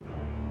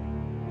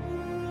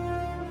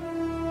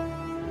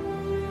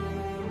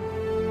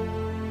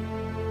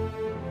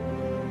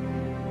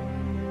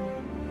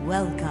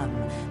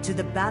Welcome to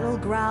the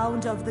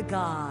battleground of the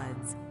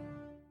gods.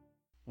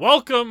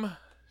 Welcome,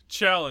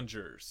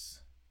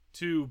 challengers,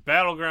 to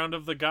Battleground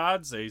of the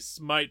Gods, a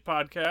Smite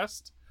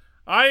podcast.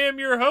 I am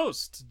your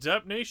host,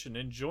 Dep Nation,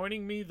 and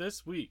joining me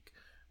this week,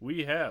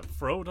 we have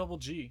Fro Double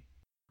G.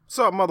 What's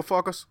up,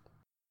 motherfuckers?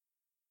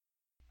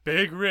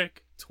 Big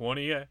Rick,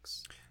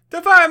 20X.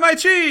 Defy my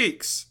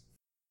cheeks!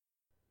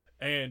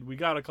 And we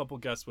got a couple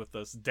guests with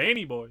us,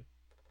 Danny Boy.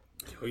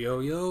 Yo, yo,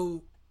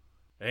 yo.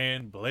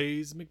 And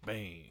Blaze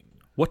McBain.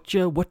 What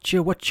you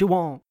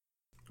want?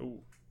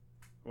 Ooh.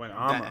 Went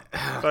Amma.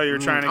 I thought you were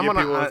trying to get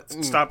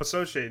people to stop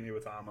associating you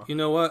with Amma. You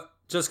know what?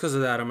 Just because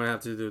of that, I'm going to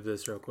have to do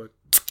this real quick.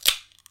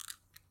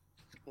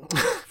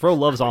 Fro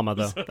loves Amma,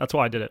 though. That's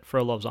why I did it.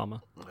 Fro loves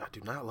Amma. I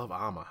do not love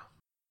Amma.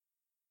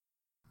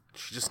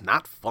 She's just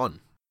not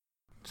fun.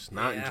 Just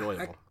not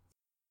enjoyable.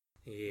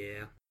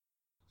 Yeah.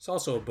 It's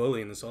also a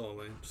bully in the solo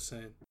lane, just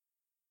saying.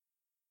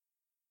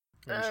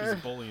 And she's a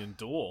bully in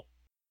duel.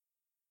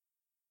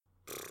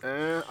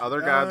 Other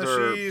gods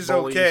are she's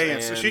bullies, okay,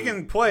 and so she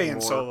can play in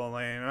more. solo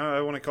lane.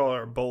 I want to call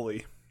her a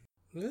bully.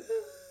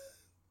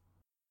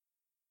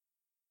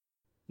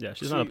 Yeah,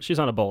 she's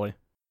not a bully.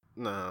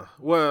 Nah.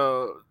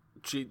 Well,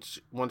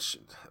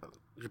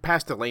 you're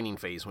past the laning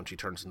phase when she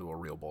turns into a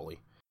real bully.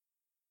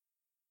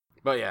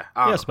 But yeah.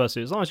 Yeah, supposed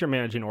to. As long as you're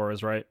managing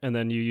auras right, and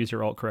then you use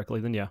your ult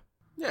correctly, then yeah.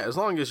 Yeah, as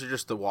long as you're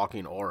just the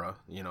walking aura,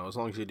 as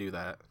long as you do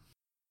that.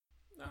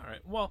 All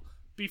right, well,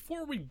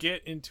 before we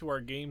get into our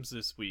games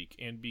this week,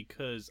 and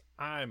because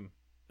I'm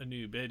a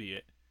noob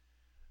idiot,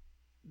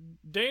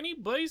 Danny,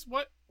 Blaze,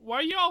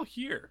 why y'all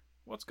here?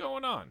 What's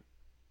going on?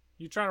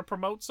 You trying to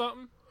promote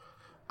something?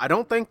 I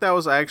don't think that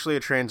was actually a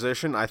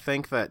transition. I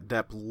think that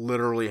Depp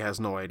literally has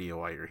no idea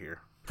why you're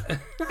here.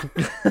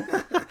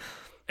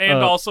 And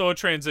also a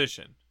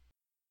transition.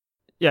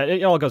 Yeah,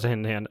 it all goes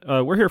hand in hand.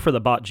 We're here for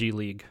the Bot G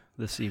League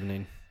this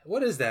evening.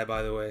 What is that,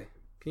 by the way?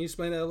 Can you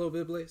explain that a little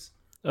bit, Blaze?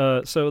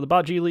 So the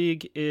Bot G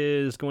League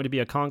is going to be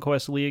a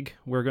conquest league.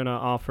 We're going to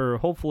offer,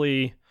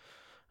 hopefully,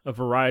 a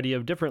variety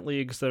of different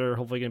leagues that are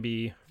hopefully going to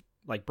be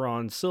like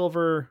bronze,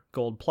 silver,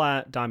 gold,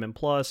 plat, diamond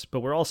plus, but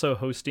we're also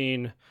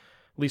hosting, at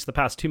least the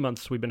past 2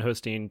 months, we've been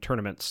hosting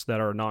tournaments that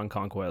are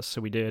non-conquest.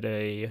 So we did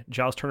a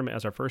Joust tournament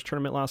as our first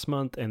tournament last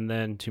month, and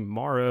then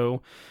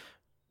tomorrow,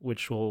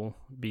 which will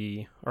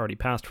be already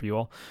passed for you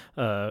all,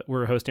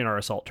 we're hosting our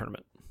Assault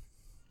tournament.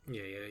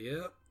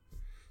 Yeah.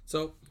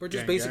 So we're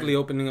just basically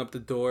opening up the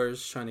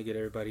doors, trying to get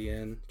everybody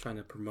in, trying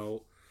to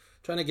promote,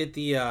 trying to get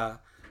the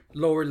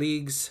lower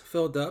leagues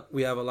filled up.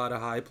 We have a lot of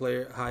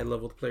high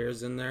level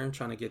players in there,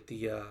 trying to get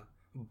the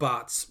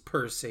bots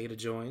per se to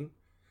join.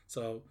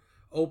 So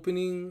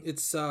opening,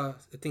 it's I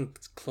think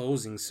it's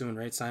closing soon,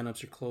 right?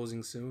 Signups are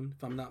closing soon,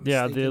 if I'm not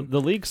mistaken. Yeah,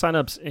 the league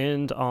signups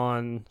end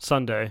on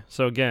Sunday.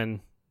 So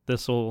again,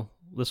 this will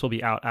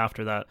be out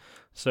after that.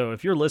 So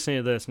if you're listening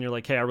to this and you're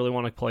like, hey, I really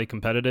want to play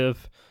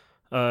competitive,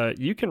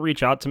 you can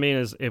reach out to me,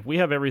 and if we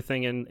have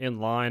everything in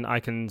line, I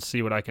can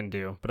see what I can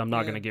do, but I'm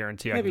not going to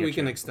guarantee. Maybe we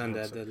can extend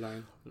that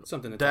deadline.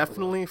 Something to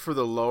definitely for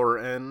the lower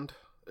end.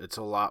 It's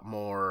a lot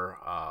more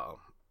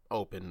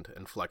opened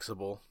and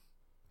flexible.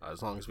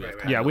 As long as we have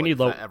time to we need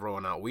let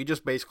everyone out. We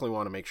just basically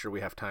want to make sure we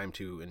have time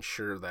to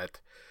ensure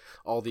that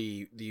all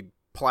the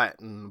plat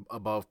and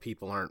above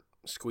people aren't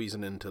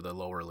squeezing into the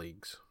lower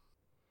leagues.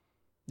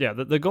 Yeah,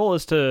 the goal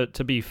is to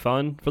be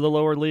fun for the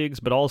lower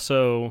leagues, but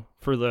also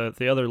for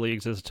the other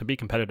leagues is to be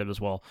competitive as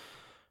well.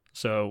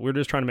 So we're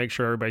just trying to make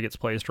sure everybody gets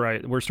placed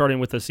right. We're starting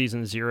with the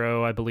season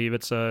 0. I believe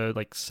it's a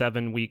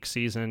 7-week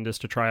season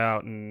just to try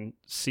out and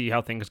see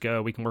how things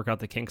go. We can work out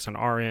the kinks on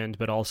our end,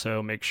 but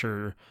also make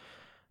sure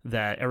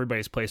that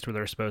everybody's placed where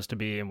they're supposed to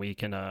be, and we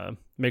can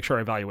make sure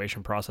our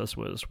evaluation process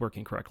was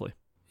working correctly.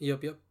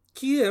 Yep.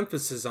 Key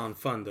emphasis on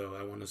fun, though,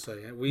 I want to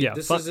say.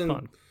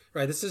 Fun.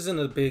 Right, this isn't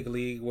a big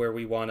league where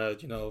we want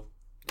to,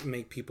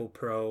 make people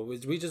pro.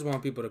 We just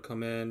want people to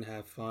come in,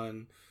 have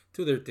fun,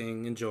 do their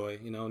thing, enjoy,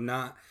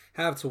 not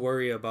have to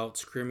worry about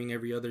scrimming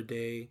every other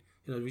day.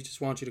 We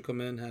just want you to come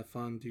in, have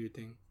fun, do your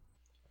thing.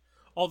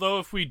 Although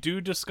if we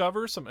do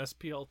discover some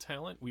SPL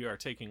talent, we are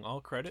taking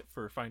all credit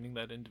for finding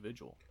that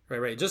individual.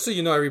 Right. Just so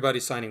you know,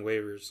 everybody's signing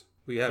waivers.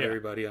 We have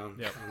everybody on.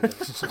 Yeah.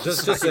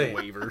 Just saying.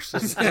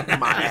 Waivers.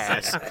 My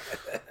ass.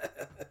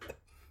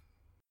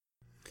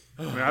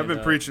 I've been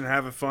preaching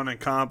having fun in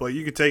comp. Like,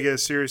 you can take it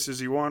as serious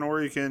as you want,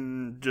 or you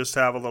can just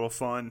have a little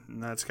fun,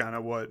 and that's kind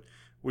of what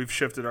we've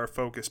shifted our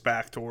focus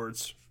back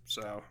towards.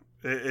 So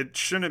it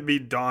shouldn't be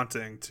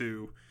daunting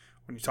to,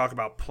 when you talk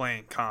about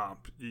playing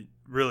comp,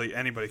 really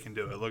anybody can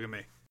do it. Look at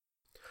me.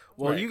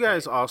 Well, you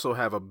guys also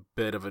have a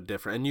bit of a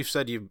different, and you've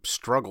said you've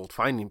struggled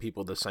finding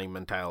people the same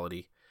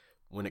mentality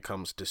when it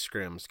comes to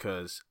scrims,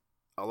 because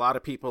a lot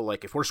of people,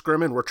 like, if we're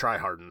scrimming, we're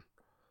try-harding.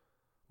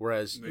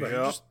 Whereas you're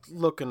just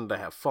looking to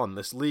have fun.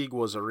 This league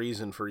was a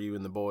reason for you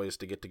and the boys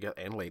to get together,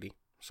 and lady,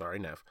 sorry,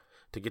 Nev,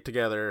 to get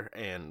together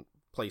and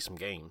play some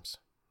games.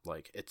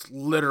 Like, it's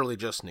literally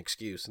just an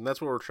excuse, and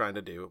that's what we're trying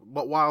to do.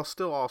 But while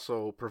still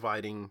also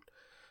providing,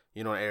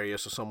 an area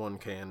so someone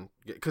can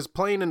get, because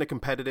playing in a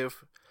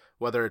competitive,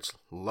 whether it's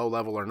low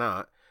level or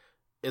not,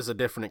 is a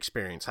different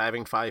experience.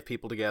 Having 5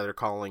 people together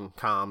calling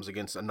comms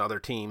against another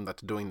team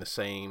that's doing the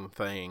same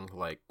thing,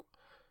 like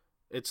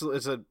it's a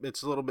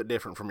little bit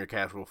different from your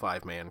casual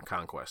 5-man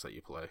conquest that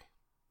you play.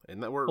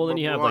 And that we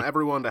want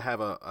everyone to have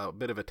a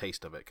bit of a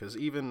taste of it, because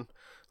even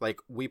like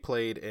we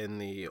played in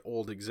the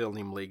old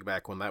Exilium League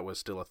back when that was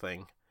still a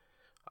thing.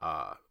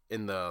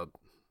 In the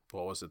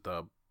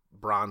the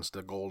bronze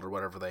to gold or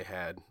whatever they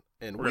had,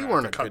 and we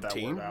weren't a good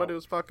team, but it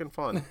was fucking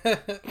fun.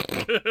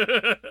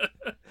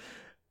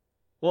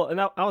 Well,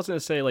 and I was gonna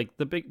say, like,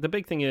 the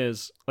big thing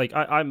is, like,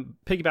 I'm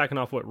piggybacking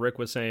off what Rick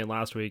was saying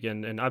last week,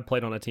 and I've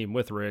played on a team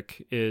with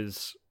Rick,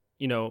 is,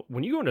 you know,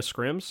 when you go into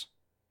scrims,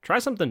 try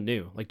something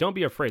new. Like, don't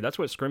be afraid. That's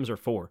what scrims are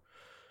for.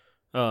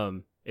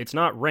 It's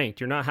not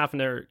ranked. You're not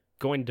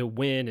going to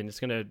win and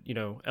it's gonna, you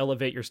know,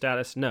 elevate your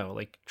status. No,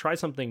 like, try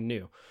something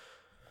new.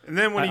 And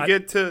then when you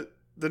get to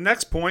the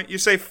next point, you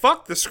say,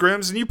 fuck the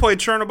scrims, and you play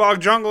Chernobog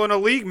Jungle in a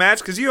league match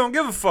because you don't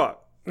give a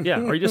fuck.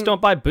 Yeah, or you just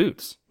don't buy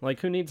boots.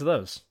 Like, who needs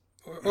those?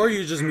 Or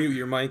you just mute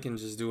your mic and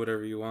just do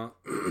whatever you want.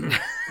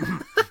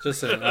 Just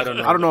saying, I don't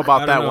know. I don't know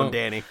about that one,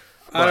 Danny.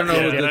 I don't know.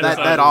 Yeah,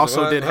 that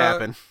also did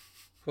happen.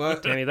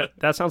 What? Danny,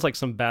 that sounds like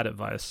some bad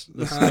advice.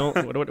 What?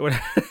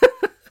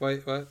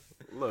 Wait, what?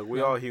 Look,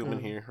 we all human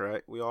here,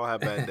 right? We all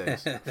have bad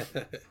days.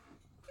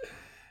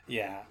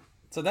 Yeah.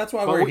 So that's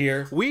why we're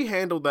here. We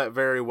handled that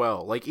very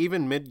well. Like,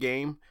 even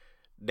mid-game,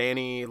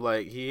 Danny,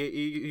 like,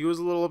 he was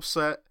a little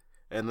upset.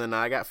 And then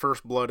I got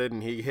first blooded,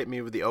 and he hit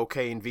me with the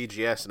OK and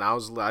VGS, and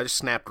I just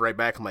snapped right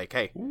back. I'm like,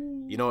 hey,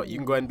 you know what? You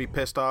can go ahead and be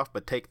pissed off,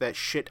 but take that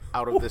shit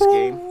out of this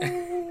game,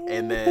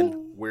 and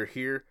then we're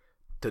here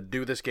to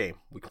do this game.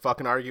 We can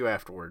fucking argue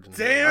afterwards.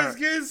 Damn, it's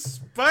getting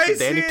spicy.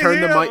 Danny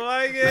turned the mic. I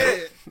like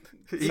it.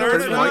 He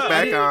turned the mic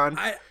back on.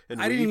 I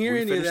didn't hear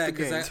any of that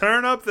because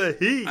turn up the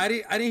heat. I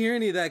didn't hear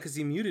any of that because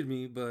he muted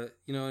me, but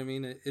you know what I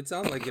mean. It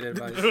sounds like good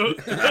advice.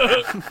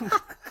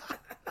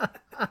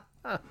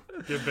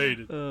 Get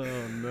baited.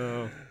 Oh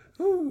no.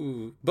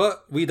 Ooh.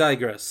 But we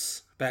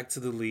digress. Back to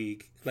the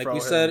league. Like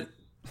we said,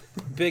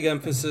 big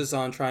emphasis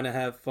on trying to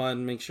have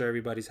fun, make sure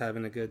everybody's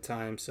having a good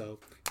time. So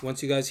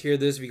once you guys hear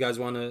this, if you guys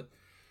want to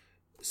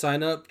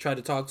sign up, try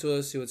to talk to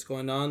us, see what's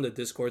going on. The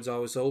Discord's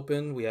always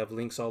open. We have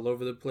links all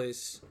over the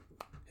place.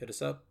 Hit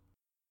us up.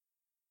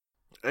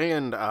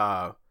 And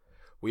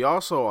we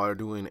also are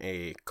doing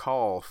a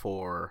call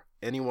for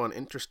anyone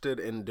interested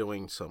in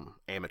doing some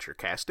amateur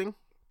casting.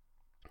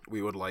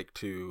 We would like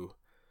to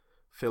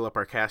fill up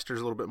our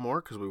casters a little bit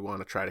more because we want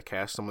to try to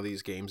cast some of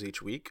these games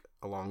each week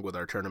along with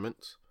our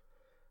tournaments.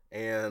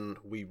 And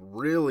we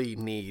really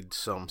need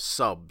some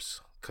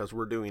subs because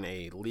we're doing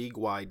a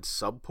league-wide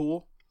sub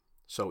pool.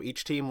 So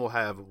each team will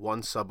have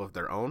one sub of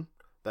their own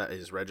that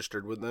is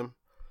registered with them.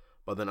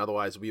 But then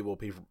otherwise we will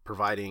be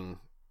providing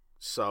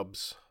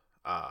subs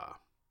that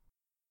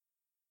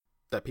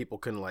people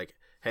can, like,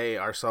 hey,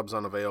 our sub's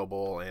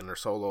unavailable and our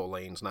solo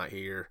lane's not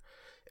here.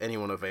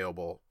 Anyone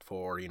available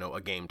for, you know, a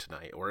game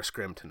tonight or a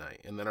scrim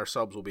tonight, and then our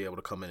subs will be able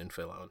to come in and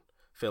fill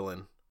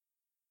in.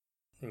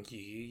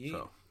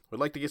 So we'd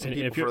like to get some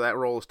people for that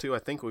roles too. I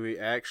think we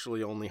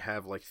actually only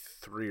have like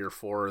 3 or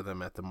 4 of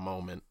them at the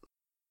moment.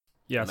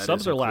 Yeah,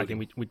 subs are lacking.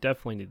 We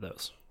definitely need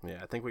those. Yeah,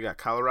 I think we got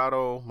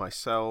Colorado,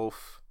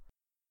 myself.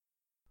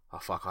 Oh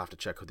fuck, I'll have to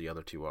check who the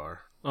other 2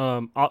 are.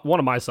 One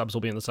of my subs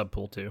will be in the sub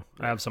pool too.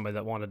 I have somebody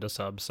that wanted to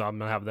sub, so I'm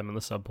gonna have them in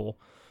the sub pool.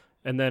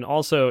 And then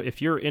also, if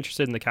you're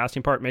interested in the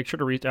casting part, make sure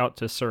to reach out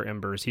to Sir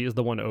Embers. He is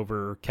the one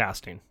over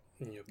casting.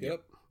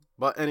 Yep.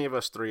 But any of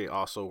us 3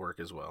 also work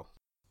as well.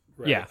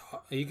 Right. Yeah.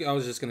 I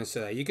was just going to say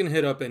that. You can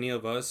hit up any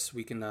of us.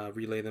 We can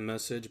relay the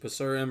message. But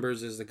Sir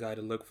Embers is the guy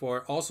to look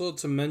for. Also,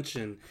 to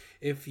mention,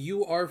 if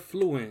you are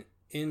fluent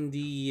in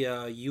the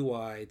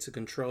UI to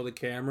control the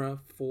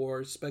camera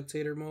for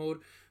spectator mode,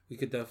 we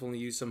could definitely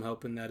use some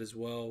help in that as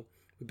well.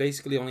 We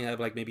basically only have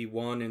like maybe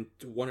 1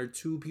 or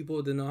 2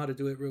 people that know how to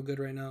do it real good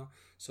right now.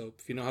 So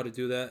if you know how to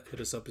do that, hit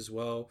us up as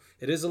well.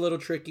 It is a little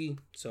tricky,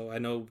 so I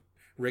know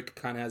Rick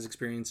kind of has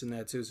experience in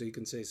that too, so you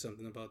can say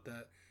something about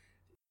that.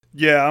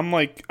 Yeah, I'm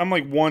like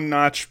 1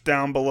 notch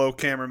down below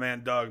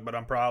cameraman Doug, but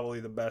I'm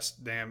probably the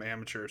best damn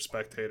amateur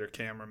spectator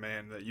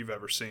cameraman that you've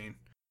ever seen.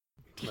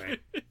 Right.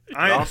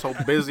 You're also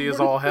busy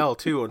as all hell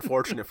too,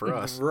 unfortunate for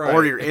us. Right.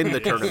 Or you're in the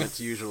tournaments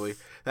usually.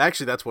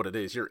 Actually, that's what it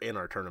is. You're in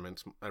our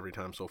tournaments every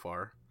time so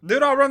far.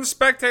 Dude, I'll run the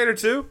spectator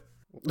too.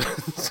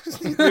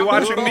 Be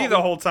watching me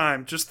the whole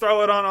time. Just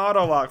throw it on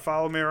auto lock.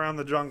 Follow me around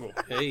the jungle.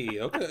 Hey,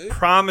 okay.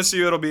 Promise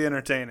you it'll be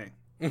entertaining.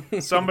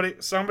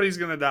 Somebody's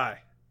gonna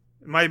die.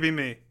 It might be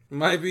me.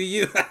 Might be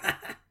you.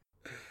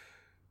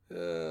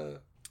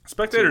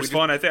 Spectator's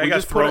fun. I think I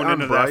got thrown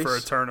into that for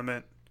a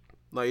tournament.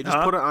 No, you just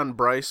put it on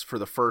Bryce for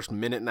the first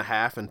minute and a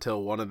half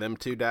until one of them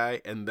 2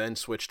 die, and then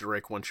switch to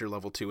Rick once you're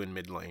level 2 in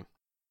mid lane.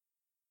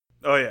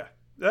 Oh yeah.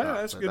 Yeah,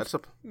 that's good. That's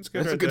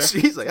a good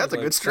season. That's a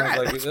good strat.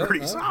 like That's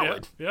pretty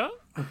solid. Yeah.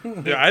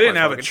 Yeah, I didn't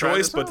have a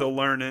choice but to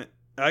learn it.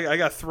 I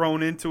got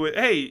thrown into it.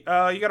 Hey, you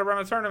got to run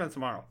a tournament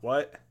tomorrow.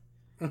 What?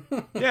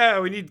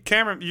 Yeah, we need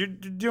camera. You're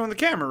doing the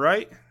camera,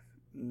 right?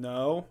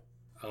 No.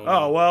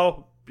 Oh,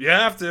 well, you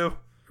have to.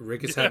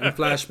 Rick is having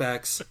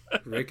flashbacks.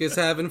 Rick is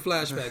having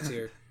flashbacks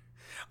here.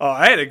 Oh,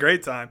 I had a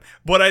great time.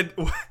 But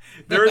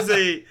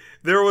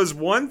there was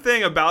one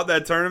thing about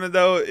that tournament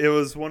though. It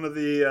was one of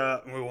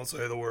the we won't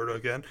say the word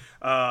again.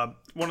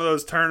 One of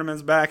those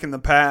tournaments back in the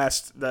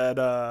past that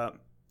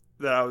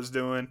I was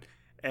doing,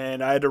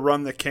 and I had to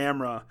run the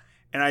camera.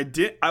 And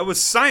I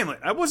was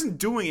silent. I wasn't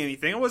doing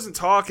anything. I wasn't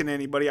talking to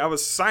anybody. I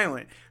was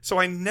silent. So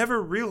I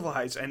never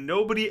realized, and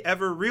nobody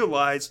ever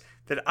realized,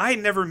 that I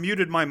never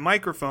muted my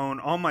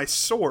microphone on my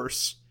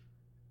source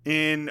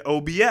in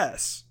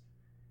OBS.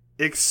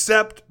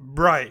 Except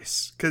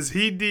Bryce. Because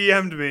he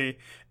DM'd me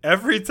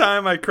every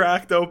time I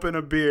cracked open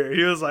a beer.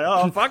 He was like,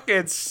 oh,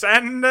 fucking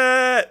send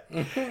it.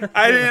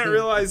 I didn't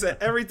realize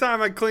that every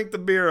time I clinked the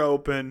beer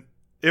open,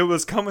 it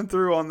was coming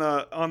through on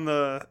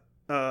the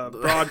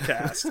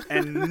broadcast,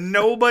 and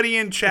nobody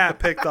in chat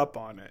picked up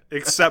on it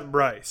except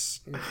Bryce.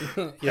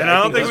 And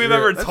I don't think we've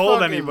ever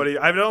told anybody.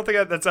 I don't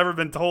think that's ever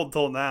been told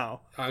till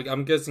now.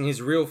 I'm guessing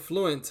he's real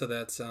fluent to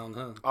that sound,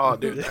 huh? Oh,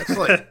 dude,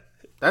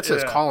 that's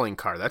his calling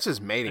card. That's his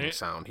mating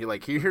sound.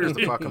 He hears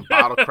the fucking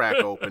bottle crack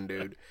open,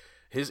 dude.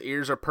 His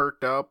ears are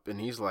perked up,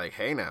 and he's like,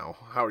 "Hey, now,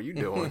 how are you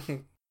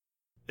doing?"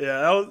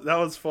 Yeah, that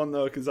was fun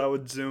though, because I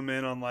would zoom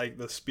in on like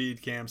the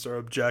speed camps or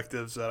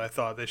objectives that I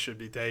thought they should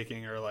be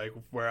taking, or like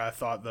where I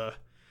thought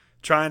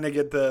trying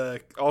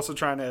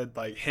to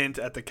like hint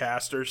at the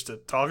casters to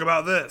talk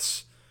about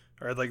this,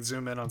 or I'd like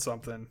zoom in on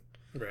something.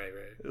 Right.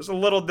 It was a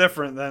little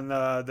different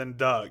than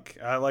Doug.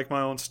 I like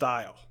my own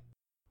style.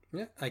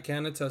 Yeah, I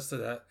can attest to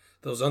that.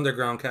 Those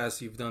underground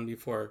casts you've done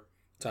before,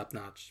 top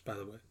notch, by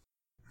the way.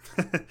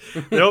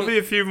 There'll be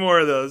a few more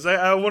of those.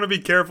 I want to be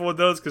careful with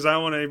those because I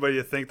don't want anybody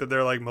to think that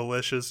they're like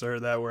malicious or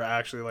that we're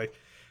actually like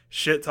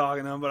shit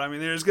talking them. But I mean,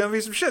 there's gonna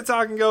be some shit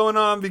talking going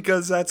on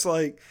because that's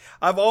like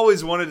I've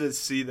always wanted to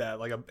see that,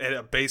 like at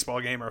a baseball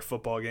game or a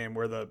football game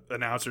where the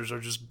announcers are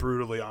just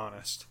brutally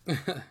honest.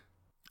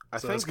 I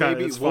think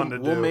maybe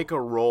we'll make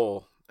a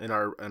roll in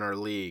our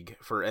league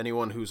for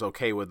anyone who's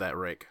okay with that,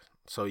 Rick.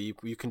 So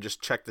you can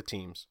just check the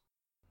teams.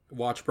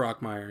 Watch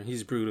Brockmeyer.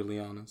 He's brutally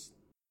honest.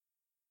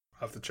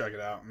 I'll have to check it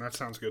out. That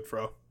sounds good,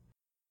 Fro.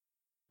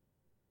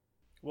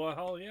 Well,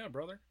 hell yeah,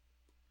 brother.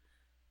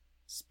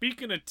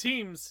 Speaking of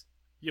teams,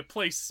 you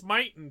play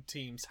Smiting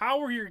teams. How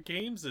were your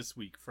games this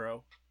week,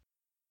 Fro?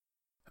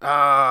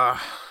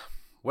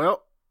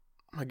 Well,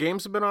 my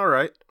games have been all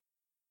right.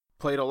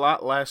 Played a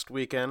lot last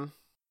weekend,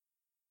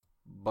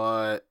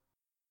 but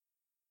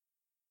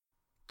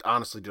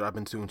honestly, dude, I've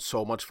been doing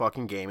so much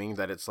fucking gaming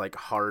that it's like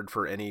hard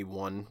for any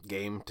one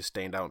game to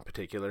stand out in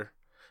particular.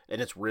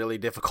 And it's really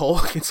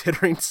difficult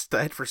considering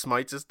stat for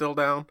Smites is still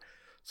down.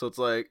 So it's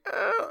like,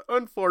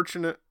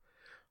 unfortunate.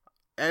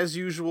 As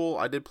usual,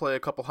 I did play a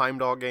couple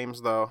Heimdall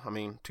games, though. I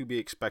mean, to be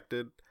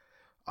expected.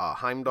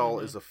 Heimdall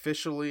is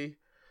officially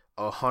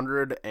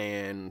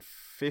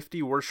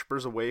 150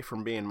 worshippers away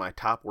from being my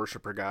top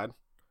worshiper god.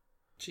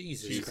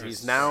 Jesus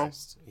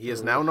Christ. He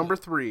is now number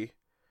 3.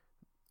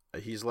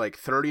 He's like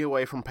 30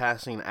 away from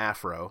passing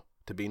Afro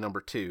to be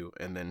number 2.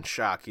 And then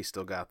Shock, he's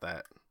still got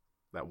that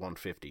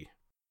 150.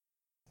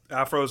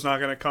 Afro's not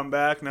going to come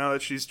back now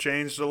that she's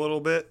changed a little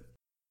bit.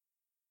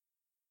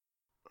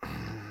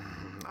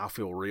 I'll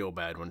feel real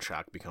bad when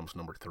Shock becomes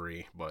number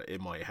 3, but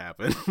it might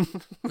happen.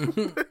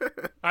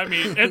 I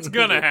mean, it's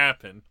going to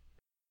happen.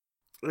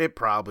 It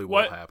probably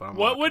will happen.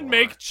 What would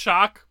make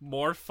Shock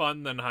more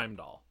fun than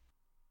Heimdall?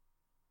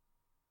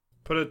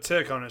 Put a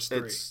tick on his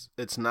 3.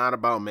 It's not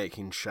about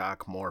making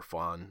Shock more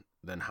fun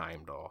than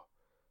Heimdall.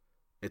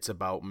 It's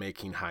about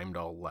making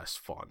Heimdall less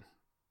fun.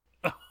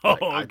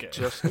 Oh, okay.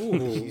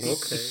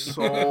 He's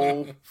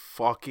so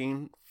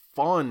fucking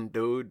fun,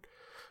 dude.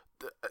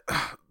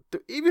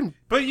 Even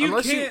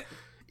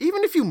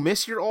if you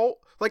miss your ult,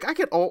 like I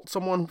could ult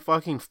someone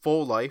fucking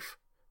full life,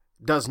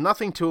 does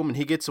nothing to him, and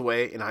he gets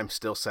away, and I'm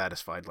still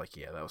satisfied. Like,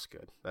 yeah, that was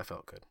good. That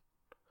felt good.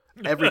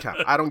 Every time.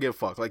 I don't give a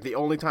fuck. Like, the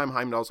only time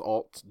Heimdall's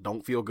ults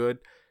don't feel good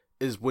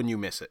is when you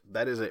miss it.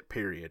 That is it,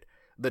 period.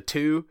 The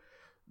 2,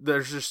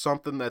 there's just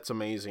something that's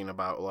amazing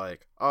about,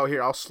 like, oh,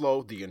 here, I'll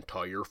slow the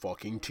entire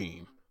fucking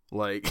team.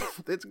 Like,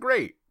 it's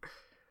great.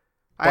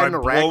 I had an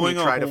Arachne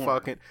try to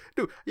fucking...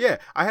 Dude, yeah,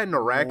 I had an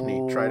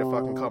Arachne try to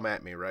fucking come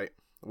at me, right?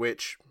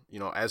 Which, you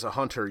know, as a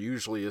hunter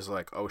usually is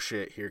like, oh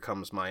shit, here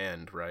comes my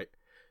end, right?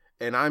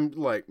 And I'm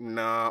like,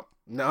 nah,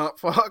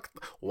 fuck.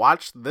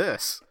 Watch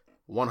this.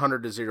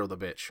 100-0 the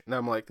bitch. And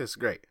I'm like, this is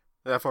great.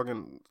 That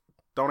fucking...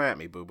 Don't at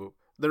me, boo-boo.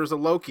 There's a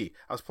Loki.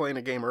 I was playing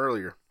a game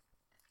earlier.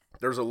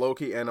 There's a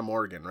Loki and a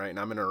Morgan, right? And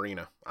I'm in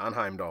arena on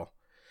Heimdall.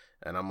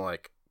 And I'm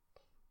like,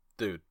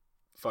 dude,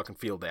 fucking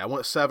field day. I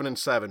went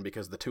 7-7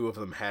 because the 2 of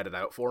them had it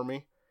out for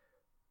me.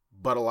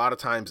 But a lot of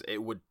times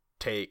it would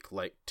take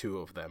like 2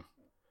 of them.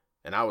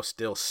 And I was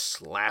still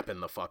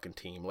slapping the fucking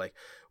team. Like,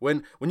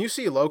 when you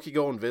see Loki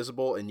go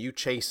invisible and you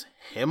chase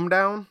him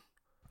down,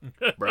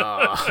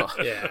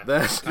 bruh. Yeah.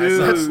 That's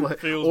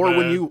like, or bad.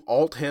 When you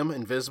ult him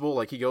invisible,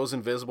 like he goes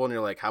invisible and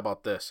you're like, how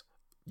about this?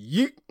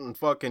 Yeet, and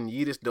fucking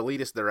yeetus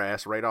deletus their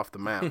ass right off the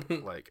map.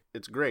 Like,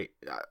 it's great.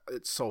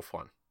 It's so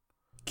fun.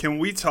 Can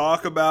we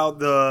talk about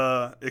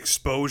the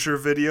exposure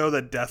video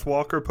that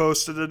Deathwalker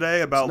posted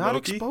today about It's not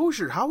Loki?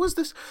 exposure. How is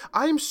this?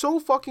 I am so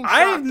fucking shocked.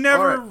 I've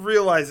never All right.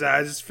 realized that.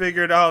 I just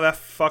figured, oh, that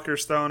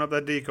fucker's throwing up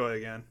that decoy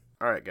again.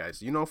 All right,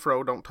 guys. You know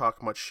Fro don't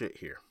talk much shit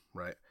here,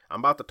 right? I'm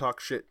about to talk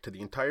shit to the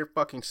entire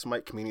fucking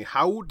Smite community.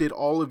 How did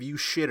all of you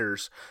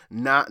shitters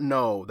not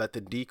know that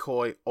the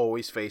decoy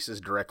always faces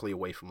directly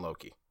away from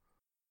Loki?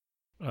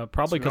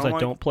 Probably because I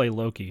don't play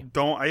Loki.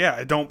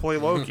 I don't play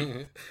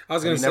Loki. I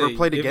was gonna say, never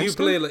played if against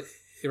you play, him?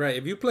 right?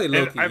 If you play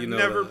Loki, And you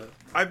know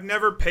I've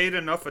never paid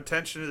enough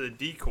attention to the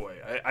decoy.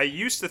 I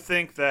used to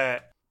think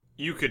that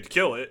you could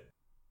kill it.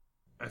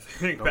 I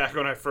think back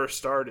when I first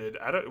started,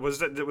 was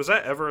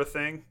that ever a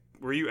thing?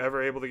 Were you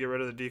ever able to get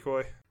rid of the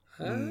decoy?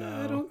 I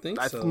don't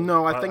think so.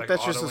 I think Like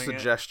that's just a autoing it?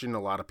 suggestion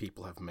a lot of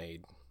people have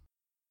made.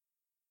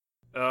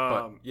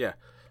 Um, Yeah.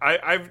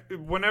 I've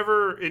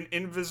whenever an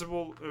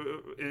invisible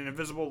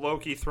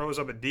Loki throws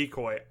up a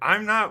decoy,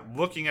 I'm not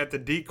looking at the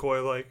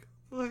decoy like,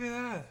 look at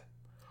that.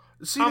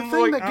 See, the I'm thing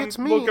like- that gets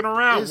I'm me looking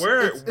around. is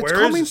Where it's is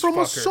coming this from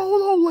a fucker?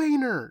 solo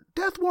laner.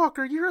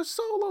 Deathwalker, you're a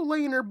solo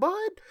laner, bud.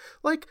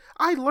 Like,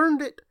 I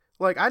learned it.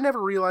 Like, I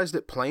never realized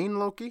it playing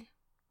Loki,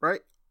 right?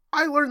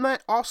 I learned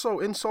that also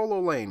in solo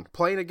lane,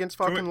 playing against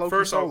fucking Loki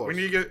First solos. off, we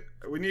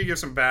need to give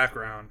some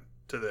background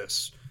to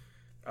this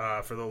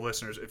for the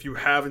listeners. If you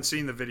haven't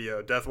seen the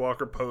video,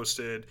 Deathwalker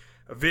posted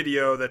a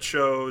video that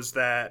shows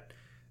that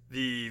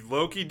the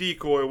Loki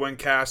decoy, when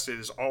casted,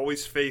 is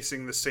always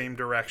facing the same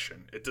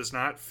direction. It does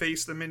not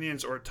face the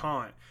minions or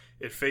taunt.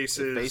 It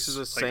faces the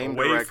like, same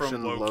away direction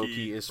from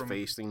Loki is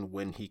facing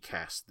when he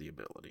casts the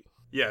ability.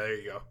 Yeah, there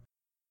you go.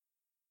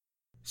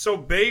 So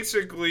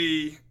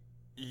basically,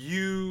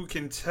 you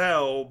can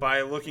tell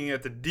by looking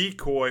at the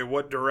decoy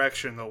what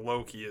direction the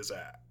Loki is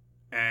at.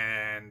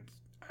 And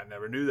I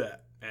never knew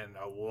that. And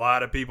a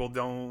lot of people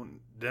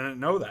didn't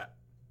know that.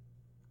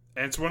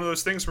 And it's one of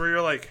those things where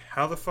you're like,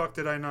 how the fuck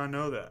did I not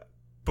know that?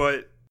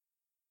 But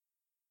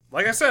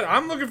like I said,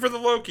 I'm looking for the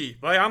Loki.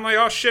 I'm like,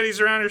 oh shit, he's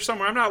around here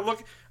somewhere. I'm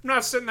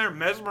not sitting there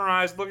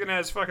mesmerized looking at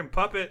his fucking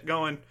puppet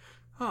going,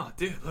 oh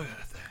dude, look at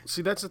that thing.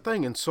 See, that's the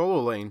thing. In solo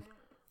lane,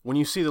 when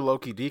you see the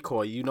Loki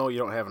decoy, you know you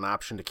don't have an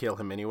option to kill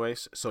him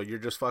anyways, so you're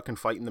just fucking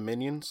fighting the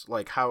minions.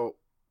 Like, how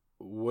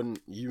wouldn't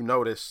you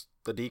notice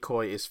the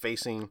decoy is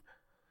facing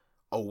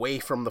away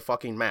from the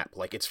fucking map?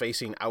 Like, it's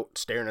facing out,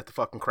 staring at the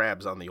fucking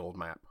crabs on the old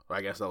map.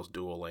 I guess that was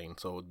dual lane,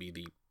 so it would be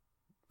the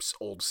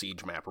old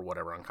siege map or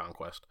whatever on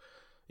Conquest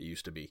it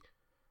used to be.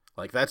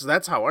 Like,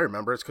 that's how I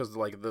remember. It's because,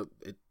 like,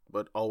 it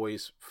would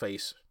always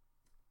face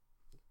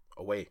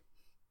away.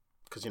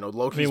 Because, you know,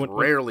 Loki's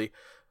rarely...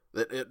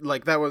 It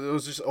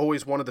was just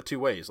always one of the two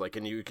ways. Like,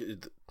 and you're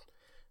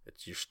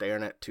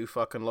staring at two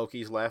fucking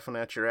Lokis laughing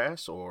at your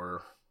ass,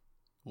 or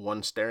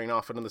one staring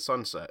off into the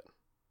sunset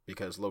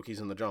because Loki's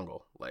in the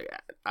jungle. Like,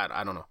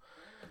 I don't know.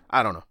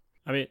 I don't know.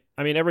 I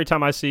mean, every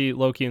time I see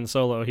Loki in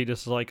solo, he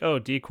just is like, oh,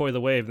 decoy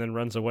the wave, and then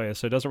runs away.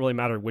 So it doesn't really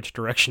matter which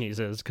direction he's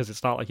in, because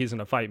it's not like he's going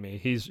to fight me.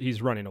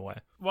 He's running away.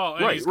 Well,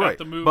 and Right, he's got right.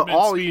 the But movement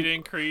all speed he-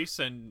 increase,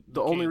 and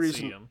The you only can't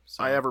see reason him,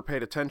 so. I ever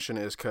paid attention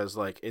is because,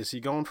 like, is he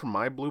going for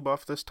my blue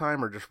buff this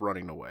time or just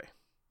running away?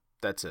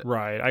 That's it.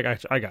 Right, I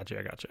got you.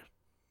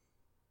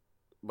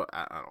 But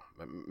I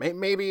don't know.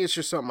 Maybe it's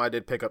just something I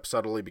did pick up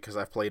subtly because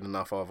I've played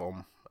enough of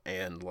him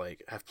and,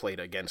 like, have played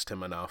against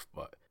him enough.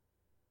 But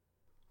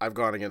I've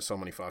gone against so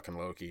many fucking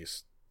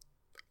Lokis.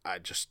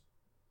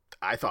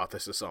 I thought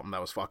this is something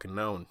that was fucking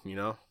known, you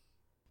know?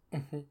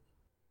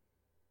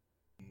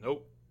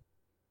 Nope.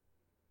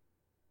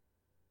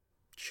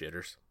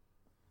 Shitters.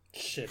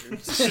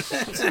 Shitters.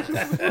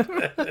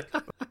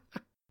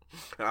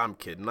 I'm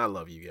kidding. I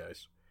love you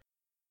guys.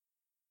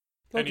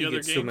 Any Loki other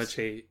gets too games? much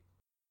hate.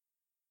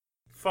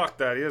 Fuck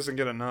that. He doesn't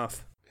get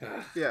enough.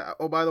 Yeah.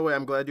 Oh, by the way,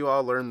 I'm glad you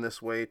all learned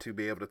this way to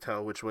be able to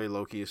tell which way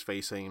Loki is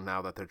facing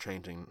now that they're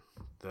changing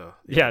the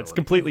Yeah, it's ability.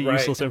 completely Right.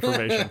 useless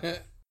information.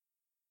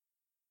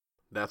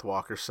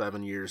 Deathwalker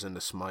 7 years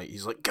into Smite.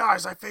 He's like,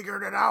 guys, I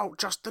figured it out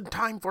just in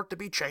time for it to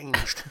be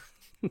changed.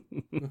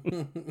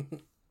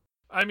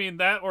 I mean,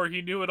 that or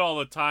he knew it all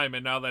the time,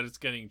 and now that it's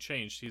getting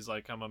changed, he's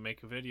like, I'm going to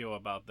make a video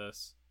about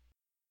this.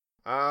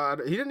 He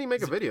didn't even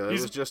make a video. It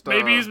He's- was just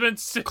maybe he's been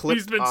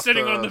clipped off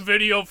sitting on the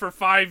video for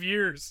 5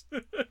 years.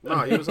 No,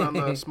 he was on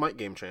the Smite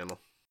game channel.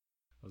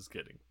 I was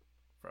kidding,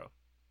 bro. All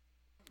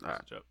right.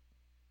 It's a joke.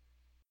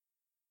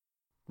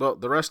 Well,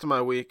 the rest of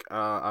my week,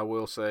 I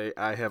will say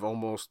I have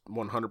almost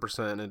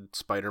 100%ed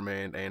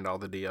Spider-Man and all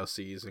the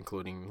DLCs,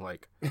 including,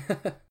 like,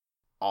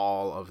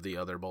 all of the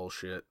other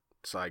bullshit,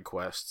 side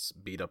quests,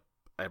 beat up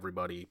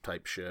everybody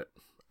type shit.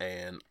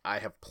 And I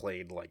have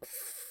played, like,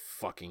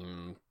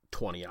 fucking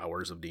 20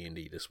 hours of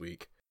D&D this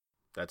week.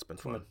 That's been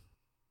fun.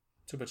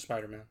 Too much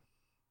Spider-Man.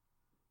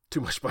 Too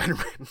much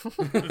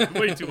Spider-Man.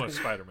 Way too much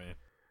Spider-Man.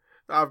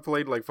 I've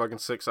played, like, fucking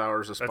 6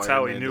 hours of That's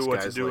Spider-Man. how he knew This what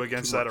to guy's do like,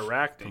 against too that much,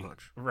 Arachne. too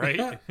much.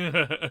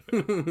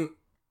 Right?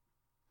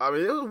 I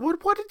mean,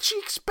 what did she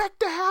expect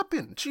to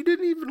happen? She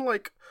didn't even,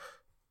 like,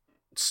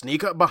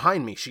 sneak up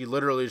behind me. She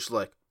literally just,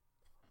 like,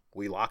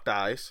 we locked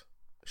eyes.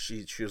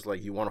 She was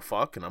like, you want to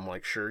fuck? And I'm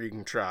like, sure, you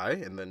can try.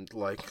 And then,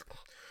 like,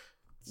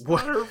 It's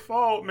not her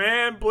fault,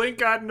 man. Blink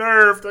got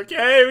nerfed,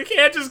 okay? We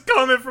can't just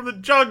come in from the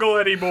jungle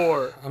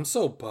anymore. I'm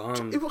so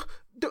bummed.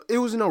 It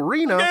was an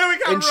arena, Okay, we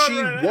gotta and run she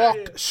right at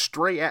walked you.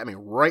 straight at me,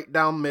 right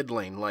down mid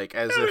lane, like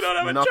as Yeah, we don't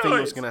have if a nothing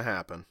was choice. gonna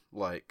happen.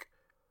 Like,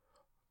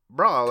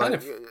 bro, Kind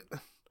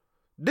like,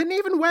 didn't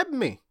even web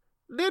me.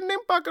 Didn't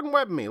even fucking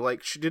web me.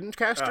 Like, she didn't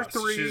cast her Oh,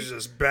 three. she's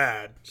just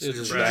bad. She's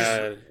just She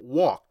bad. just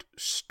walked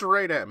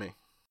straight at me.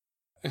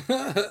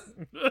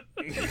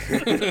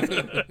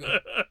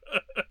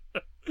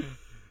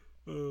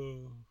 Oh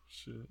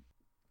shit.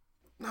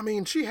 I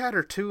mean, she had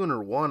her 2 and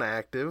her 1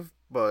 active,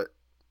 but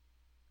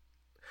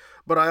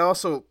I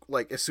also,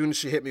 like, as soon as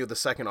she hit me with the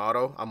second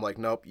auto, I'm like,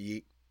 nope,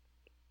 yeet.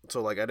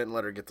 So, like, I didn't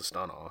let her get the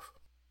stun off.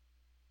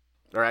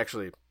 Or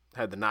actually,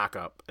 had the knock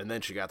up, and then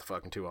she got the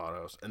fucking 2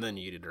 autos, and then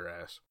yeeted her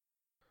ass.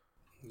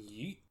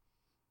 Yeet.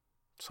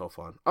 So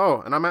fun.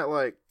 Oh, and I'm at,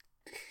 like,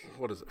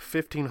 what is it,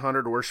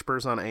 1,500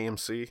 worshippers on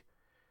AMC.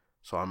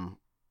 So I'm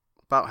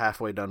about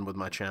halfway done with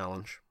my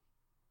challenge.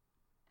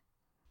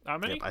 How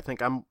many? Yep, I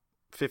think I'm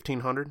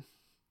 1,500.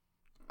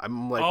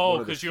 I'm like, oh, one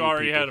of the because you few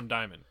already people. had him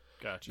diamond.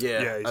 Gotcha.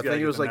 Yeah, Yeah, he's I gotta think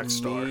get it was the like next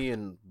star. me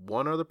and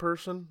one other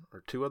person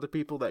or 2 other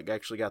people that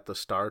actually got the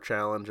star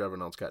challenge.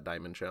 Everyone else got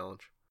diamond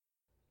challenge.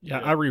 Yeah,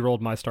 I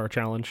re-rolled my star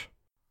challenge.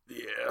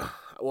 Yeah.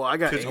 Well, I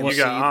got 'Cause AMC. you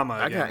got Ama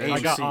I got again. I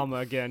got AMC. Amma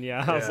again.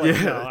 Yeah, I was Yeah. like,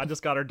 Yeah. no, I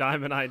just got her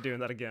diamond. I ain't doing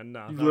that again.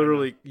 No,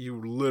 You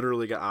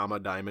literally got Ama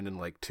diamond in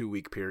like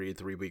 2-week period,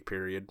 3-week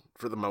period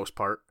for the most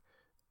part,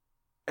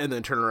 and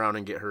then turn around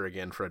and get her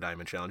again for a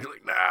diamond challenge. You're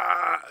like,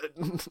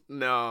 nah,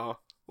 no,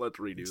 let's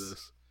redo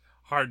this.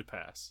 Hard to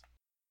pass.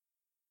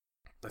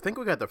 I think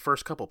we got the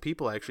first couple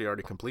people actually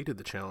already completed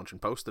the challenge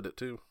and posted it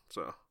too.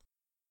 So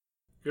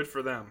Good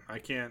for them. I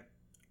can't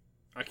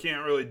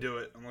really do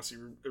it unless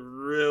you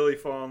really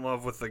fall in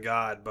love with the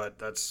god, but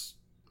that's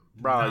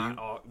Bro,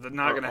 not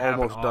going to happen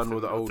almost done often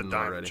with the Odin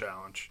diamond already.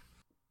 challenge.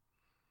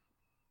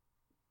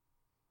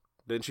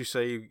 didn't you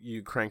say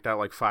you cranked out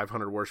like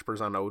 500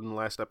 worshippers on Odin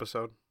last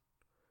episode?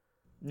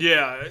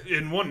 Yeah,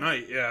 in one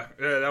night. Yeah,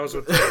 that was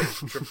with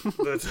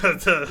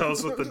that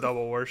was with the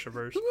double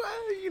worshippers.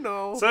 Well, you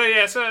know. So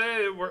yeah,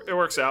 it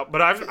works out.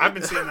 But I've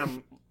been seeing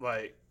them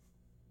like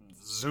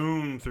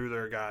zoom through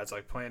their gods,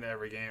 like playing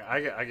every game. I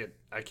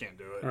can't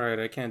do it. All right,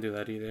 I can't do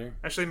that either.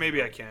 Actually,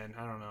 maybe I can.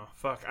 I don't know.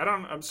 Fuck,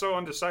 I'm so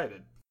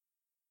undecided.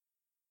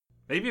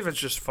 Maybe if it's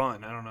just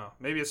fun, I don't know.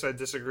 Maybe it's I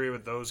disagree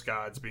with those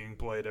gods being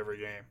played every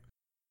game.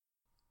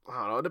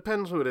 I don't know. It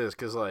depends who it is,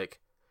 because, like,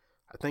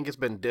 I think it's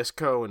been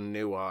Disco and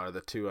Nuwa are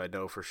the 2 I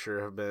know for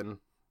sure have been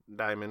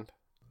Diamond,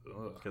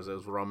 because it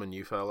was Rum and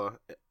you fella.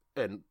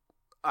 And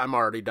I'm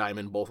already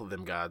Diamond, both of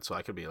them gods, so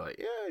I could be like,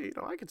 yeah,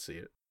 I could see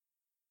it.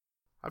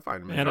 I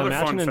find And Another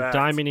fun imagine fact.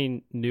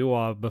 diamonding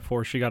Nuwa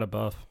before she got a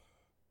buff.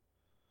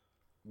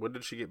 When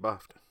did she get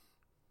buffed?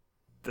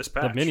 This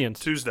patch, minions.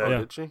 Tuesday. Oh, Yeah.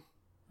 did she?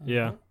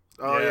 Yeah,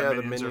 Oh, Yeah, yeah, the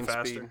minions are minion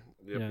faster. speed.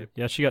 Yep, yeah, yep.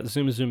 yeah. She got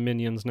zoom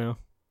minions now.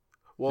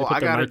 Well, They put I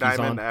their got her Nikes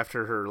Diamond on.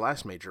 after her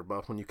last major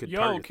buff when you could Yo,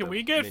 target can the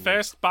we get minions.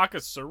 fast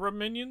Bakasura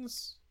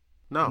minions?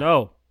 No.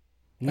 No,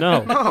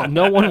 No.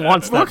 no one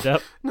wants that.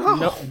 Dep.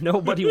 No.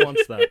 Nobody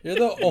wants that. You're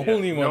the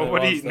only one. that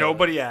wants that.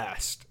 Nobody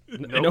asked.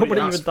 Nobody even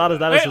asked thought for of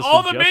that Hey, as a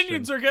all the suggestion.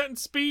 minions are getting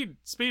speed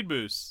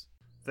boosts.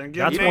 Then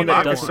That's give one me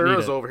that that doesn't need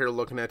Bakasura's it. over here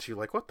looking at you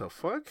like, what the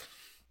fuck?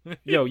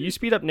 Yo, you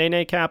speed up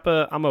Nene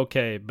Kappa, I'm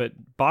okay, but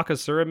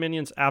Bakasura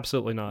minions,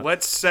 absolutely not.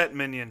 Let's set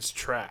minions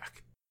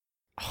track.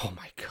 Oh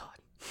my god.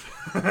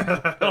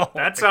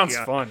 That sounds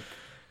fun.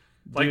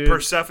 Like Dude.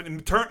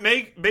 Persephone,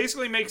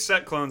 basically make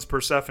set clones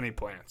Persephone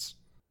plants.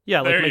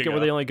 Yeah, like There make you it where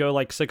go. they only go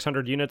like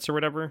 600 units or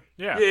whatever.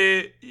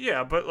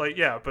 Yeah. But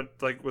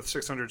with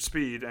 600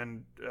 speed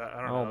and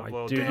I don't Oh know, my a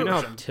little dude, you damage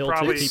know how and tilted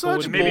probably people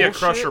would maybe be. a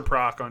crusher Bullshit.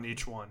 proc on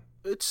each one.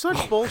 It's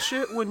such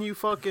bullshit when you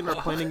fucking are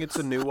playing against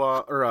a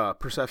Nuwa or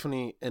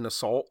Persephone in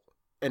Assault,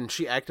 and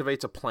she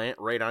activates a plant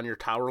right on your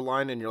tower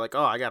line, and you're like,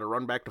 oh, I gotta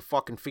run back to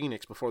fucking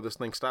Phoenix before this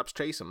thing stops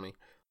chasing me.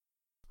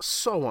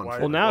 So Why, unfair.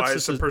 Well, now why it's is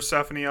just the a-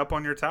 Persephone up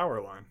on your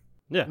tower line?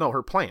 Yeah. No,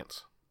 her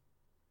plants.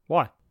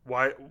 Why?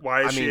 Why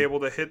is I she mean, able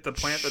to hit the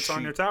plant that's on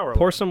she- your tower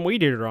Pour line? some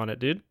weed eater on it,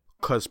 dude.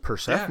 Because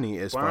Persephone Yeah,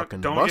 is why not-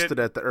 fucking don't busted get-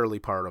 at the early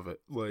part of it.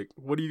 Like,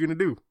 what are you gonna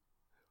do?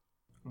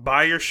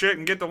 Buy your shit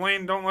and get the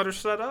lane. Don't let her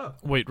set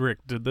up. Wait, Rick,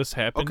 did this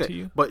happen to Okay,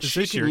 you? but Is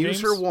she this can your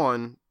use her games?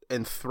 one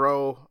and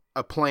throw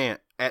a plant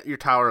at your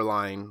tower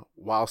line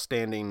while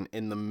standing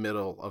in the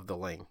middle of the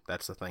lane.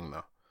 That's the thing,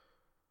 though.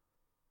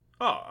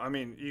 Oh, I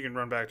mean, you can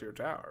run back to your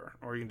tower,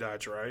 or you can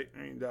dodge right,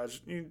 or you can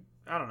dodge.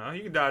 I don't know.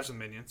 You can dodge the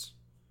minions,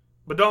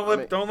 but don't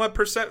let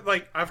Persephone.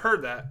 Like I've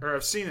heard that, or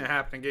I've seen it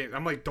happen in games.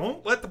 I'm like,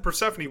 don't let the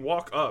Persephone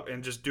walk up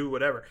and just do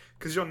whatever,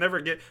 because you'll never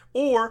get.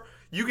 Or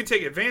you can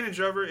take advantage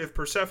of her if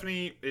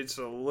Persephone. It's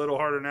a little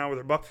harder now with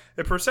her buff.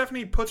 If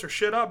Persephone puts her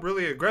shit up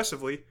really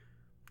aggressively,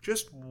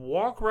 just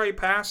walk right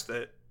past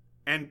it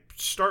and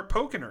start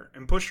poking her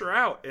and push her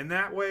out, and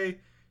that way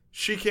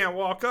she can't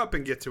walk up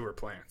and get to her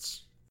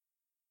plants.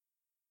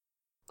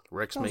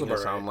 Rick's Sounds making it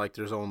about sound right. like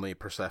there's only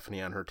Persephone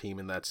on her team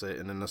and that's it,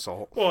 and an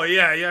Assault. Well,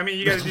 yeah. I mean,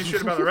 you got to do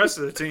shit about the rest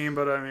of the team,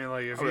 but I mean,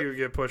 like, if you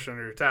get pushed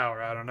under your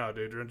tower, I don't know,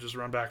 dude. Just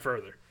run back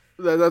further.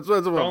 That's what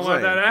I'm saying. Don't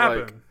let that happen.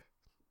 Like,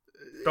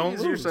 Don't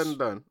easier lose. said than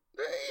done.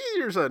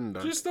 Easier said than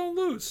done. Just don't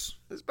lose.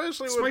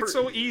 Especially It's when like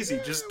so easy.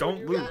 Just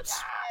don't lose.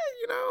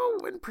 You know,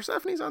 when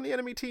Persephone's on the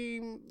enemy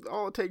team,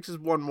 all it takes is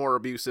one more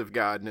abusive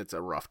god, and it's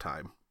a rough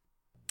time.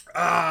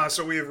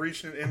 So we have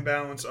reached an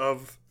imbalance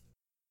of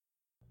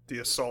the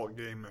assault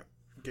game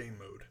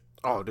mode.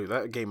 Oh, dude,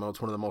 that game mode's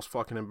one of the most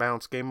fucking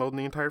imbalanced game mode in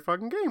the entire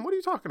fucking game. What are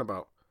you talking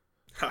about?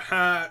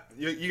 Haha,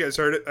 you guys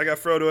heard it. I got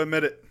Fro to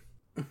admit it.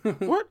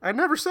 What? I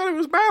never said it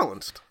was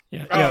balanced.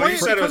 Oh, you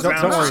said it was don't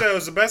balanced. You worry. said it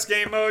was the best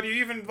game mode. You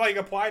even like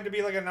applied to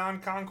be like a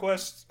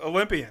non-conquest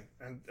Olympian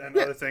and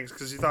other things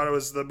because you thought it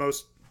was the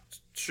most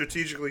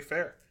strategically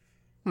fair.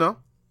 No.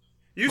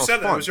 You Most said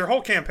that. fun. It was your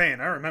whole campaign.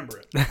 I remember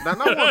it. Not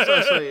once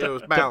I say it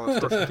was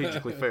balanced or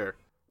strategically fair.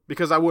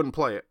 Because I wouldn't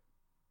play it.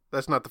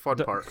 That's not the fun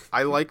part.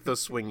 I like the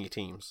swingy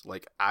teams.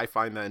 Like, I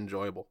find that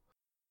enjoyable.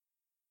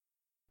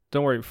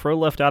 Don't worry, Fro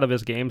left out of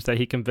his games that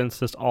he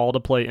convinced us all to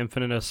play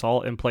Infinite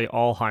Assault and play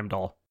all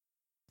Heimdall.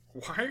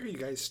 Why are you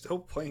guys still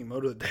playing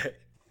Mode of the Day?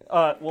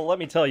 Well, let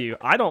me tell you,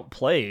 I don't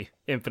play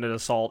Infinite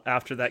Assault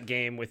after that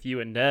game with you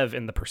and Nev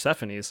in the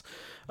Persephones.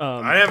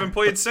 I haven't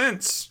played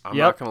since. I'm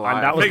Yep, not going to lie.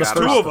 and that I was Makes got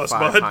two off of the us,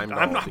 5 bud. Heimdall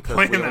I'm not because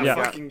playing we that only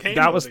got- fucking game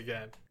that mode was-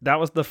 again. That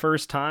was the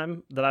first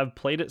time that I've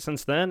played it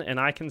since then, and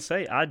I can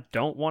say I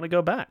don't want to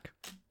go back.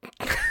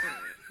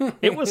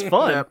 It was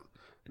fun.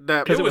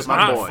 That Because it was my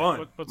not boy.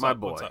 fun. What's My up?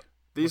 boy. What's up?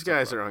 These What's up,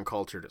 guys bro? are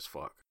uncultured as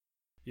fuck.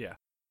 Yeah.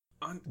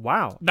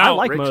 Wow. No, I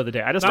like Rich- Mode of the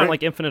Day. I just no, don't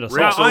like Infinite Rick's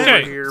Assault. Now, over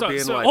okay, here so-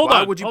 being so like, hold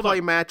why on, would you hold play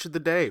on. match of the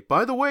day?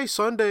 By the way,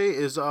 Sunday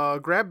is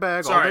grab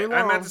bag all day Sorry, long.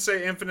 I meant to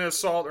say Infinite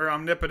Assault or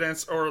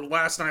Omnipotence, or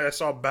last night I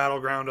saw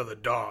Battleground of the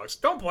Dogs.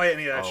 Don't play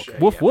any of that shit.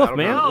 Woof, woof, man.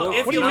 Battleground No, of the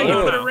if Dogs. you What do like you to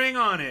mean? put a ring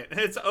on it,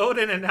 it's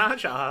Odin and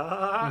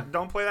Naja.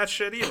 Don't play that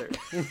shit either.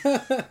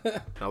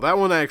 Now that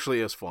one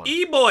actually is fun.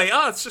 E-Boy,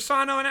 it's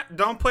Susano and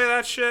don't play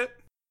that shit.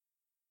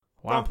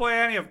 Wow. Don't play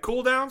any of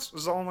Cooldowns.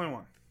 This is the only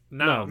one.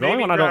 No, the maybe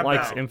only one I don't grab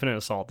like is that. Infinite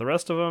Assault. The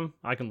rest of them,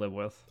 I can live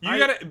with. You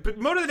gotta, but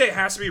Mode of the Day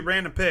has to be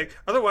random pick.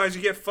 Otherwise,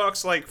 you get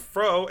fucks like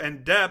Fro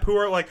and Depp who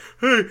are like,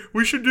 "Hey,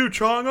 we should do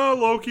Chang'e,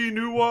 Loki,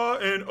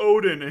 Nuwa, and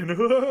Odin, and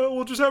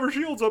we'll just have our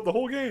shields up the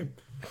whole game."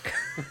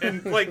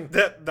 And like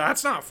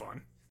that's not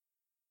fun.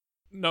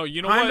 No,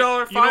 you know $5,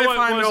 what? You know what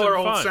 $5 wasn't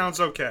old fun? sounds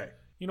okay.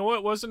 You know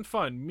what wasn't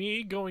fun?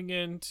 Me going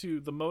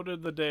into the Mode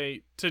of the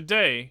Day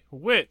today,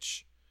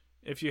 which,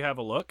 if you have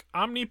a look,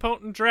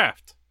 Omnipotent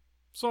Draft.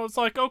 So it's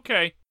like,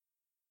 okay,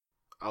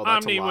 Oh,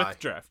 that's Omni a lie. with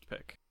draft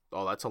pick.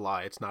 Oh, that's a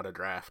lie. It's not a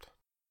draft.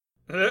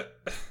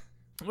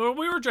 Well,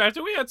 we were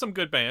drafted. We had some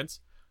good bands.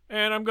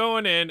 And I'm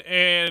going in,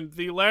 and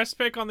the last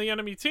pick on the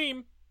enemy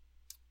team,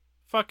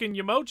 fucking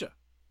Yamoja.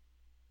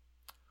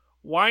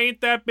 Why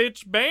ain't that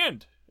bitch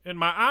banned in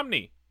my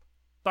Omni?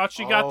 Thought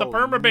she got the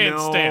permaban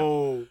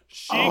stamp.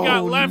 She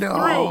got left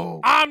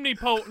through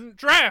omnipotent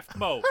draft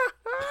mode.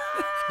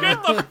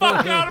 Get the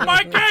fuck out of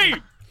my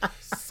game!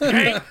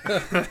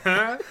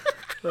 Skank.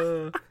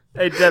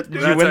 Hey, Depp, did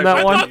you That's win that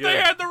I one? thought they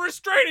had the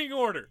restraining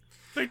order.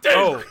 They did.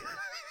 Oh.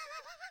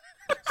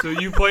 So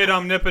you played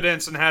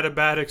Omnipotence and had a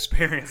bad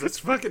experience. That's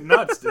fucking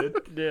nuts, dude.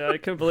 Yeah, I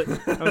completely.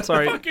 I'm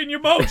sorry. Fucking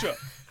Yamoja.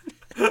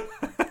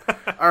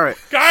 All right.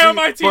 Guy on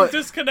See, my team but-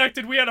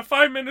 disconnected. We had a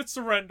 5-minute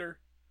surrender.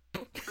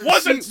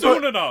 Wasn't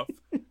soon enough.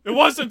 It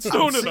wasn't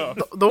soon enough.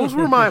 Those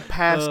were my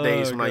past Oh,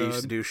 days when I God.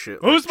 used to do shit.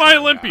 Who's like my Chang'e.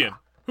 Olympian?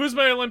 Who's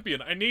my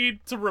Olympian? I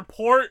need to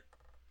report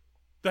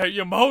that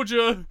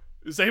Yamoja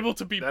is able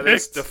to be That picked.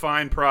 is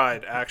Define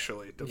Pride,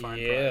 actually. Define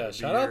Pride. Yeah, would be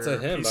shout out to your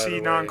him, by the PC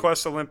way.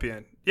 non-quest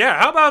Olympian. Yeah,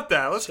 how about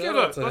that? Let's Shout give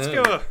out to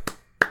him. a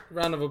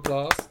Round of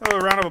applause.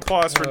 round of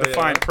applause for Oh,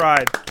 Define yeah.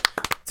 Pride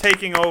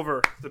taking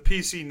over the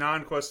PC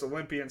non-quest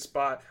Olympian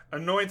spot.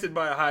 Anointed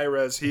by a high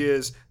res, he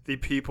is the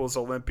People's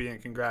Olympian.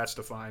 Congrats,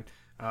 Define.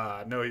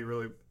 I know he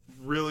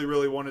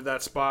really wanted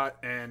that spot,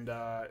 and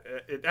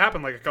it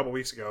happened like a couple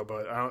weeks ago,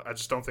 but I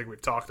just don't think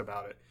we've talked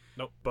about it.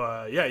 Nope.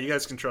 But yeah, you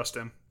guys can trust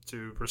him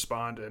to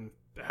respond and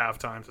have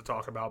time to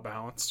talk about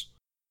balance.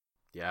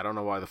 Yeah, I don't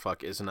know why the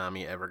fuck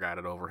Izanami ever got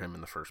it over him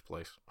in the first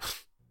place.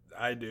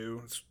 I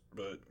do,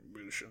 but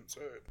we shouldn't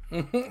say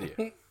it.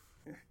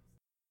 Yeah.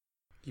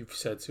 You've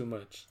said too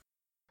much.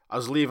 I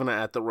was leaving it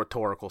at the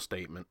rhetorical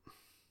statement.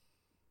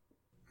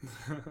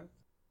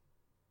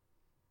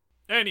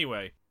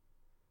 Anyway,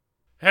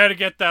 had to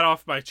get that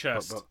off my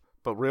chest.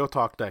 But real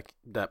talk, Depp.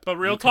 But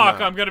real you talk,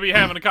 can, I'm going to be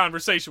having a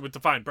conversation with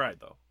Define Pride,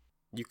 though.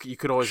 You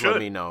could always Should. let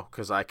me know,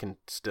 because I can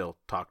still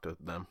talk to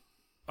them.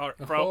 All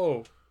right,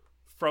 Fro,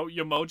 Oh,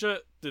 Yamoja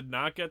did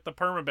not get the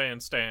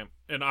permaban stamp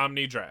in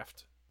Omni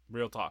Draft.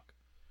 Real talk.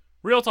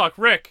 Real talk.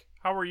 Rick,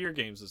 how were your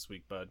games this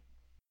week, bud?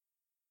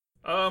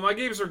 My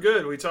games are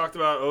good. We talked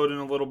about Odin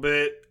a little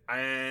bit,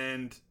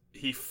 and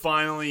he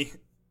finally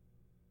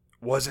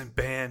wasn't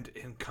banned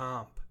in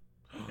comp.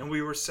 And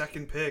we were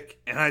second pick,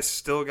 and I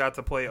still got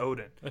to play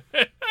Odin.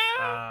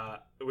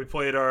 We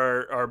played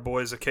our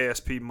boys, the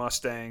KSP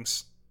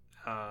Mustangs,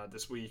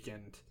 this week,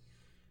 and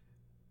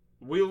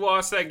we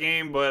lost that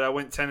game, but I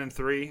went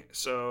 10-3,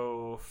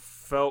 so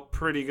felt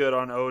pretty good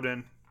on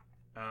Odin.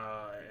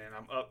 And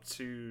I'm up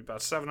to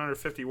about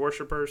 750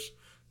 worshipers.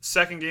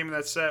 second game of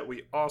that set,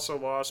 we also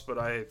lost, but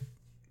I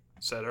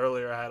said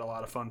earlier I had a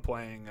lot of fun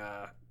playing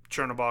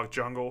Chernobog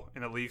Jungle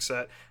in a league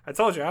set. I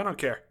told you, I don't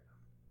care.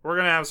 We're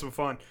going to have some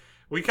fun.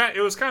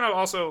 It was kind of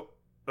also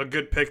a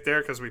good pick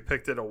there because we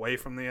picked it away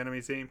from the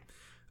enemy team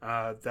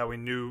that we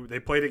knew. They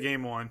played a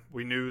game one.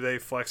 We knew they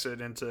flexed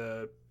it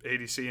into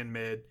ADC and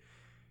mid.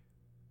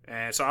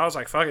 And so I was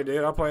like, fuck it,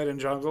 dude. I'll play it in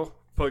jungle.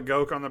 Put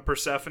Gok on the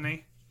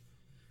Persephone.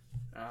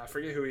 I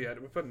forget who he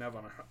had. We put Nev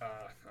on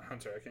a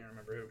Hunter. I can't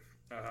remember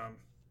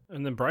who.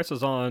 And then Bryce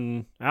is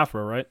on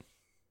Afro, right?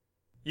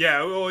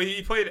 Yeah, well,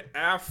 he played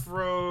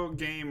Afro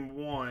game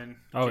one.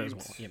 Oh, game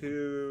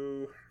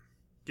two.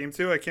 Game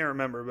two, I can't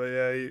remember, but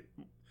yeah, it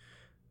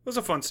was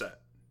a fun set.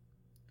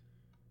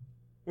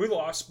 We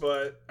lost,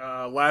 but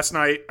last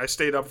night I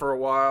stayed up for a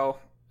while.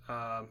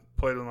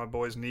 Played with my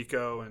boys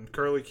Nico and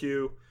Curly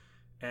Q,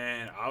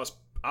 and I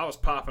was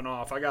popping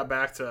off. I got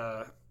back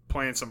to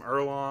playing some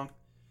Erlong.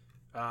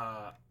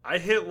 I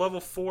hit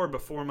level 4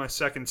 before my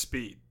second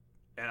speed,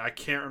 and I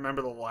can't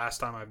remember the last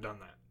time I've done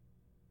that.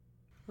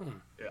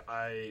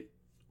 I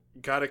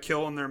got a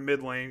kill in their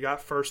mid lane,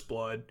 got first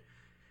blood,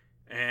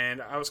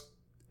 and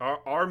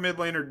our mid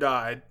laner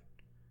died,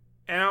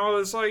 and I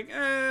was like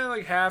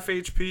half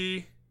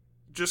HP,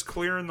 just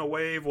clearing the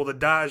wave. Well, the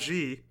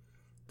Daji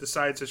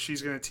decides that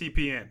she's going to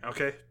TP in.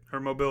 Okay, her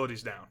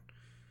mobility's down,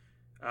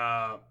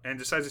 and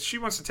decides that she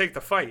wants to take the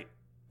fight.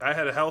 I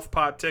had a health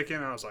pot ticking,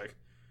 and I was like,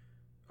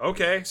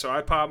 okay, so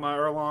I pop my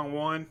Erlong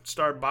 1,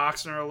 start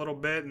boxing her a little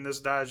bit, and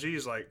this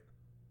Daji's like,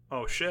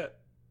 oh shit,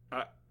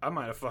 I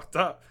might have fucked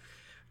up.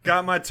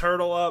 Got my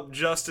turtle up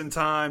just in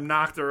time,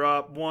 knocked her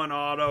up, 1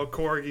 auto,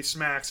 Corgi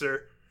smacks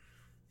her.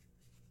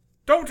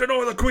 Don't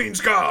ignore the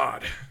Queen's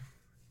Guard!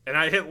 And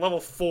I hit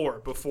level 4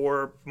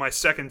 before my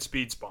second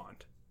speed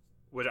spawned.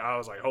 Which I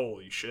was like,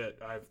 holy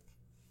shit.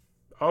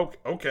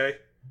 Okay.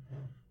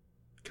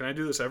 Can I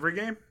do this every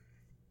game?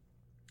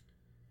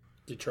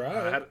 You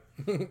try.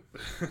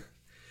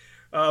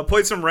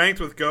 Played some ranked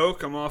with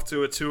Gok. I'm off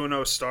to a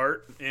 2-0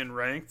 start in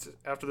ranked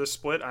after this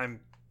split.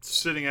 I'm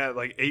sitting at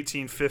like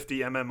 1850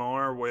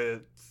 MMR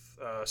with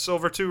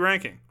silver 2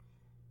 ranking.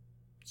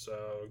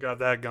 So got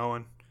that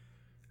going.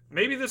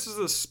 Maybe this is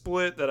the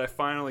split that I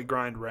finally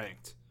grind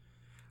ranked.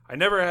 I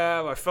never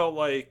have. I felt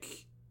like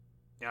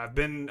I've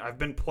been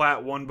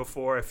plat 1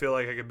 before. I feel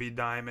like I could be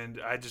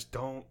diamond. I just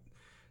don't.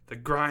 The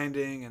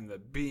grinding and the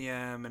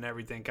BM and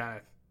everything kind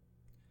of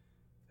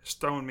it's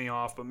throwing me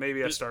off, but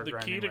maybe I start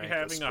grinding. The key to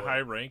having a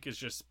high rank is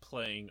just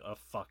playing a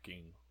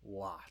fucking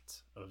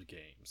lot of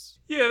games.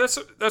 Yeah,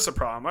 that's a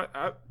problem.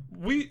 I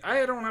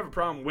don't have a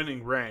problem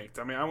winning ranked.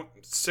 I mean, I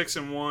went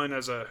 6-1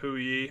 as a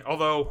Huyi,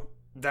 although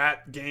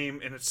that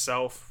game in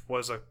itself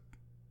was a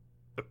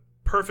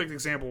perfect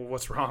example of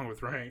what's wrong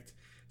with ranked.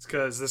 It's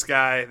because this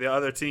guy, the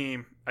other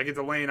team, I get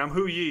the lane. I'm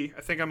Huyi.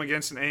 I think I'm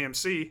against an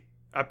AMC.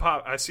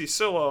 I see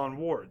Scylla on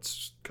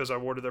wards because I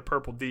warded their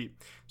purple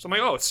deep. So I'm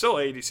like, oh, it's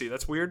Scylla ADC.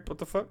 That's weird. What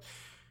the fuck?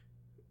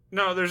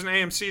 No, there's an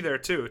AMC there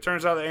too. It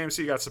turns out the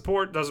AMC got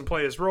support, doesn't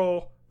play his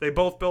role. They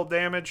both build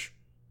damage,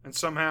 and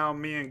somehow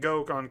me and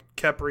Gok on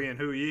Khepri and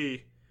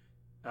Huyi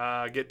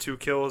get 2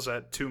 kills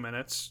at 2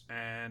 minutes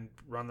and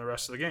run the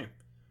rest of the game.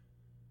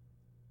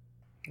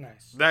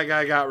 Nice. That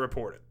guy got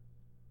reported.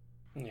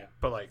 Yeah.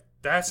 But like,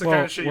 that's the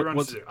kind of shit you run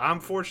into.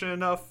 I'm fortunate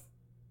enough.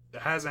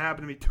 It hasn't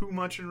happened to me too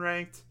much in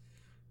ranked.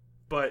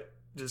 But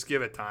just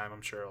give it time.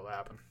 I'm sure it'll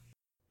happen.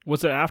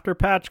 Was it after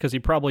patch? Because he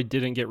probably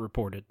didn't get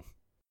reported.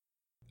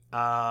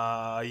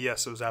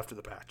 Yes, it was after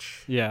the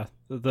patch. Yeah,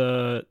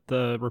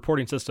 the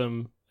reporting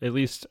system, at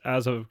least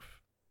as of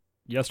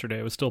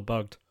yesterday, was still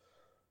bugged.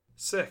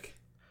 Sick.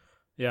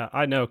 Yeah,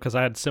 I know because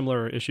I had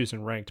similar issues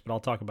in ranked, but I'll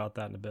talk about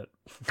that in a bit.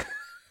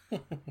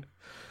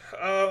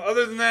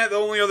 Other than that, the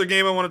only other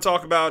game I want to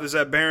talk about is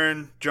that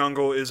Baron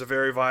Jungle is a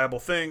very viable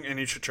thing, and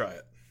you should try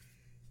it.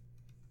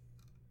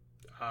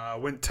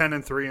 Went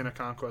 10-3 in a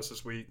conquest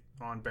this week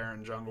on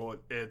Baron Jungle.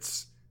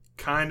 It's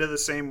kind of the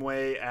same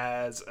way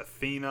as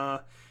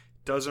Athena.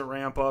 Doesn't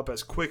ramp up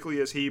as quickly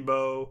as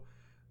Hebo,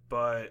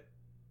 but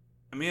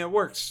I mean it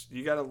works.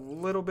 You got a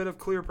little bit of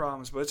clear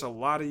problems, but it's a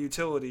lot of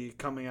utility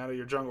coming out of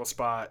your jungle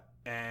spot,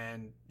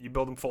 and you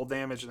build them full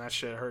damage, and that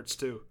shit hurts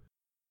too.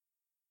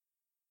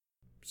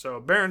 So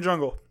Baron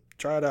Jungle,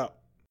 try it out.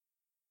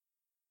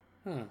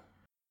 Might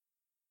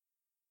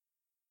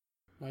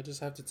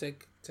just have to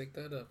take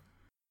that up.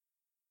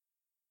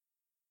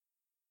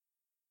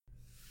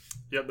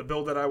 Yep, the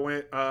build that I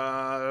went,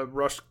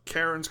 rushed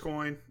Karen's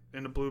coin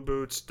into blue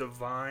boots,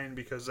 Divine,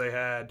 because they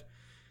had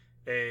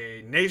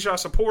a Neja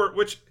support,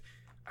 which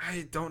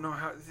I don't know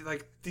how,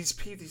 like, these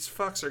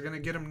fucks are going to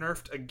get him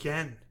nerfed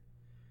again.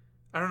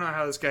 I don't know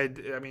how this guy,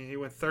 I mean, he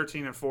went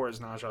 13-4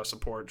 as Neja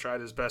support, tried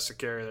his best to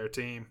carry their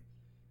team.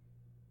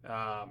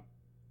 And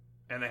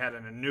they had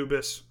an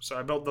Anubis, so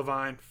I built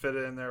Divine, fit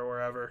it in there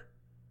wherever.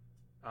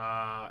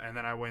 And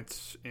then I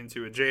went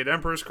into a Jade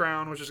Emperor's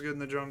Crown, which is good in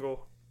the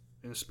jungle.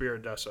 In the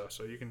Spirit Dessa,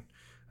 so you can.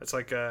 It's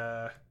like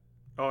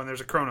and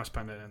there's a Kronos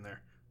pendant in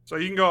there, so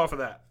you can go off of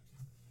that.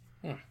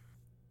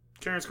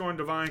 Karen's going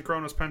Divine,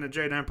 Chronos Pendant,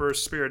 Jade Emperor,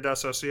 Spirit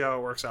Deso. See how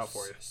it works out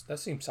for you. That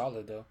seems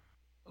solid though.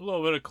 A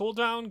little bit of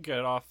cooldown, get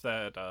off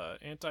that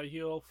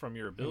anti-heal from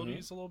your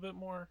abilities a little bit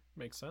more.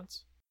 Makes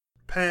sense.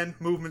 Pen,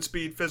 movement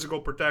speed, physical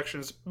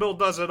protections. Build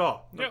does it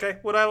all. Yep. Okay,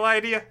 would I lie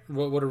to you?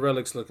 What are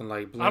relics looking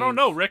like? I don't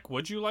know, Rick.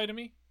 Would you lie to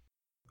me?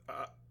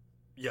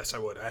 Yes, I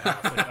would. I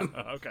have.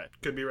 Okay.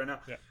 Could be right now.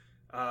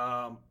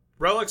 Yeah.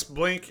 Relics,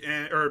 Blink,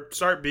 or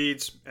start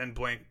Beads and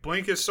Blink.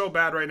 Blink is so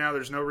bad right now.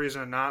 There's no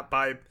reason to not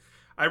buy.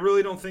 I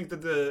really don't think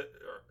that the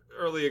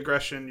early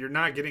aggression, you're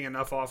not getting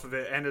enough off of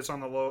it, and it's on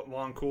the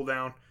long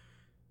cooldown.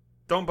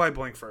 Don't buy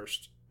Blink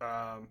first,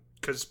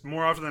 because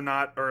more often than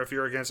not, or if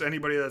you're against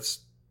anybody that's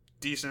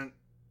decent,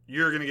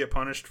 you're going to get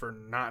punished for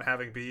not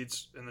having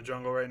beads in the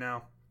jungle right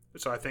now.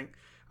 So I think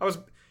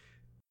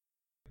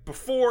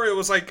before it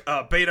was like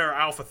a beta or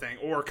alpha thing,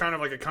 or kind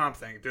of like a comp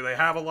thing. Do they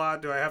have a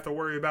lot? Do I have to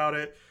worry about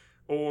it?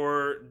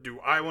 Or do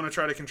I want to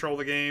try to control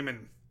the game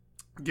and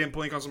get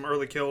Blink on some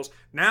early kills?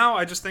 Now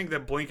I just think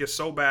that Blink is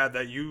so bad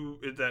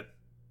that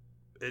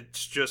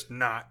it's just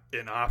not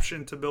an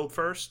option to build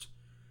first.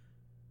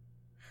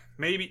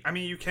 Maybe, I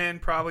mean, you can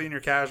probably in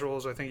your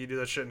casuals. I think you do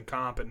that shit in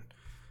comp and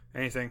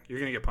anything, you're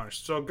going to get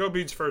punished. So go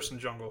beads first in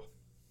jungle.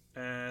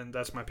 And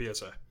that's my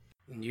PSA.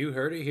 You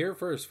heard it here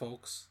first,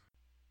 folks.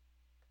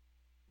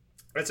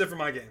 That's it for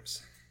my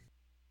games.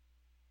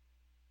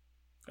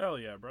 Hell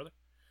yeah, brother.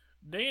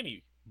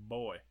 Danny,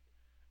 boy,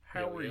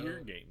 how were yeah.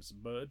 your games,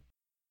 bud?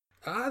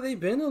 They've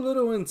been a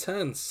little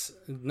intense.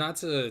 Not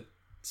to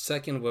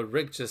second what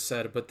Rick just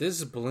said, but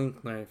this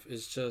Blink nerf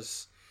is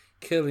just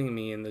killing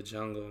me in the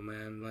jungle,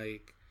 man.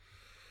 Like,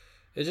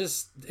 it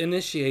just,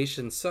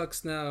 initiation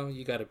sucks now.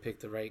 You got to pick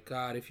the right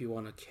god if you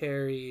want to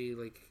carry.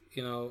 Like,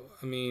 you know,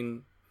 I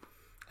mean,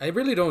 I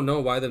really don't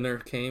know why the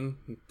nerf came.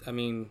 I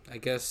mean, I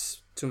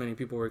guess too many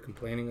people were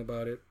complaining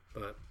about it,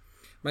 but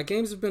my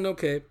games have been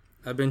okay.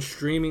 I've been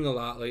streaming a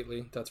lot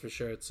lately, that's for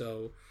sure.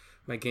 So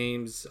my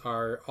games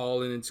are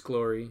all in its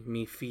glory,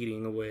 me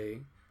feeding away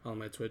on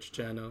my Twitch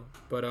channel.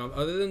 But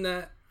other than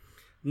that,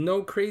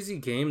 no crazy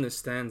game that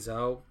stands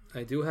out.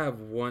 I do have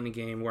one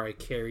game where I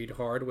carried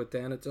hard with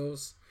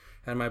Thanatos.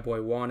 Had my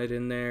boy Wanted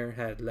in there,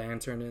 had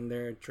Lantern in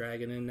there,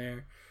 Dragon in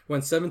there.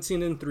 Went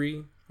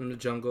 17-3 in the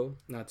jungle.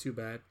 Not too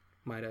bad,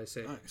 might I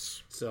say.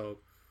 Nice. So,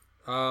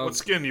 what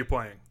skin are you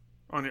playing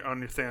on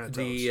your Thanatos?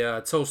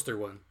 The toaster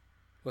one.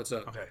 What's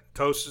up? Okay,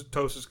 toast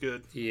is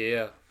good.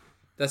 Yeah,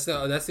 that's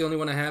the only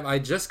one I have. I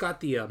just got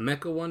the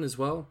Mecha one as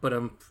well, but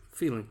I'm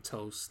feeling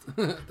toast.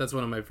 That's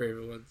one of my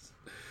favorite ones.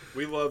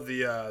 We love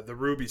the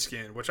Ruby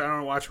skin, which I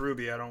don't watch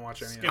Ruby. I don't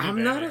watch any.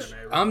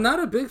 I'm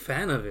not a big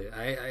fan of it.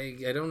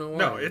 I don't know why.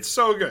 No, it's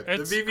so good.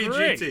 It's the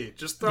VVGT, great.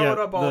 Just throw it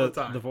up all the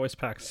time. The voice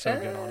pack's so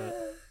good on it.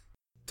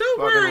 Don't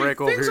Fucking worry,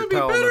 Rick over things here will be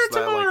telling better us that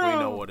tomorrow. like we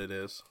know what it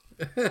is.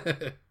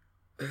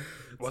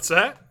 What's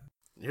that?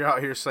 You're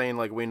out here saying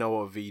like we know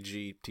what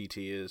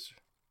VGTT is.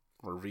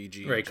 Or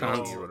VG. Right,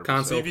 console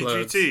plugs.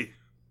 VVGT.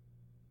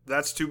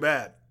 That's too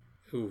bad.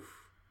 Oof.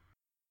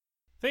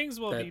 Things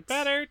will be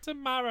better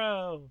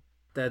tomorrow.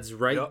 That's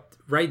right. Yep.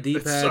 Right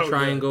D-pad, so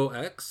triangle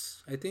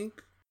X, I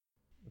think.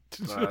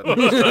 I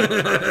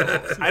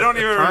don't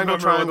even remember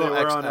triangle, when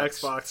they were on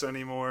XX. Xbox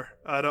anymore.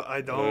 I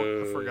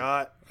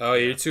forgot. Oh,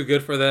 you're too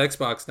good for the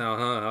Xbox now,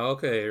 huh?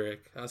 Okay,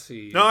 Rick. I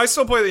see. No, I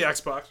still play the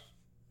Xbox.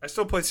 I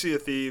still play Sea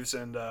of Thieves,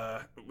 and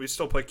we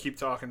still play Keep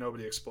Talking,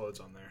 Nobody Explodes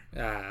on there.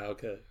 Ah,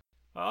 okay.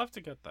 I'll have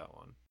to get that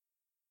one.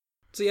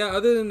 So yeah,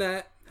 other than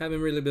that,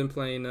 haven't really been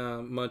playing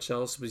much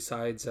else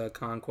besides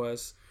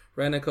Conquest.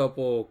 Ran a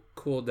couple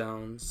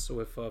cooldowns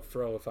with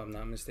Fro, if I'm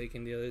not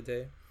mistaken, the other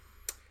day.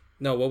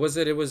 No, what was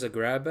it? It was a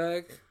grab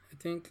bag, I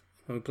think,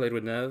 when we played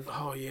with Nev.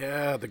 Oh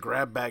yeah, the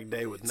grab bag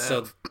day with Nev.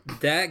 So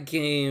that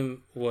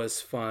game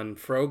was fun.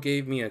 Fro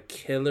gave me a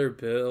killer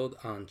build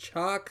on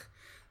Chalk.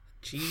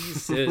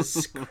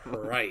 Jesus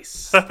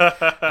Christ.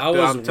 I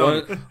was I'm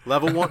telling you,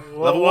 level 1,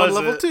 level was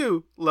 1, level it?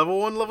 2. Level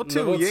 1, level 2.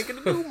 Level You ain't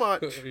gonna do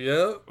much.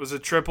 Yep. Was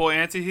it triple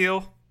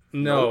anti-heal?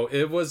 No,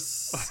 it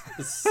was.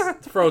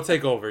 Fro,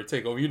 take over.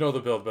 Take over. You know the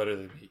build better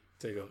than me.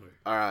 Take over.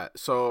 Alright,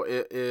 so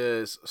it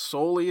is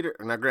Soul Eater.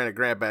 Now granted,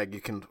 grab bag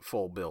you can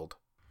full build.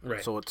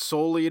 Right. So it's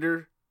Soul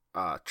Eater,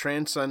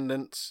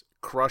 Transcendence,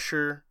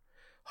 Crusher,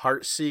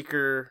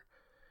 Heartseeker,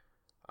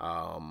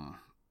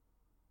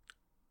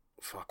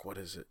 what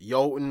is it?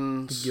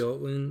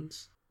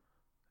 Jotuns.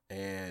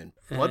 And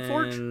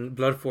Bloodforge? And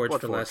Bloodforge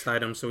for last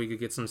item so we could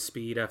get some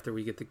speed after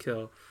we get the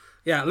kill.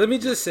 Yeah, let me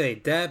just say,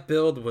 that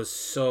build was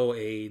so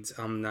AIDS.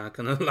 I'm not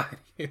going to lie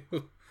to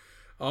you.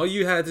 All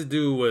you had to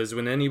do was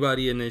when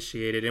anybody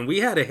initiated, and we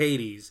had a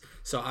Hades,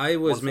 so I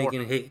was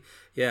making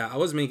I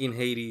was making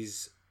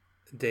Hades'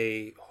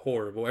 day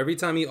horrible. Every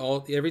time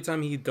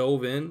he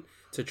dove in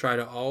to try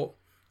to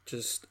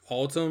just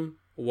ult him,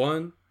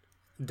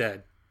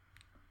 dead.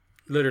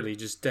 Literally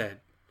just dead.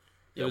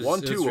 Yeah,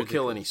 1-2 will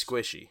kill any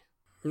squishy.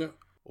 No.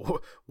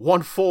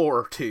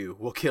 1-4-2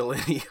 will kill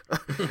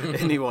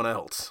anyone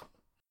else.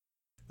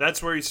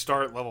 That's where you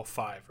start level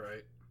 5,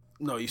 right?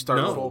 No, you start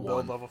No. level Full 1.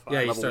 build level 5.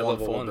 Yeah, you start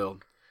level full 1.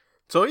 build.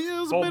 So yeah, it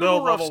was Full a bit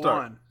build of a rough level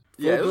start. 1.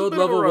 Yeah, it was a build bit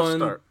of a level rough 1.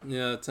 start.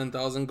 Yeah,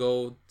 10,000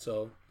 gold.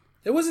 So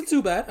it wasn't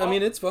too bad. I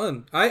mean, it's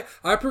fun. I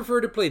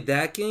prefer to play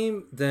that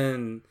game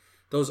than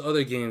those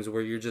other games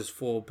where you're just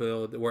full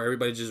build, where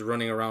everybody's just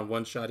running around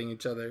one-shotting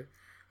each other.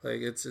 Like,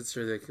 it's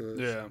ridiculous.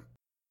 Yeah.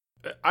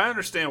 I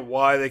understand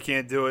why they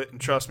can't do it, and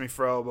trust me,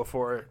 Fro,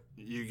 before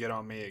you get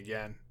on me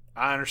again.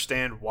 I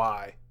understand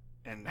why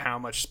and how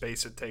much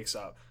space it takes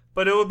up.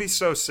 But it would be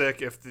so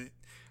sick if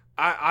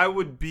I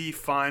would be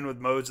fine with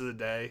modes of the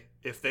day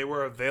if they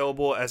were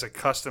available as a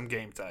custom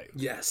game type.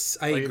 Yes,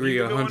 I agree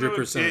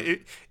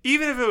 100%.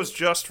 Even if it was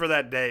just for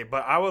that day,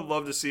 but I would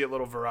love to see a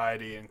little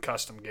variety in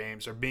custom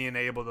games, or being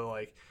able to,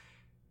 like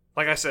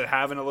I said,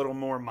 having a little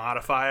more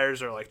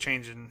modifiers, or like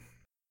changing.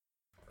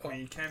 I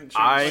mean, you can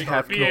change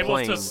have be able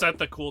to complained. set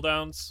the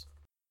cooldowns.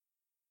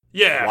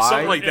 Yeah, Why?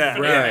 something like that.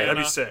 Right. Yeah, that'd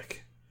be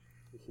sick.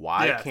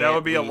 Why Yeah, can't that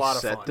would be a we lot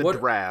of set fun. the What-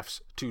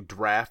 drafts to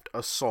draft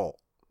Assault?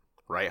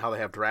 Right? How they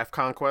have draft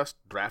Conquest,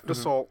 draft Mm-hmm.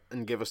 Assault,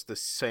 and give us the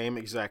same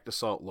exact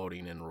Assault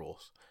loading in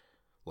rules.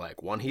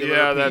 Like one healer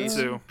Yeah, that apiece,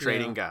 too.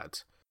 trading Yeah.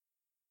 gods.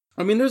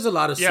 I mean, there's a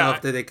lot of Yeah,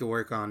 stuff that they could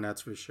work on,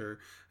 that's for sure.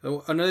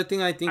 Another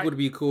thing I think would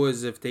be cool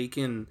is if they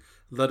can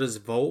let us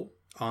vote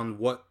on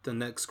what the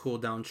next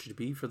cooldown should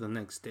be for the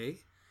next day.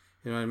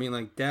 You know what I mean?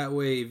 Like, that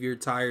way, if you're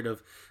tired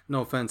of,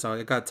 no offense,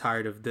 I got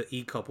tired of the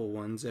E-couple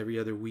ones every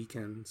other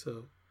weekend,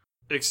 so.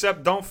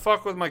 Except don't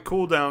fuck with my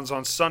cooldowns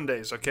on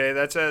Sundays, okay?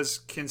 That's as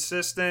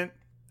consistent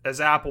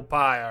as apple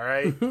pie, all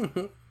right?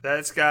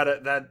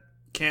 That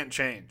can't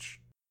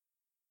change.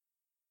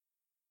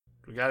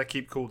 We got to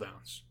keep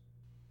cooldowns.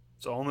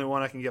 It's the only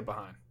one I can get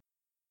behind.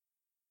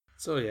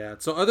 So, yeah.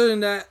 So, other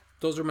than that,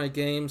 those are my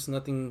games.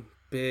 Nothing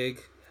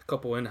big. A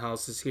couple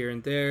in-houses here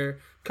and there.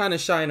 Kind of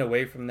shying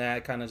away from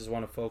that. Kind of just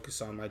want to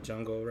focus on my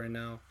jungle right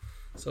now.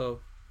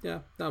 So, yeah,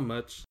 not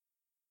much.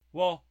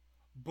 Well,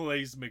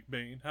 Blaze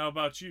McBain, how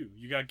about you?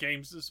 You got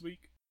games this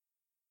week?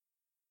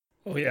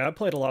 Oh yeah, I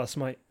played a lot of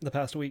Smite the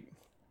past week.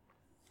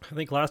 I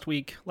think last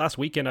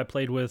weekend I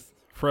played with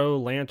Fro,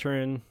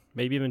 Lantern,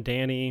 maybe even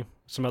Danny,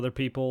 some other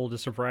people,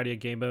 just a variety of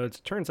game modes.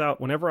 It turns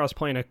out whenever I was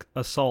playing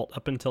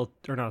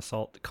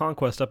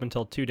Conquest up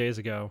until 2 days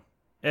ago,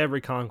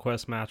 every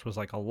Conquest match was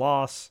like a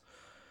loss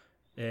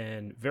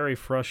and very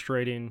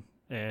frustrating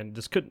and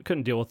just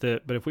couldn't deal with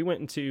it. But if we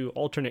went into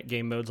alternate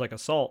game modes like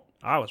Assault,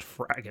 I was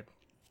fragging.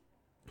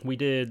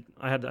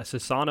 I had a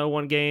Sasano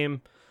one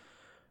game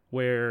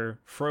where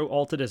Fro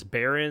ulted as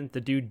Baron.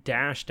 The dude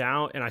dashed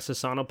out, and I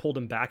Sasano pulled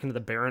him back into the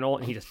Baron ult,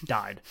 and he just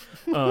died.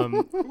 And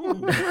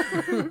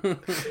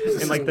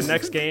like the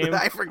next game,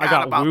 I I forgot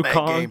got about Wukong.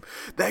 that game.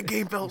 That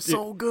game felt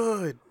so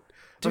good.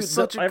 It was Dude,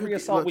 such a every good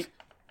assault game.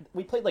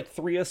 we played like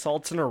 3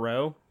 assaults in a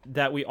row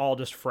that we all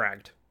just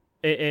fragged.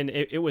 And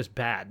it was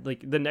bad.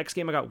 Like the next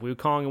game I got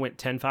Wukong and went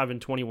 10-5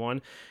 and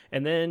 21.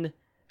 And then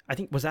I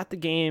think was that the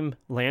game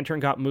Lantern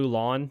got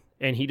Mulan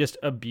and he just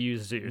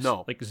abused Zeus.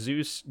 No. Like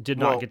Zeus did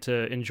not get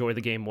to enjoy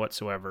the game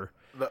whatsoever.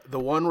 The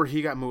one where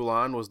he got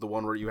Mulan was the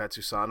one where you had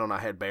Susanoo and I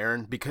had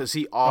Baron, because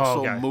he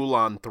also okay.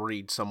 Mulan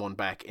 3'd someone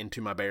back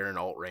into my Baron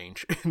ult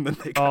range. And then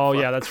they got Oh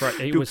fucked. yeah, that's right.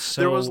 It Dude, was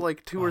so there was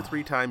like 2 or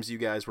 3 times you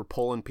guys were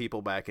pulling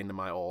people back into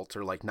my ult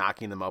or like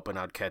knocking them up and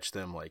I'd catch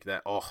them like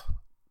that. Oh,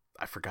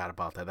 I forgot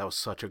about that. That was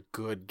such a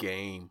good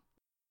game.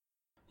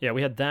 Yeah,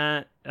 we had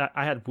that.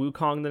 I had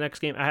Wukong the next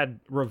game. I had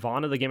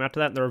Ravana the game after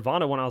that. And the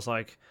Ravana one, I was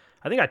like,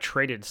 I think I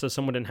traded so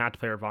someone didn't have to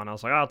play Ravana. I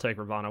was like, I'll take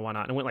Ravana, why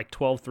not? And it went like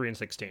 12, 3, and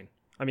 16.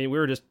 I mean, we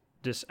were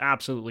just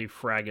absolutely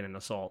fragging in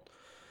Assault.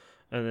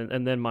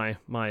 And then my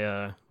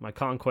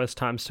Conquest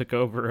times took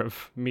over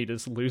of me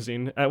just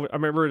losing. I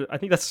remember, I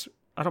don't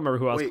remember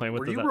who I was Wait, playing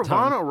with were at you that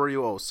Ravana time. or were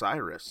you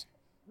Osiris?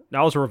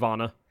 That was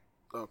Ravana.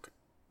 Okay.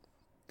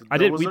 I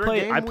did. Was We there a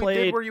played. game I we played.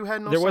 did where you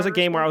had an there was a Osiris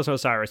game where I one? was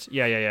Osiris.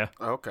 Yeah.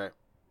 Okay.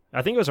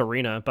 I think it was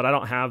Arena, but I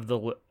don't have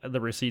the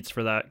receipts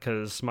for that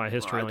because my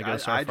history Well, only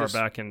goes so far just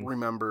back. And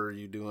remember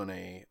you doing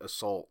a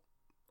Assault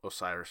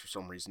Osiris for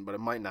some reason, but it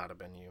might not have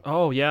been you.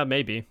 oh yeah,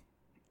 maybe.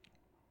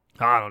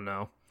 I don't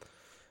know.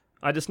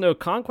 I just know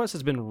Conquest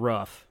has been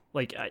rough.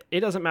 Like it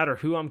doesn't matter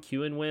who I'm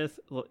queuing with.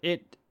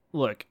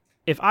 Look,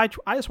 if I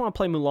just want to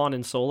play Mulan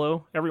in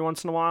solo every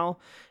once in a while,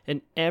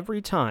 and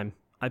every time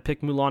I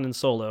pick Mulan in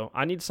solo,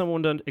 I need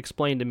someone to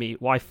explain to me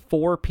why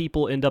 4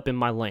 people end up in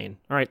my lane.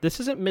 All right, this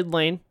isn't mid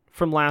lane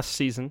from last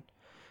season.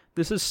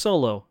 This is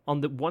solo.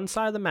 On the one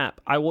side of the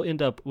map, I will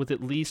end up with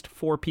at least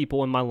 4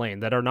 people in my lane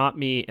that are not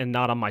me and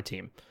not on my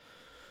team.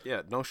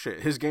 Yeah, no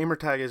shit. His gamer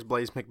tag is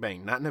Blaze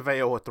McBain, not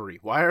Neveo 3.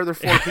 Why are there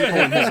 4 people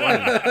in his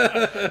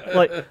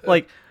lane?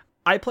 like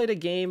I played a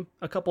game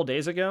a couple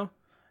days ago.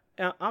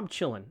 I'm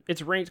chilling.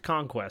 It's ranked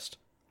Conquest.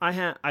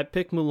 I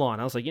picked Mulan.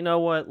 I was like, you know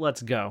what?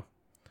 Let's go.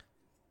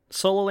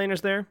 Solo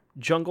laner's there,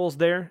 jungle's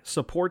there,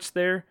 support's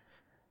there,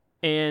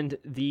 and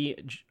the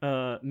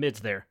mid's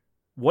there.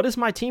 What is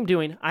my team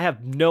doing? I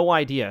have no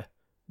idea.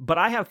 But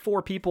I have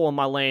 4 people in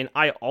my lane.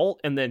 I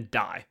ult and then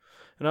die.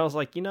 And I was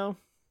like,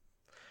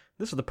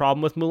 this is the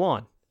problem with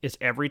Mulan. It's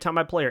every time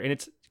I play her, and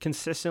it's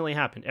consistently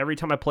happened. Every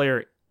time I play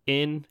her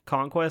in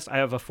Conquest, I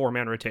have a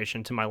 4-man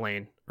rotation to my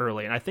lane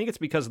early. And I think it's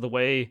because of the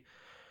way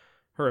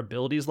her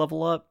abilities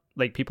level up.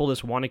 like people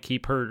just want to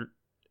keep her.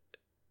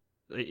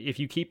 If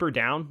you keep her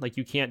down, like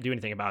you can't do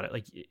anything about it.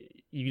 Like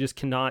you just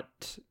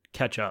cannot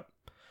catch up.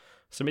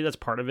 So maybe that's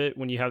part of it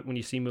when you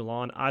see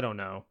Mulan. I don't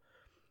know,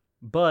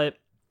 but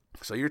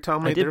so you're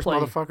telling me there's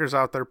motherfuckers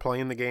out there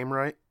playing the game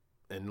right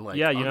and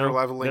like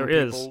under-leveling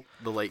people,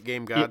 the late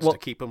game gods, to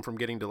keep them from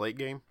getting to late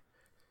game.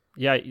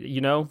 Yeah,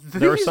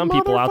 there are some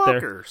people out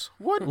there.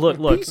 What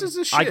look, pieces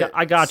of shit.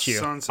 I got you.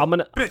 I'm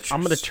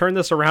gonna turn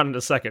this around in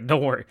a second.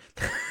 Don't worry.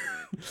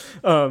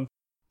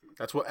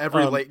 That's what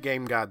every late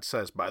game god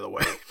says, by the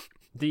way.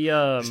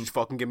 Just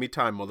fucking give me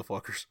time,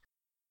 motherfuckers.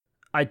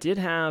 I did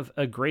have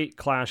a great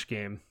Clash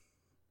game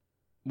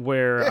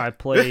where I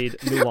played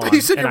Mulan. You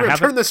said you're gonna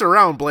turn this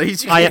around,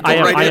 Blaze. I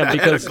am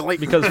because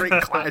great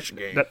Clash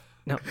game.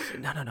 No.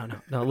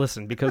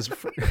 Listen, because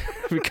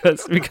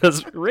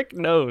Rick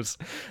knows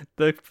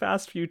the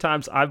past few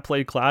times I've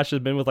played Clash has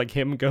been with like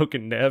him, Goke,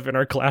 and Nev, and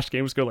our Clash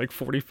games go like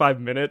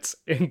 45 minutes,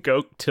 and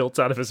Goke tilts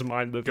out of his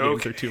mind. The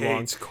games are too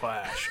long.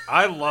 Clash.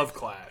 I love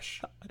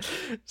Clash.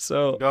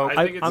 So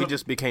we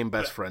just became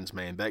best friends,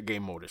 man. That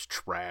game mode is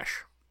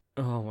trash.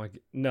 Oh my!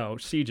 No,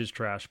 Siege is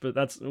trash, but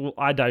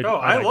I died. No,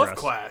 I love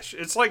Clash.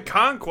 It's like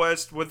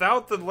Conquest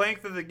without the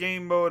length of the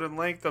game mode and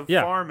length of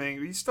farming.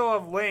 You still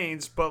have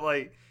lanes, but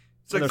like.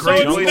 It's a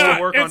great way to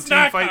work on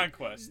team fight.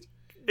 Conquest.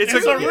 It's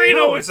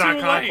arena. It's not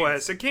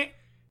Conquest. It can't.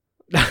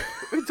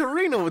 It's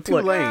arena with two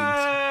lanes.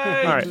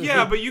 Right.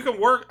 Yeah, but you can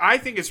work. I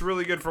think it's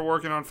really good for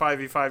working on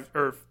 5v5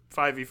 or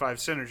 5v5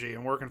 synergy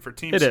and working for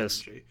team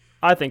synergy. Is.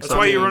 I think that's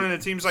why you run into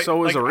teams like.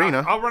 So is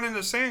arena. I'll run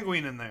into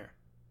Sanguine in there.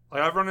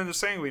 Like I've run into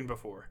Sanguine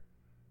before.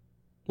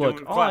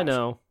 Look, all I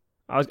know,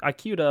 I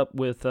queued up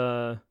with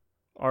our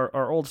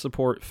old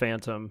support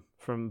Phantom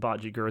from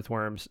Botg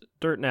Girthworms,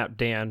 Dirtnap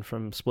Dan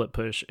from Split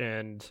Push,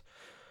 and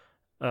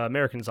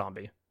American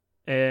Zombie,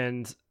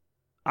 and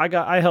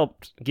I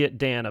helped get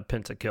Dan a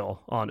pentakill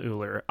on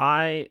Ullr.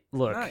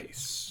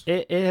 Nice.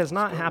 It has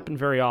not happened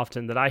very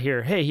often that I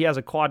hear, hey, he has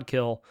a quad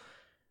kill.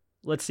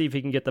 Let's see if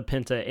he can get the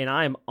penta, and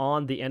I am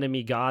on the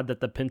enemy god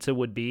that the penta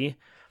would be.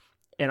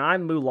 And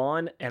I'm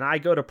Mulan, and I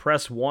go to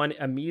press 1,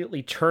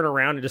 immediately turn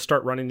around and just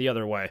start running the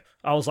other way.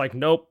 I was like,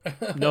 nope,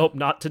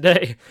 not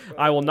today.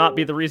 I will not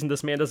be the reason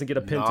this man doesn't get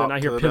a penta. And I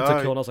hear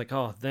pentakill, and I was like,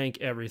 oh,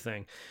 thank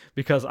everything.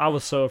 Because I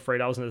was so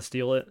afraid I was going to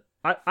steal it.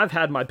 I've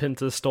had my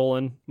pentas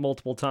stolen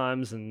multiple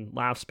times and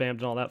laugh spammed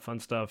and all that fun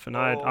stuff, and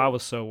I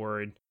was so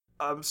worried.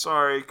 I'm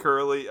sorry,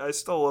 Curly. I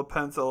stole a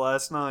penta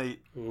last night.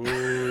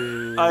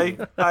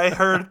 I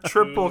heard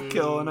triple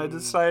kill, and I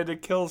decided to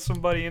kill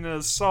somebody in an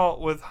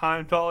assault with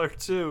Heimdall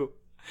 2.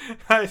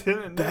 I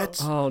didn't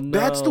know.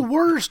 That's the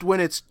worst when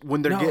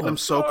they're getting them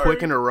so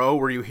quick in a row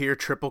where you hear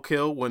triple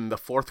kill when the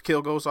fourth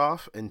kill goes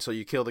off, and so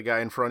you kill the guy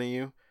in front of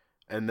you,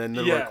 and then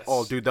they're like,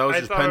 "Oh, dude, that was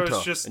just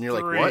penta," and you're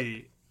like, "What?"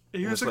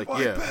 He was like,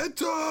 "Why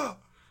penta?" I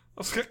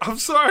was like, "I'm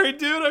sorry,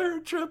 dude. I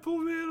heard triple,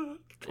 man."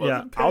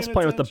 I was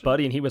playing with a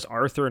buddy, and he was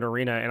Arthur in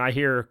arena, and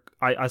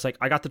I was like,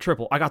 I got the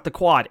triple, I got the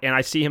quad, and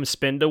I see him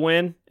spin to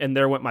win, and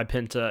there went my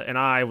penta, and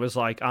I was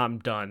like, I'm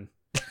done.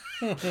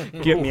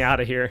 Get me out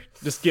of here.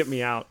 Just get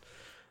me out.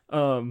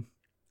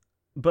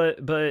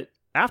 But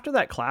after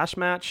that Clash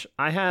match,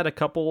 I had a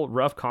couple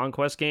rough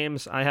Conquest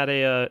games. I had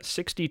a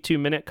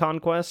 62-minute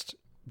Conquest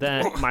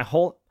that my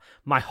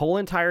whole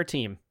entire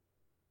team,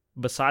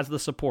 besides the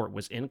support,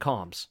 was in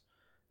comms.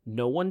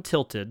 No one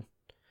tilted.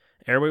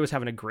 Everybody was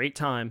having a great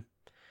time,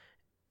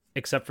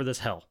 except for this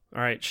Hell.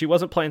 All right, she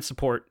wasn't playing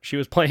support. She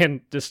was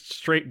playing just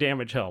straight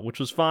damage Hell, which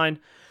was fine.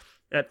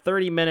 At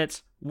 30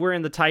 minutes, we're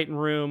in the Titan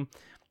room.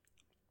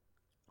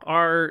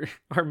 Our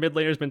mid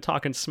laner's been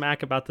talking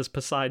smack about this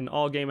Poseidon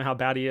all game and how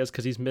bad he is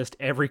because he's missed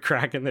every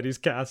Kraken that he's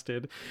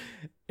casted.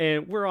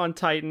 And we're on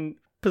Titan.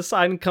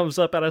 Poseidon comes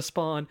up out of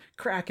spawn.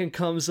 Kraken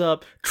comes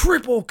up.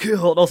 Triple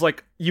kill. And I was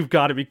like, you've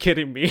got to be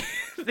kidding me.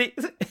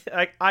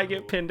 I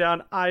get pinned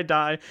down. I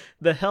die.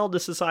 The Hell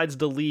just decides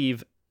to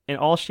leave. And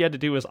all she had to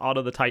do was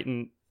auto the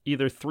Titan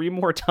either 3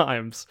 more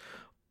times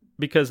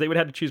because they would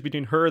have to choose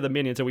between her or the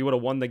minions, and we would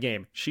have won the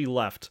game. She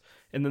left.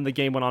 And then the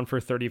game went on for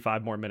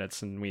 35 more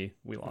minutes, and we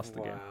lost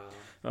the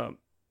game.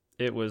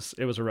 It was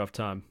a rough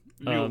time.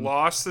 You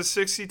lost the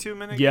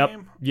 62-minute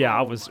game? Yeah,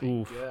 I was.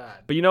 God.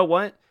 But you know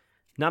what?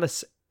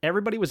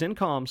 Everybody was in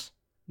comms.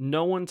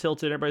 No one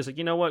tilted. Everybody's like,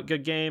 you know what?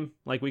 Good game.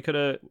 Like we could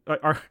have.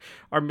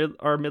 Our mid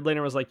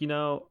laner was like,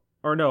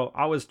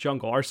 I was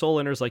jungle. Our soul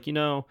laner's like,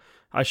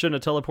 I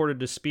shouldn't have teleported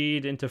to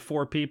speed into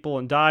 4 people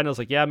and died. And I was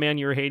like, yeah, man,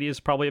 you're Hades.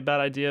 Probably a bad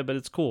idea, but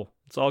it's cool.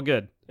 It's all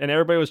good. And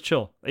everybody was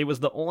chill. It was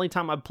the only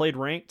time I've played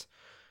ranked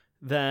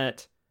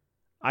that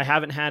I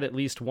haven't had at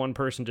least one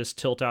person just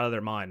tilt out of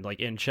their mind, like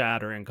in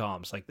chat or in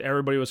comms. Like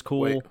everybody was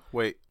cool.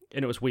 Wait.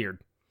 And it was weird.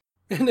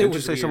 Did you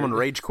say someone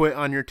rage quit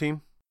on your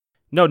team?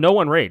 No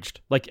one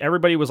raged. Like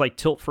everybody was like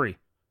tilt free.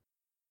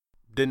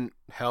 Didn't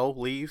Hell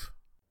leave?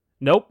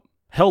 Nope.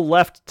 Hell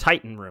left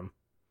Titan room.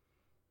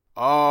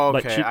 Oh,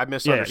 okay. I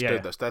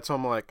misunderstood this. That's why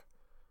I'm like,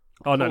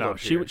 oh no.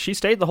 She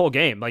stayed the whole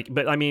game. Like,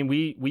 but I mean,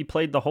 we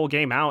played the whole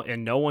game out,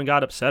 and no one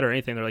got upset or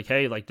anything. They're like,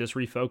 hey, like just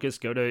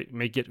refocus, go to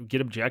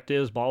get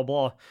objectives, blah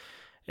blah.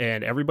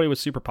 and everybody was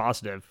super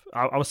positive.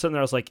 I was sitting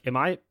there, I was like, am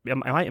I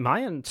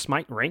in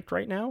Smite ranked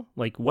right now?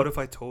 Like, What if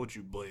I told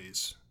you,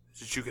 Blaze,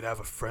 that you could have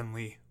a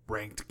friendly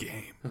ranked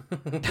game,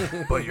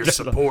 but your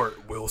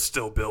support will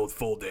still build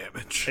full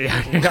damage?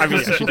 Yeah, I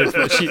mean, she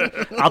did.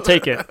 I'll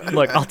take it.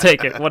 Look, I'll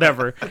take it.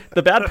 Whatever.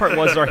 The bad part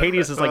was our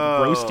Hades is like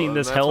roasting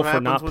this that's hell what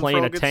for not happens when playing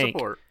Fro a gets tank.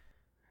 support.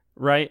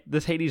 Right?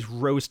 This Hades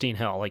roasting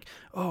hell. Like,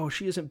 oh,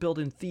 she isn't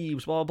building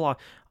thieves, blah, blah,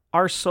 blah.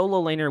 Our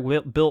solo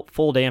laner built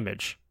full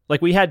damage.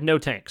 Like, we had no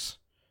tanks.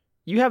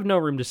 You have no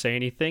room to say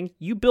anything.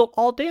 You built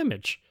all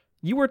damage.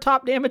 You were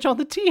top damage on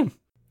the team.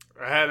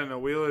 I had an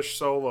Awelish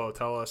solo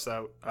tell us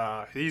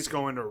that he's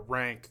going to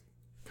rank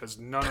because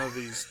none of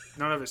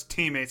his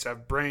teammates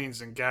have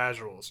brains and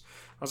casuals.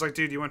 I was like,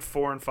 dude, you went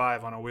 4 and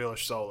 5 on a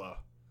Awelish solo.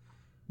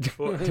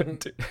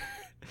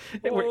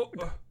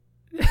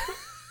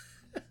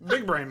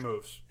 Big brain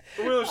moves.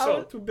 Awelish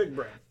solo, too big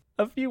brain.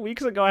 A few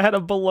weeks ago, I had a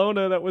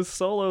Bologna that was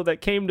solo that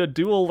came to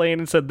dual lane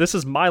and said, "This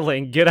is my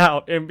lane, get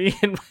out." And me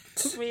and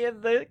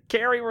the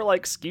carry were like,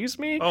 "Excuse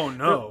me?" Oh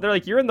no! They're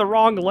like, "You're in the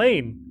wrong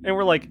lane," and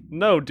we're like,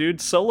 "No,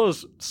 dude,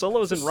 solo's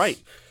in right."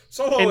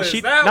 Solo and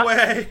is that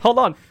way. Hold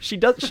on, she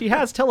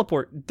has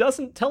teleport.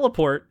 Doesn't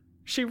teleport.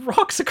 She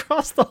rocks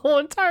across the whole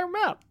entire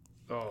map.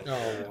 Oh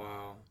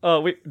wow!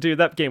 Oh, dude,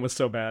 that game was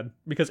so bad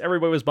because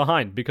everybody was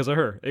behind because of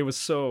her. It was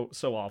so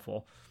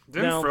awful.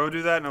 Didn't Fro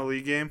do that in a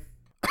league game?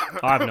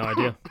 I have no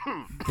idea.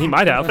 He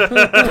might have.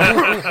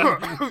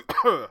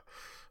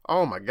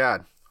 Oh my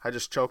god. I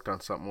just choked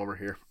on something over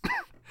here.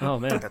 Oh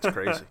man, that's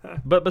crazy.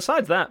 But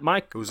besides that,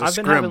 Mike, I've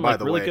been having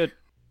like really good.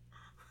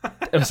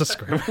 It was a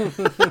scrim.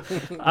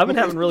 I've been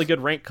having really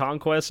good ranked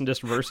conquests and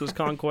just versus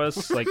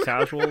conquests, like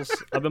casuals.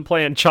 I've been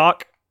playing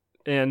Chalk,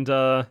 and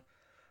that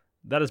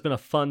has been a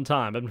fun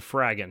time. I've been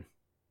fragging.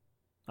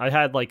 I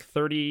had like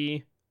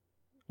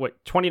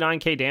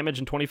 29k damage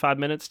in 25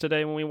 minutes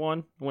today when we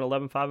won. We went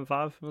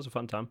 11-5-5. It was a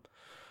fun time.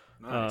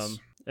 Nice.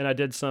 And I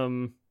did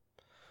some.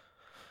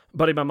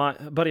 Buddy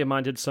of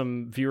mine did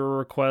some viewer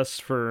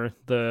requests for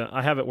the.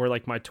 I have it where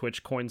like my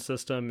Twitch coin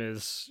system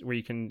is where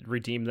you can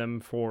redeem them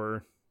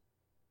for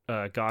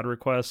God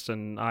requests,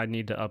 and I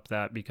need to up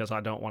that because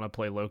I don't want to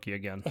play Loki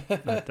again.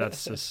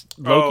 That's just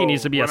Loki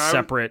needs to be a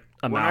separate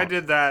amount. When I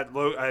did that,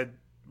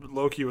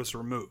 Loki was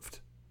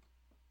removed.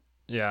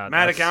 Yeah,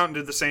 Mad Accountant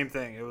did the same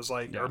thing. It was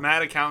like, or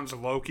Mad Accountant's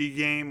Loki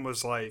game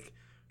was like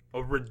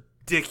a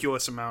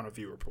ridiculous amount of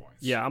viewer points.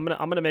 Yeah, I'm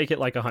gonna make it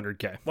like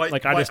 100k.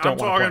 Like I just don't. I'm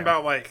talking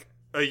about like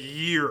a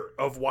year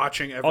of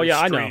watching every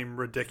stream.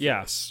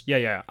 Ridiculous.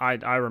 Yeah.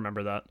 I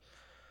remember that.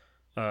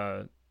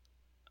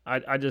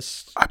 I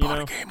just I bought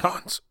a game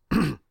once.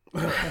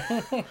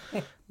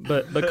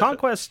 But the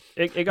Conquest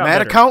it got Mad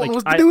better. Accountant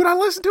was the dude I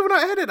listened to when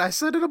I edit. I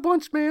said it a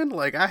bunch, man.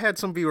 Like I had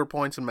some viewer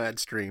points in Mad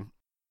Stream.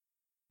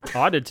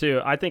 Oh, I did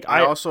too. I think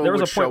I also there was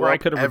would a point where I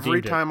could have every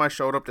redeemed time I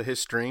showed up to his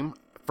stream.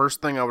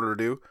 First thing I would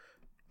do,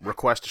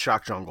 request a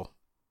Shock Jungle.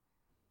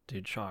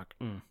 Dude, Shock.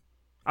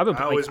 I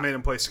always made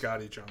him play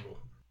Scotty Jungle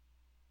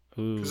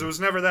because it was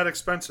never that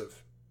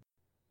expensive.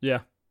 Yeah,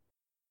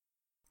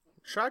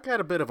 Shock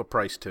had a bit of a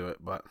price to it,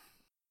 but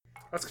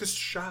that's because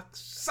Shock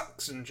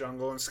sucks in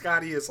jungle, and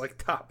Scotty is like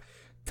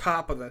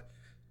top of the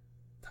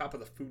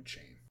food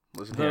chain.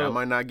 Listen here, I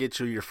might not get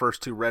you your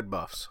first 2 red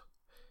buffs.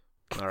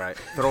 All right,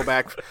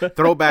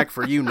 throwback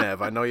for you,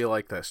 Nev. I know you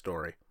like that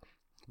story,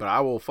 but I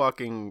will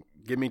fucking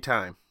give me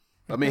time.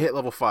 Let me hit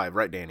level 5,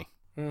 right, Danny?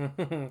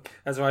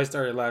 That's why I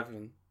started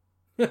laughing.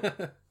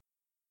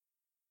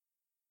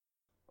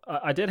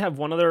 I did have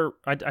one other.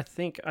 I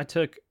think I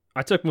took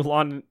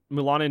Mulan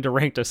into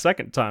ranked a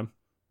second time,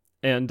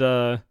 and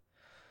I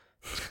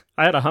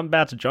had a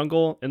Humbat's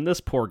jungle, and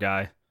this poor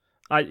guy.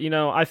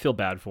 I feel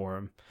bad for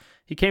him.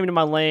 He came into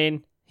my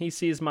lane. He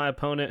sees my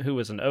opponent, who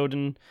is an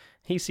Odin.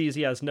 He sees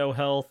he has no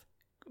health,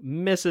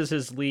 misses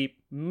his leap,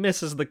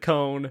 misses the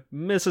cone,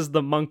 misses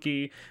the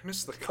monkey,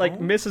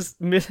 misses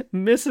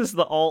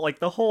the all, like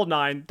the whole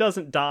 9,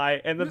 doesn't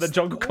die, and then the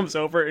jungle comes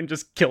over and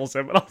just kills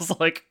him. And I was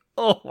like,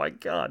 oh my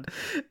god!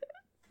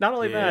 Not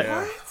only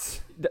that,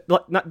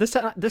 this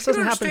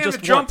doesn't happen just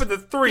the jump once. in the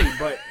 3,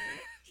 but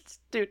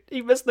dude,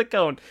 he missed the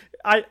cone.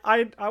 I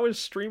was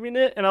streaming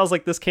it and I was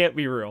like, this can't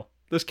be real.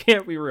 This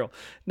can't be real.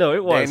 No,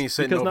 it was. Danny's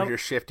sitting over here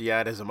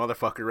shifty-eyed as a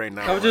motherfucker right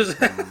now. I'm just,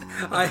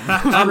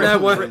 I'm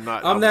that one.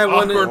 I'm that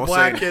one. Awkward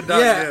black kid.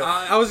 Yeah,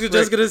 I was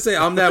just gonna say,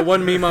 I'm that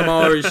one meme I'm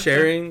always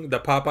sharing. The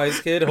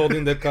Popeyes kid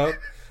holding the cup,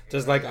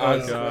 just like I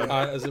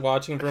was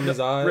watching from his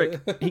eye.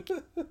 Rick,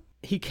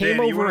 he came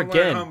Danny, over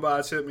again.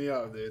 Humbots, hit me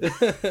up,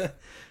 dude.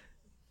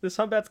 This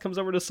Humbats comes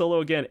over to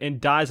solo again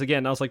and dies again.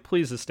 And I was like,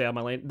 please just stay on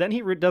my lane. Then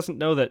he doesn't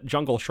know that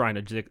Jungle Shrine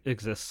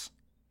exists.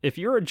 If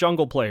you're a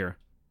jungle player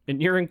and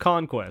you're in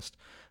Conquest,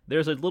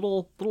 there's a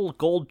little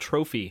gold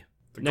trophy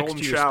next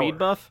to your speed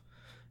buff.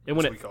 And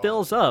when it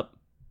fills up,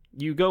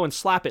 you go and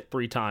slap it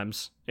 3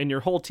 times, and your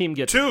whole team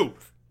gets 2.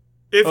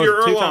 If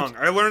you're 2 Erlong, times.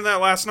 I learned that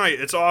last night.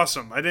 It's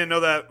awesome. I didn't know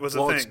that was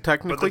a thing. It's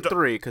technically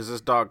 3 because this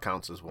dog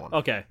counts as 1.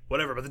 Okay.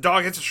 Whatever, but the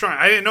dog hits a shrine.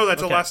 I didn't know that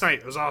till last night.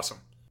 It was awesome.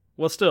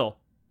 Well, still,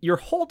 your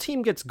whole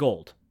team gets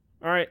gold.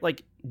 All right,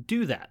 like,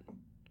 do that.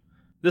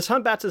 This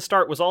Hunt Bats'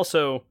 start was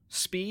also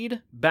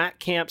speed, bat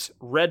camps,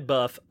 red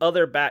buff,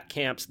 other bat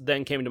camps,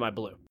 then came to my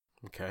blue.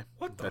 Okay.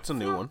 That's a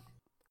new one.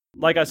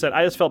 Like I said,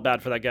 I just felt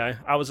bad for that guy.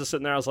 I was just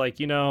sitting there, I was like,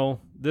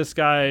 this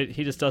guy,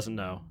 he just doesn't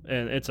know,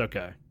 and it's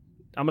okay.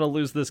 I'm going to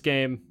lose this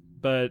game,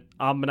 but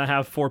I'm going to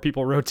have 4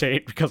 people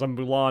rotate because I'm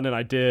Mulan, and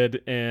I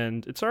did,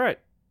 and it's all right.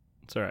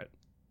 It's all right.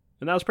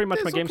 And that was pretty much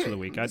my games for the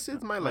week. This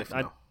is my life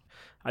now.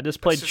 I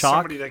just played That's just chalk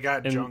somebody that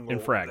got jungle and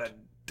fragged. that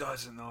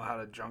doesn't know how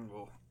to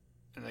jungle,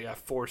 and they got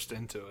forced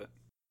into it.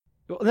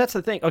 Well, that's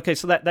the thing. Okay,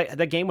 so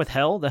that game with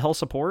Hell, the Hell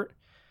support,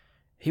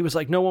 he was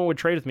like, no one would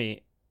trade with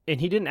me, and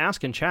he didn't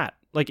ask in chat.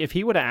 Like, if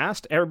he would have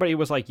asked, everybody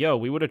was like, yo,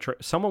 we would have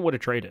someone would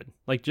have traded.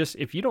 Like, just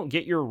if you don't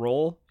get your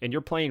role and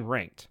you're playing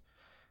ranked,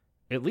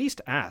 at least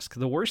ask.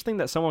 The worst thing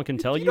that someone can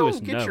tell you is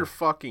no. If you don't get your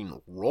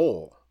fucking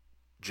role,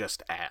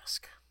 just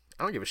ask.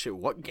 I don't give a shit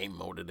what game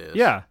mode it is.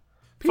 Yeah.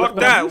 Fuck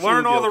that.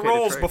 Learn all the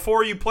roles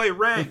before you play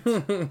ranked.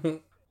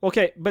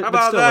 Okay, but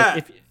about still, that?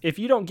 like, if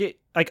you don't get,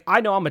 like,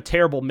 I know I'm a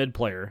terrible mid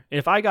player.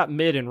 If I got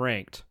mid and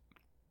ranked,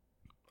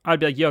 I'd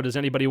be like, yo, does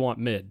anybody want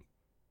mid?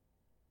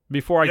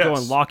 Before I go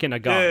and lock in a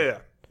god.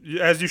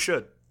 Yeah. As you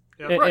should.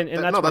 Yeah.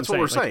 And that's what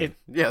we're saying.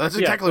 That's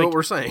exactly what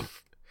we're saying.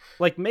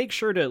 Like, make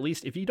sure to at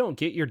least, if you don't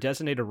get your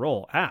designated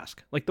role,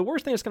 ask. Like, the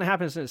worst thing that's going to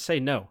happen is to say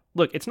no.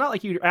 Look, it's not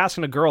like you're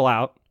asking a girl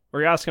out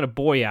or you're asking a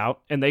boy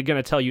out and they're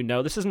going to tell you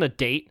no. This isn't a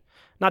date.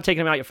 Not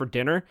taking them out yet for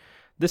dinner.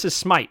 This is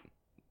Smite.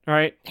 All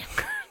right?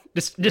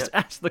 Just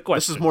ask the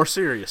question. This is more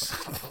serious.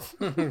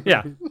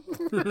 Yeah.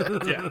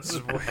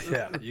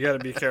 You got to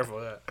be careful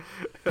of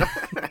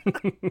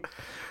that.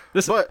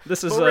 This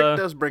is Rick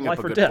does bring life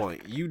up a or good death.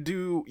 point. You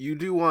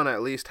do want to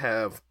at least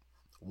have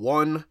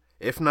 1,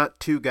 if not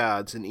 2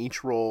 gods in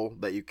each role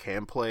that you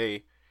can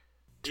play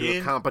to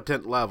a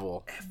competent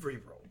level. Every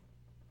role.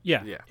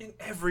 Yeah. In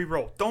every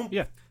role.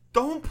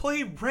 Don't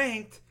play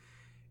ranked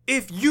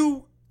if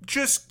you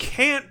just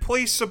can't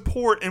play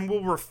support and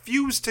will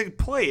refuse to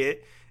play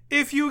it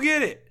if you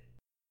get it.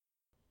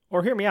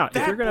 Or hear me out.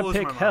 That if you're going to blows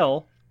pick my mind.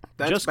 Hell,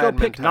 That's just go bad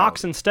pick mentality.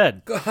 Nox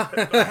instead.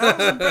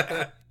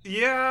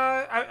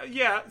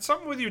 Yeah,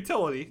 something with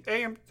utility.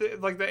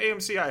 Like the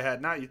AMC I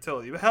had, not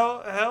utility. But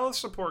hell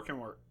support can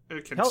work.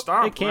 It can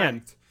stomp it can.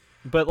 ranked.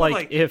 But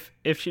like if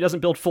she doesn't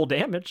build full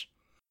damage.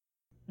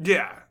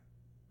 Yeah.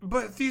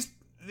 But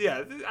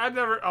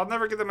I'll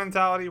never get the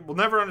mentality. We'll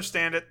never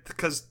understand it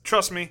because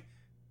trust me,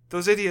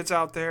 those idiots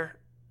out there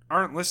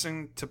aren't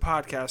listening to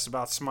podcasts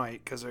about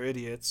Smite because they're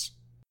idiots.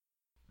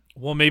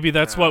 Well, maybe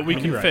that's what we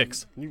can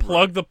fix.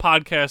 Plug the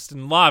podcast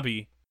in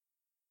lobby.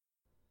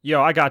 Yo,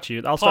 I got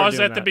you. I'll start Pause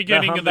doing at the that.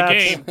 beginning of the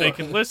Humbats- game. They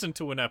can listen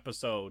to an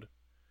episode.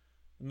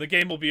 And the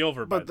game will be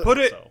over by then.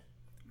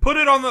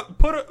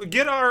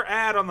 Get our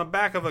ad on the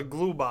back of a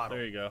glue bottle.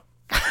 There you go.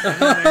 And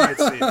then they might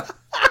see it.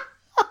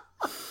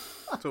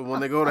 So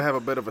when they go to have a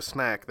bit of a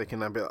snack, they can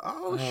be like,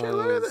 oh shit,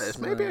 look at this.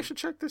 Maybe I should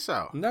check this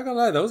out. I'm not gonna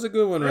lie, that was a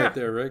good one right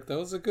there, Rick. That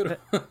was a good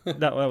one.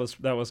 that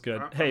was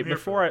good. I'm Hey,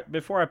 here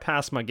before I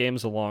pass my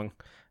games along,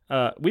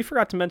 we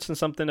forgot to mention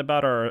something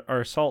about our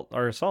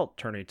assault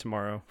tourney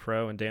tomorrow,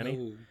 Fro and Danny.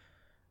 Ooh.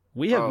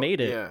 We have Oh, made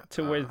it yeah,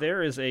 to where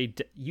there is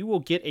you will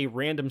get a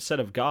random set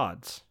of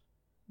gods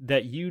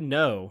that you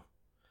know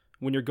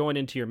when you're going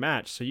into your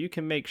match, so you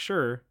can make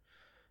sure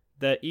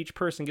that each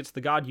person gets the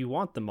god you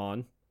want them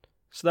on,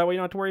 so that way you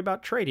don't have to worry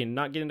about trading and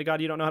not getting the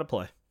god you don't know how to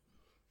play,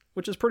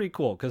 which is pretty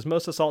cool because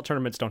most assault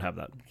tournaments don't have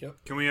that.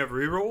 Can we have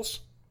rerolls?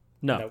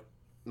 No.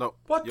 No.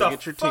 What You'll the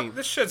get your fuck? team.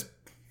 This shit's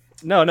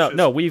No.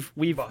 Just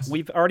We've bust.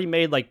 already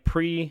made like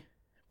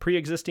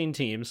pre-existing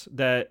teams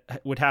that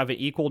would have an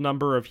equal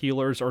number of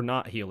healers or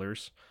not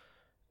healers,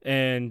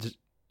 and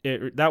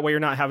that way you're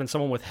not having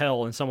someone with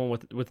Hell and someone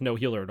with no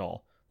healer at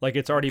all. Like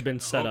it's already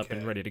been set up and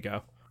okay. ready to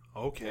go.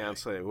 okay. Yeah, I'd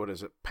say, what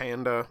is it?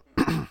 Panda.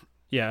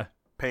 Yeah,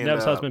 Panda.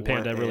 Nev's husband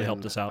went Panda really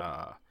helped in, us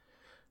out.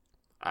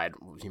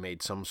 He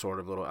made some sort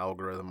of little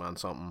algorithm on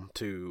something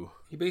to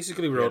He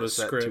basically wrote a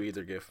set script. to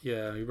either give.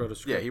 Yeah, he wrote a Yeah,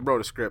 script. he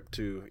wrote a script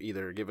to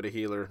either give it a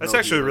healer. That's no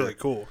actually healer, really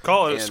cool.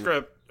 Call it a and-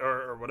 script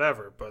or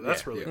whatever, but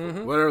that's really cool.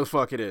 Mm-hmm. whatever the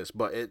fuck it is.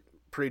 But it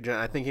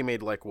I think he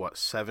made like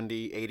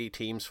 70, 80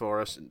 teams for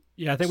us.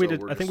 Yeah, I think So we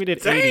did. we're I think we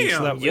just- did 80,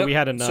 so that Yep. we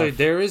had enough. So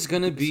there is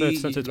gonna be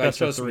Since it's like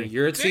best of trust me, 3.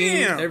 your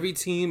team, Damn. every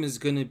team is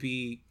gonna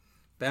be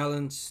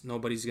balanced.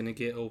 Nobody's gonna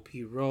get OP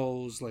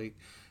roles. Like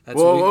that's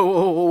Whoa, what we- whoa,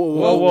 whoa, whoa,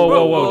 whoa, whoa,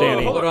 whoa, whoa, whoa,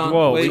 Danny! hold on.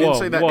 Whoa, We We whoa, didn't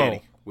say that, whoa.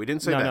 Danny. We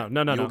didn't say that.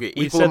 No. You'll get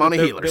We equal said amount of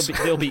that healers.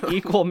 There'll be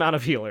equal amount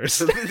of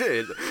healers.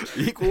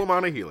 Equal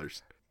amount of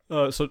healers.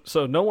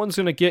 So no one's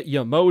gonna get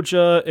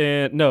Yamoja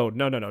and no.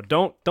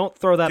 Don't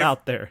throw that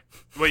out there.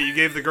 Wait, you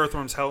gave the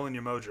Girthworms Hell in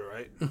Yamoja,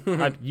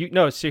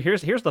 right? So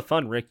here's the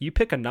fun, Rick. You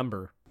pick a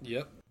number,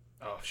 Yep.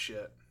 Oh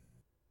shit.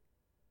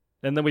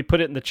 and then we put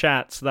it in the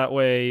chat so that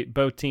way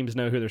both teams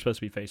know who they're supposed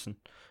to be facing.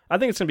 I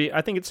think it's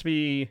gonna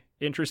be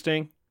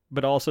interesting,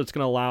 but also it's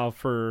gonna allow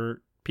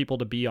for people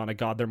to be on a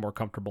god they're more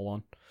comfortable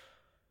on.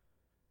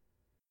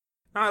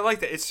 No, I like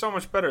that. It's so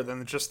much better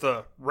than just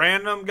the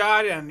random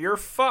guy and you're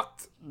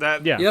fucked.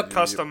 That Yeah. Yep.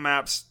 custom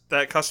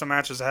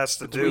matches has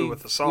to do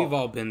with assault. We've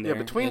all been there.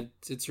 Yeah, between-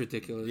 it's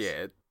ridiculous.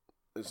 Yeah,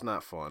 It's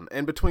not fun.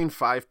 And between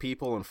 5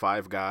 people and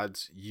 5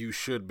 gods,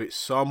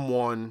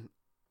 someone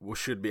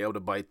should be able to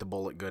bite the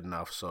bullet good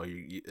enough so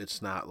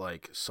it's not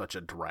like such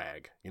a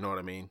drag. You know what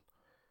I mean?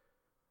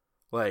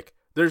 Like,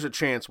 there's a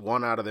chance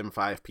 1 out of them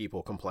 5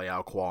 people can play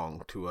Ao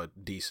Kuang to a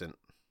decent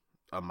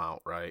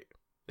amount, right?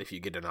 If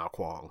you get an Ao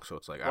Kuang, so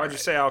it's like, why'd you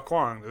say Ao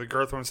Kuang? Did the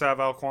Girth have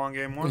Ao Kuang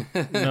game 1?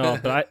 No,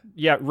 but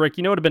Rick,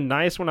 you know what would have been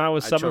nice when I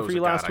was subbing for you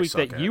last week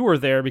that you were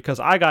there because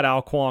I got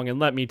Ao Kuang, and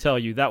let me tell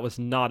you, that was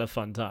not a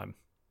fun time.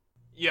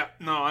 Yeah,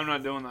 no, I'm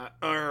not doing that.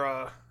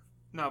 Or,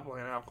 not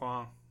playing Ao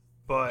Kuang.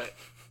 But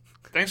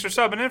thanks for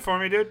subbing in for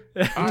me, dude.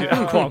 Dude,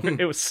 Ao Kuang,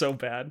 it was so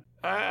bad.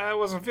 I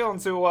wasn't feeling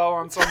too well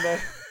on Sunday.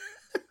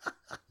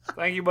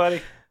 Thank you,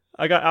 buddy.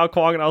 I got Ao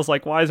Kuang, and I was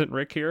like, why isn't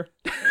Rick here?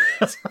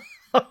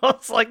 I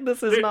was like,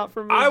 this is not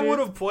for me. I would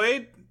have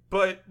played,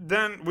 but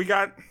then we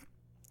got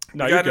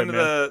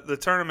into the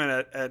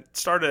tournament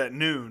started at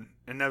noon,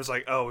 and I was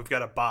like, oh, we've got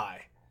to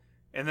buy.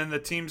 And then the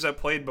teams that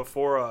played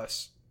before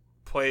us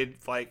played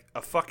like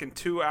a fucking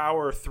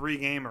 2-hour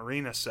 3-game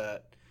arena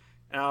set,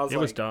 and it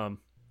was dumb.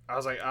 I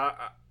was like,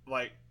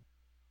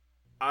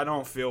 I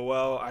don't feel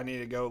well. I need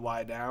to go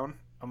lie down.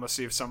 I'm gonna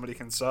see if somebody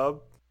can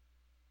sub.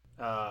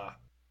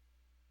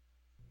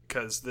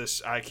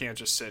 Because I can't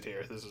just sit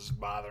here. This is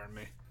bothering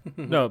me.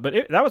 No, but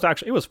it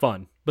was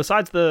fun.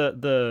 Besides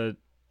the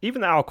even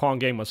the Ao Kuang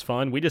game was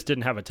fun. We just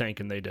didn't have a tank,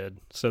 and they did,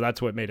 so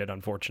that's what made it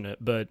unfortunate.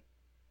 But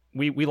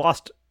we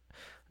lost.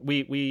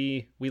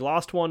 We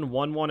lost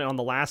 1-1 on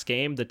the last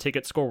game. The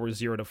ticket score was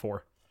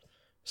 0-4.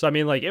 So I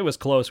mean, like, it was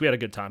close. We had a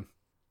good time.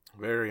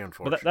 Very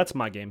unfortunate. But that's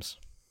my games.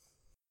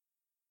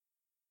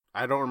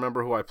 I don't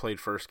remember who I played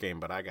first game,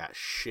 but I got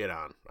shit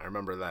on. I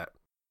remember that.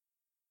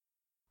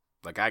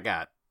 Like, I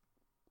got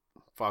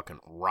fucking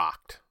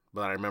rocked.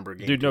 But I remember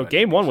game Dude, no,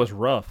 game 1 was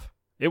rough.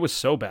 It was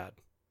so bad.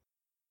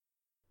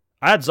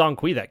 I had Zhong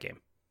Kui that game.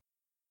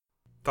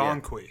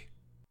 Zhong Kui.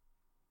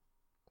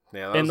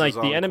 Yeah, and like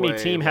the enemy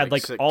team had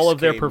like all of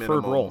their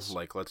preferred roles.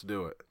 Like, let's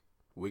do it.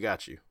 We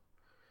got you.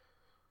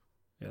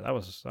 Yeah, that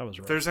was rough.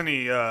 If there's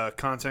any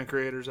content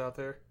creators out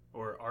there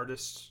or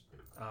artists,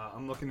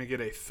 I'm looking to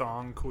get a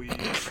Thong Kui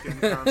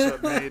skin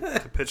concept made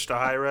to pitch to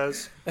high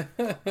res.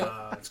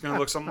 It's gonna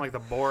look something like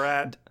the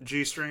Borat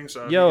G-string.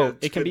 So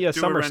it can be a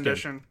summer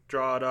rendition, skin.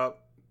 Draw it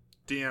up,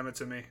 DM it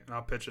to me, and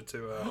I'll pitch it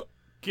to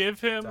give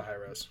him high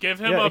res. Give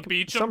him a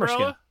beach umbrella.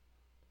 Skin.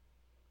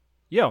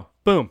 Yo,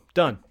 boom,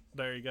 done.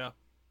 There you go.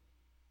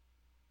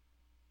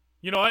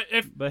 You know what?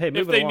 If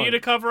move they along. need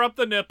to cover up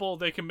the nipple,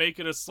 they can make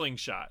it a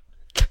slingshot.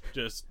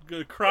 Just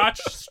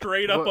crotch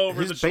straight up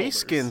over the shoulders. His base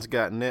skin's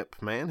got nip,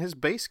 man. His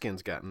base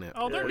skin's got nip.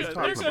 Oh, they're good.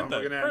 I'm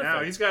looking at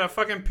now. He's got a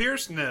fucking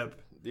pierced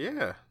nip.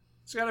 Yeah.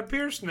 He's got a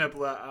pierced nip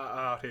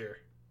out here.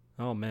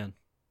 Oh, man.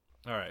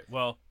 All right,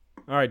 well.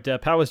 All right,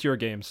 Depp, how was your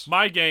games?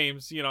 My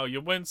games,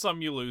 you win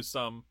some, you lose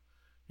some.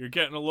 You're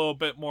getting a little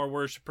bit more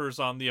worshippers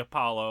on the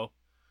Apollo.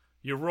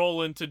 You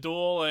roll into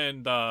duel,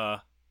 and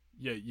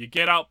you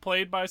get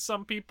outplayed by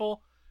some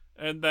people,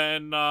 and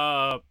then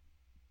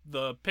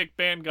the pick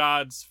band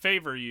gods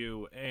favor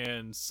you,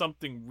 and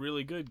something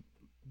really good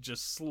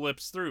just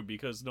slips through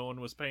because no one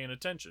was paying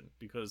attention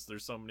because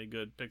there's so many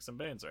good picks and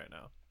bands right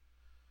now.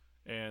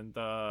 And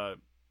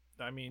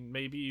I mean,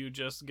 maybe you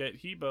just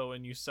get Hebo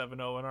and you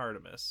 7-0 in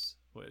Artemis,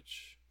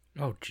 which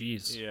oh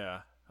jeez,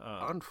 yeah,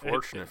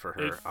 unfortunate for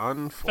her.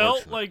 Unfortunate.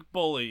 Felt like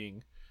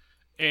bullying,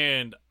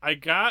 and I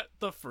got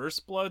the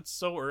first blood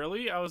so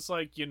early. I was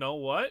like, you know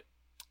what?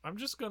 I'm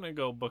just gonna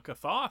go book a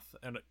Thoth,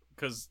 and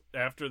because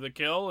after the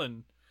kill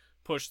and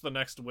push the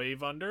next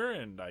wave under,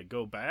 and I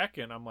go back,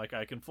 and I'm like,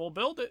 I can full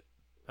build it.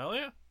 Hell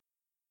yeah!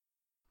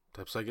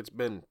 Looks like it's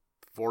been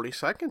 40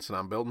 seconds, and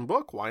I'm building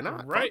book. Why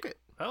not? Right? Fuck it.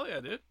 Hell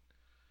yeah, dude.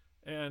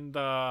 And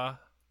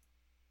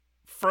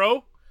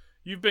Fro,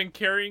 you've been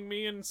carrying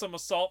me in some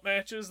assault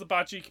matches. The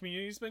bocce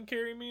community's been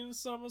carrying me in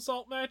some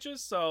assault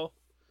matches, so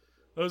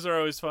those are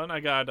always fun. I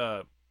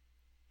got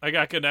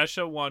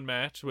Ganesha one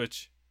match,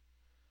 which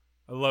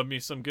I love me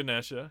some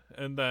Ganesha,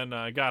 and then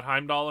I got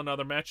Heimdall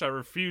another match. I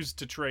refused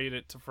to trade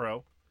it to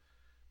Fro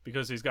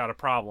because he's got a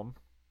problem.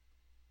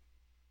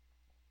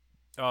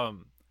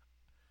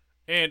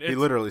 And he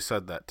literally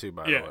said that too,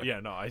 by the way. Yeah,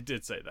 no, I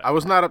did say that. I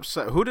was not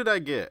upset. Who did I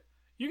get?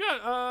 You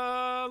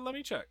got let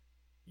me check.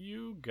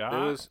 You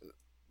got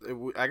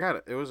I got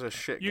it. It was a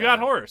shit. You guy. got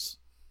Horus.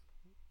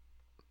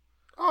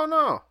 Oh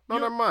no,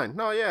 never mind.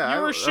 No, yeah, you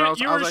were I was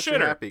actually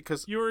shitter. happy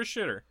because You were a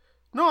shitter.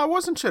 no, I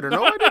wasn't shitter.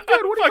 No, I did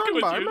good. What are you talking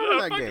about? I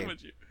remember that game.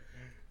 With you.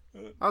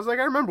 I was like,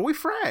 I remember we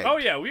fragged. Oh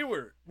yeah, we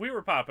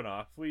were popping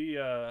off. We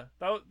that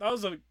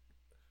was a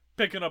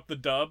picking up the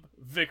dub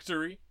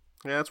victory.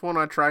 Yeah, that's one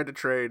I tried to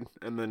trade,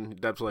 and then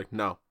Deb's like,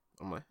 no.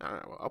 I'm like, all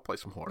right, well, I'll play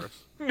some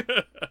Horus.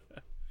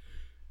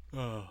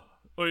 Oh,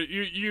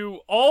 you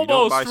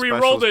almost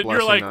re-rolled it. And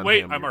you're like,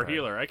 wait, I'm our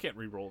healer. I can't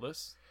re-roll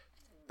this.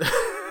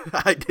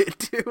 I did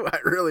too. I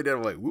really did.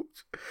 I'm like,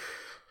 whoops.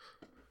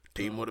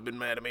 Team would have been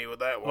mad at me with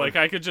that one. Like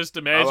I could just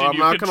imagine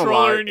you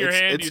controller in your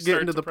hand. You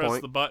start to press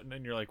the button,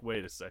 and you're like,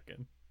 wait a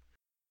second.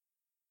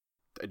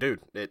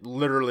 Dude, it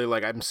literally,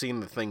 like, I'm seeing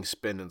the thing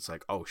spin, and it's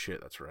like, oh shit,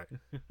 that's right.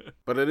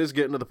 But it is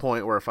getting to the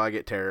point where if I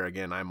get Terra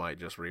again, I might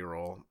just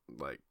reroll.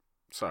 Like,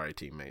 sorry,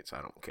 teammates,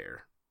 I don't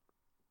care.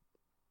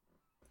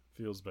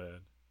 Feels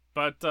bad.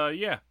 But,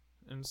 yeah.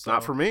 And so,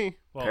 not for me.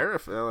 well, Terra,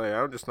 like,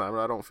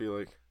 I don't feel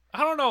like...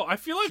 I don't know. I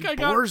feel like She I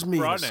got bores me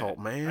in run Assault, at.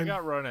 man. I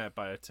got run at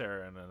by a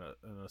Terra in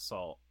an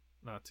Assault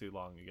not too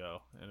long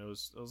ago, and it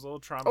was a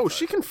little traumatizing. Oh,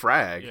 she can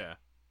frag. Yeah.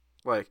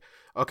 Like,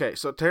 okay,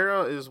 so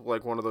Terra is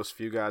like one of those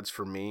few gods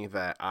for me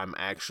that I'm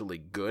actually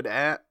good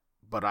at,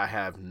 but I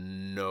have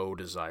no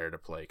desire to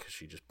play because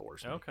she just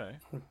bores me. Okay.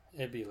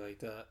 It'd be like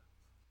that.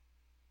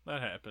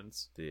 That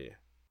happens. Yeah.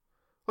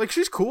 Like,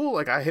 she's cool.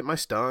 Like, I hit my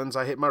stuns,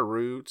 I hit my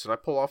roots, and I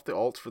pull off the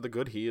ults for the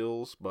good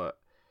heals, but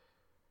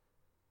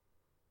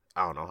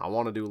I don't know. I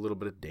want to do a little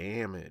bit of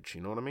damage.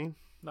 You know what I mean?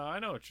 No, I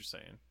know what you're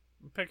saying.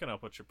 I'm picking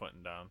up what you're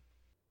putting down.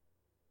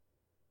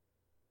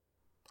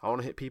 I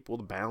want to hit people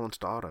with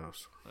balanced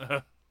autos.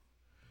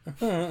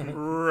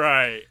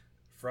 Right.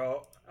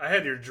 Bro, I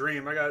had your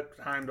dream. I got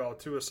Heimdall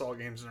 2 Assault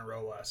games in a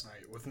row last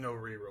night with no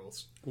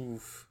rerolls.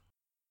 Oof.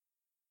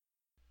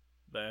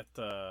 That,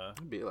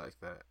 It'd be like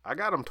that. I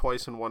got him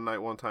twice in one night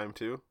one time,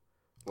 too.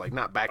 Like,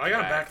 not back to back.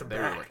 I got back to They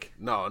were back. like,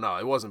 no,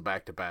 it wasn't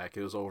back to back.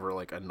 It was over,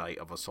 like, a night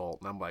of Assault.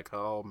 And I'm like,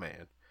 oh,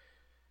 man.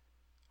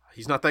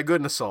 He's not that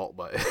good in Assault,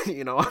 but,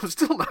 you know, I'm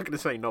still not going to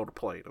say no to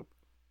playing him.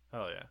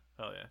 hell yeah.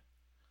 Hell yeah.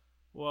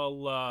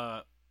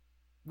 Well,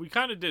 we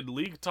kind of did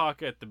League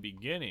talk at the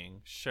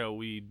beginning. Shall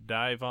we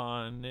dive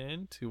on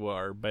into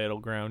our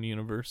Battleground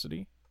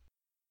University?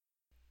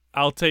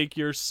 I'll take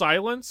your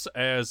silence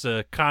as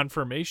a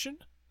confirmation.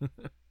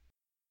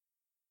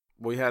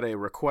 We had a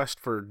request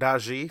for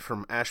Daji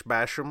from Ash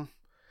Basham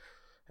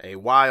a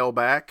while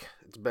back.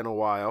 It's been a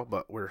while,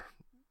 but we're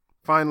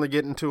finally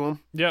getting to him.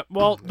 Yeah,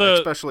 well, That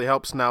especially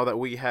helps now that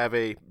we have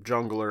a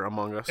jungler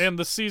among us. and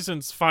the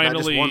season's Not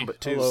just finally one,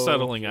 but two. Hello,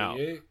 settling out.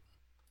 yeah.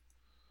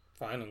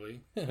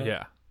 Finally.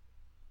 Yeah,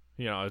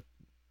 you know,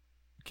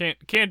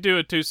 can't do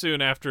it too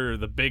soon after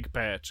the big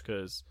patch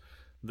because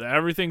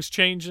everything's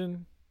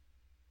changing.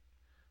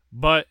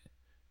 But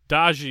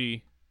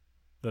Daji,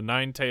 the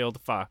nine-tailed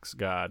fox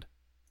god,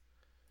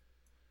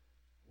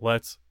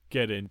 let's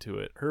get into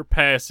it. Her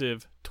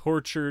passive,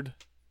 Tortured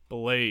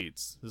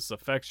Blades. This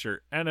affects your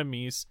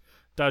enemies.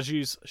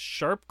 Daji's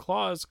sharp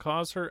claws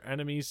cause her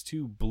enemies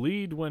to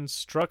bleed when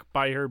struck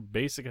by her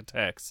basic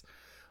attacks.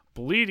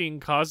 Bleeding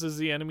causes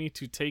the enemy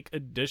to take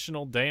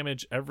additional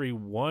damage every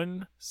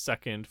 1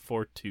 second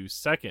for 2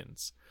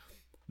 seconds.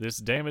 This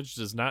damage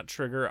does not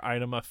trigger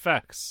item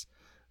effects.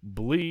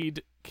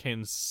 Bleed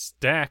can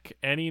stack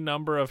any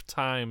number of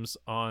times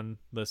on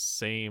the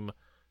same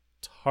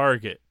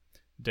target.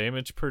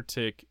 Damage per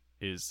tick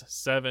is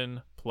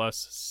 7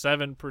 plus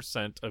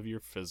 7% of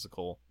your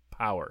physical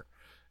power,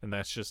 and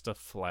that's just a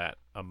flat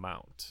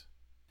amount.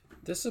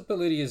 This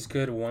ability is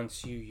good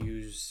once you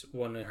use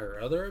one of her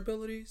other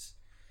abilities.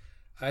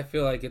 I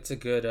feel like it's a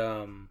good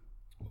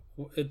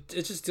it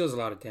just deals a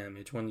lot of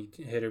damage when you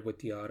hit her with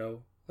the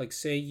auto. Like,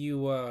 say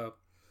you Well,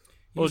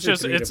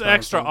 it's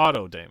extra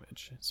auto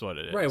damage. That's what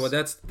it is. Right. Well,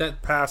 that's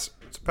Pass.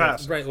 It's a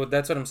pass. Right. Well,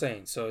 that's what I'm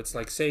saying. So it's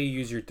like, say you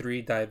use your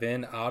 3 dive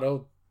in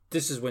auto.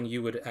 This is when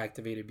you would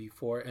activate it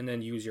before, and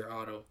then use your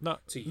auto.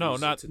 Not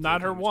her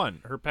damage.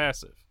 one. Her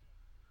passive.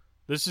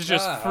 This is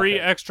just free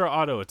extra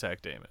auto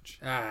attack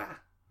damage.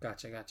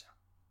 Gotcha.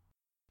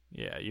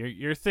 Yeah,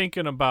 you're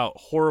thinking about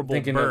horrible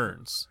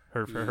burns.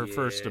 Her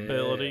first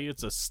ability.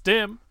 It's a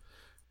stim.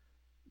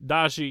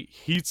 Daji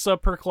heats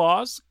up her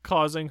claws,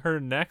 causing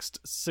her next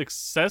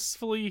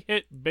successfully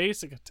hit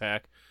basic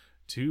attack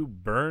to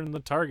burn the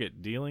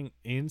target, dealing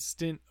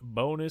instant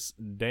bonus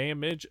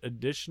damage,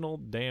 additional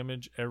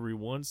damage every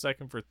 1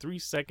 second for 3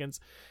 seconds,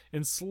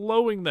 and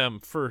slowing them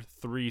for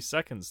 3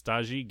 seconds.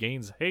 Daji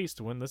gains haste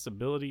when this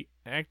ability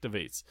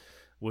activates,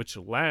 which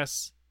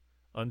lasts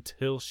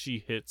until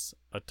she hits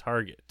a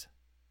target.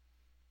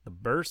 The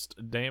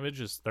burst damage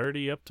is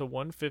 30 up to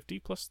 150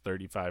 plus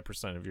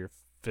 35% of your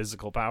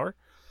physical power.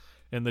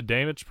 And the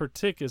damage per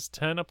tick is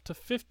 10 up to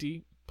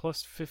 50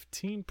 plus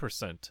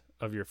 15%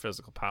 of your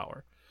physical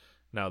power.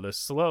 Now, this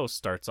slow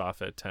starts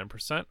off at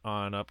 10%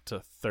 on up to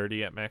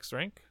 30 at max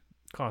rank.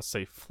 Costs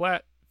a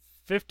flat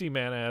 50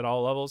 mana at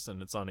all levels,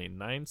 and it's on a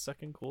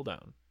 9-second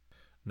cooldown.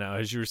 Now,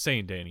 as you were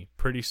saying, Danny,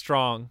 pretty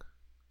strong,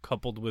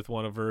 coupled with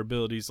one of her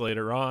abilities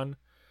later on,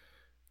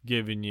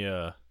 giving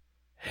you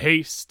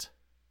haste,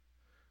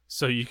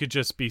 so you could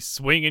just be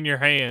swinging your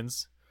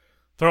hands,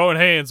 throwing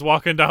hands,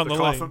 walking down the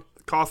lane.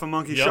 Coffin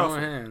monkey Yep. shuffle.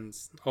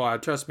 Hands. Oh,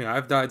 trust me,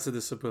 I've died to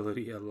this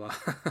ability a lot.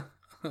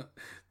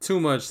 Too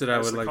much that I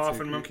That's would the like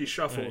coffin to. monkey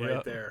shuffle right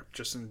Yep. there,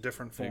 just in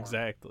different form.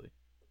 Exactly.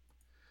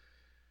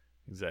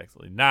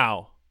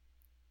 Now,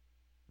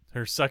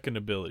 her second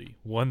ability,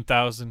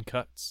 1,000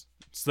 cuts.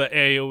 It's the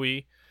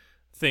AoE.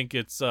 Think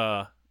it's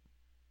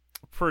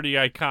pretty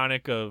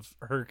iconic of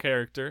her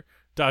character.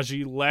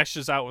 Daji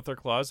lashes out with her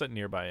claws at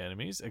nearby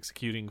enemies,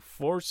 executing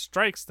 4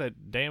 strikes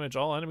that damage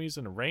all enemies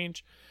in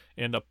range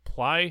and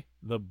apply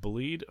the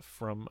bleed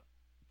from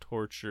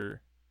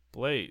Torture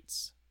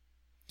Blades.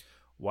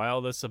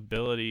 While this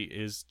ability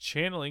is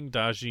channeling,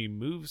 Daji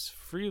moves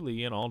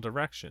freely in all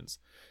directions,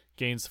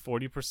 gains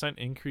 40%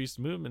 increased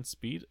movement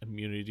speed,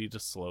 immunity to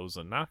slows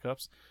and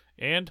knockups,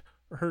 and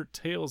her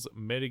tails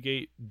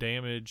mitigate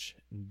damage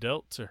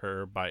dealt to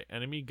her by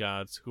enemy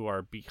gods who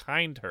are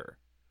behind her.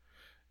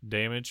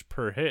 Damage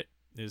per hit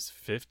is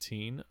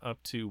 15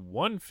 up to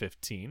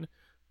 115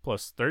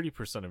 plus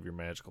 30% of your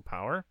magical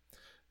power,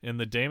 and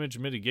the damage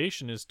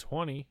mitigation is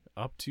 20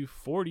 up to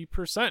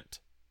 40%.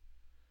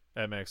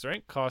 At max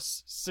rank,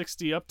 costs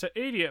 60 up to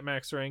 80 at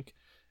max rank,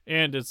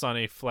 and it's on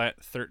a flat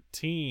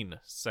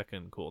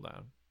 13-second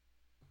cooldown.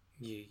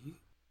 Yeah.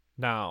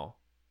 Now,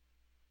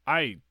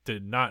 I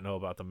did not know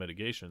about the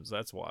mitigations.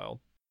 That's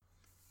wild.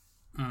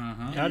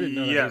 Mm-hmm. I didn't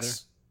know that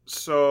Yes.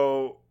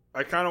 So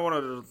I kind of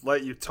wanted to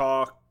let you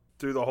talk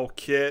through the whole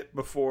kit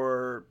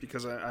before,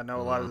 because I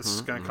know a lot of this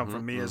is going to come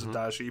from me as a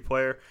Daji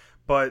player,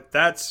 but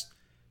that's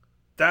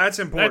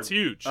important. That's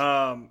huge.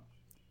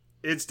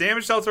 It's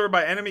damage dealt to her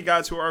by enemy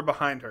gods who are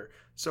behind her.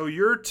 So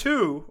your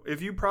 2,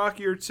 if you proc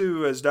your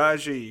 2 as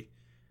Daji,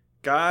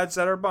 gods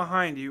that are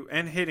behind you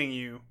and hitting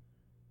you,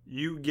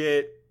 you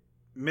get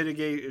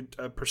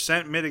a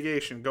percent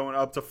mitigation going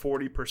up to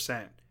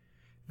 40%.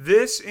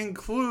 This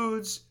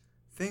includes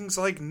things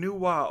like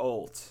Nuwa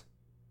ult.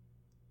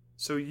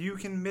 So you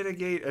can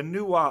mitigate a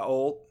Nuwa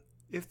ult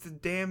if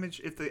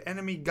the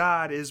enemy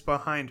god is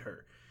behind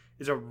her.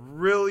 It's a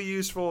really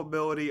useful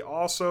ability.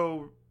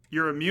 Also,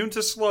 you're immune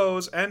to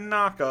slows and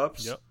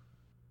knockups. Yep.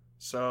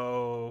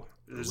 So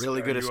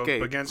really good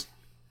escape.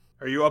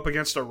 Are you up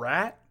against a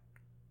rat?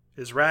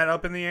 Is rat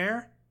up in the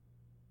air?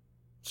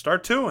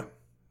 Start 2-ing.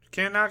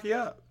 Can't knock you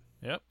up.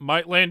 Yep.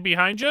 Might land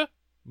behind you.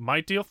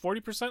 Might deal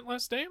 40%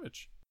 less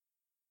damage.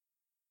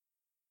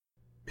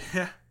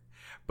 Yeah,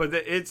 but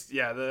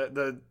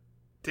the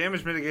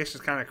damage mitigation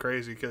is kind of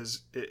crazy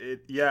because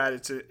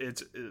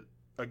it's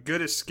a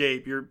good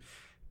escape. You're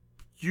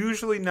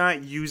usually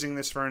not using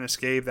this for an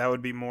escape. That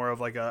would be more of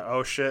like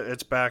oh shit,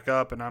 it's back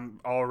up and I'm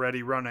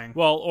already running.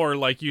 Well, or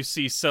like you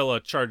see Scylla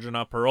charging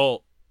up her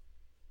ult,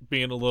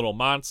 being a little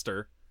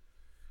monster,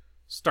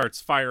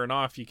 starts firing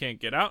off, you can't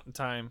get out in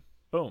time.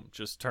 Boom,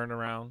 just turn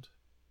around.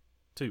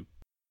 2.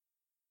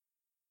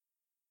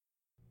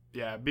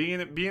 Yeah, being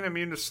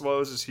immune to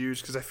slows is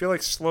huge because I feel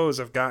like slows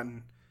have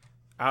gotten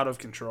out of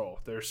control.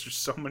 There's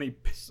just so many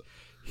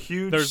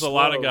huge There's slows. a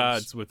lot of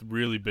gods with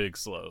really big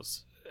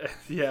slows.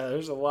 Yeah,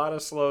 there's a lot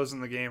of slows in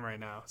the game right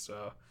now.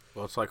 So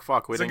well, it's like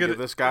fuck. We didn't give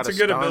this guy a good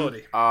stun.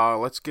 ability.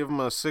 Let's give him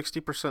a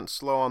 60%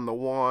 slow on the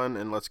 1,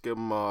 and let's give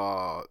him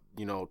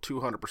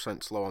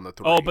 200% slow on the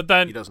 3. Oh, but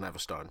then he doesn't have a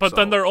stun. But so.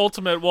 then their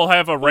ultimate will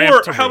have a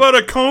ramp. Or how about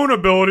a cone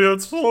ability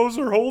that slows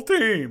their whole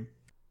team?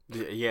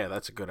 Yeah,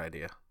 that's a good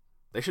idea.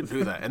 They should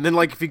do that. And then,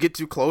 like, if you get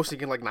too close, he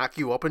can like knock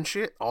you up and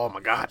shit. Oh my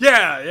god.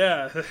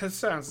 Yeah. That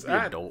sounds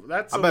dope.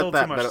 That's a little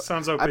too much. It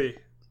sounds OP.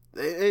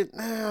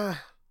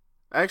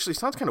 Actually,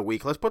 sounds kind of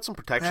weak. Let's put some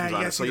protections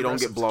on it so you don't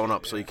get blown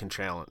up, so you can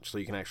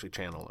actually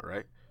channel it,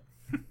 right?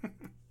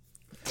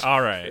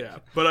 All right. Yeah,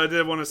 but I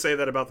did want to say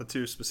that about the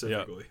 2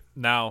 specifically. Yep.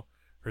 Now,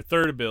 her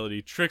third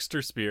ability,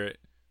 Trickster Spirit.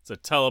 It's a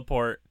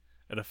teleport.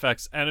 It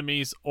affects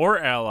enemies or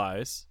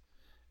allies.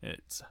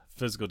 It's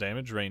physical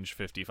damage, range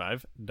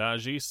 55.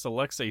 Daji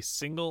selects a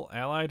single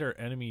allied or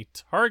enemy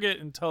target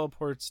and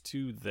teleports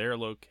to their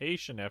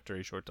location after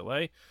a short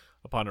delay.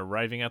 Upon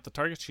arriving at the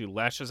target, she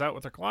lashes out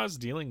with her claws,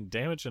 dealing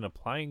damage and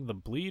applying the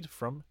bleed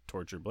from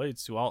torture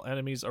blades to all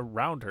enemies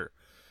around her.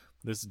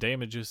 This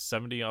damage is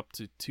 70 up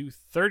to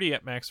 230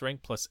 at max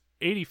rank, plus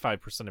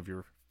 85% of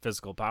your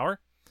physical power.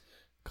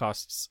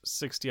 Costs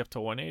 60 up to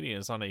 180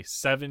 and is on a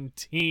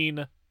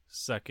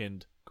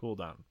 17-second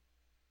cooldown.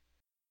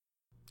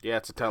 Yeah,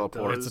 it's a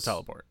teleport. It's a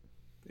teleport.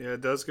 Yeah,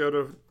 it does go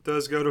to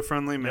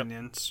friendly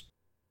minions.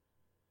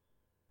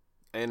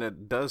 And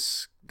it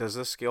does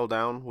this scale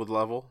down with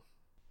level?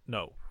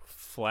 No,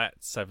 flat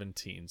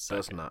 17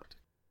 seconds. Does not.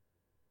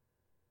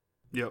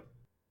 Yep.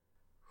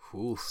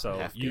 Ooh, so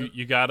hefty.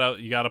 you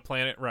gotta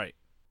plan it right.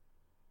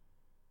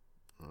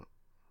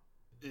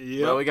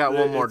 Yep. Well, we got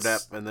one more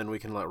depth, and then we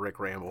can let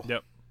Rick ramble.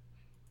 Yep.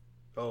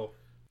 Oh.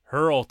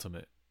 Her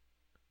ultimate,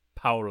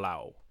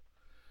 Paolao.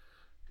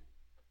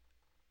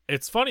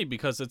 It's funny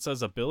because it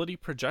says ability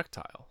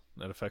projectile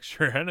that affects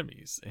your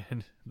enemies,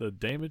 and the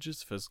damage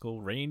is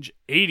physical, range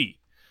 80.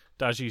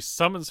 Daji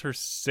summons her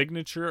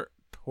signature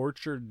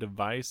torture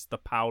device, the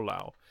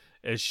Paolao.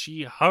 As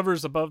she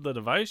hovers above the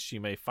device, she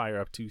may fire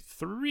up to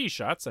 3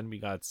 shots. Enemy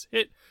gods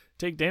hit,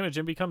 take damage,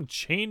 and become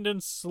chained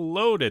and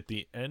slowed. At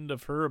the end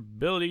of her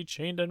ability,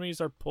 chained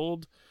enemies are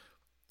pulled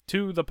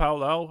to the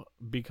Paolao,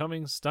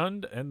 becoming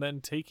stunned and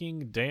then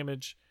taking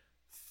damage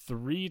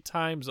 3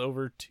 times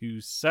over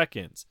 2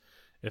 seconds.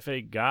 If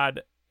a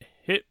god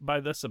hit by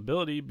this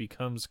ability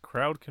becomes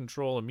crowd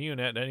control immune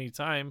at any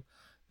time,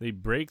 they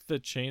break the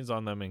chains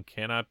on them and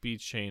cannot be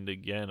chained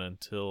again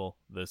until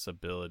this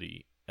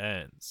ability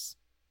ends.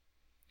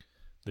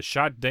 The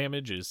shot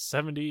damage is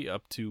 70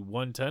 up to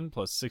 110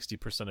 plus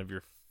 60% of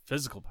your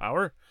physical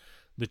power.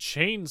 The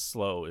chain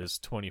slow is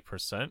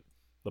 20%.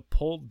 The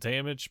pull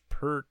damage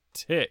per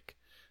tick,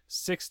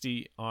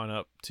 60 on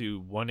up to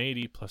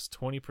 180 plus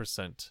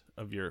 20%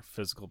 of your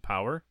physical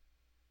power.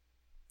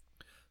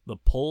 The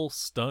pull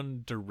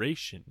stun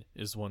duration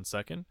is 1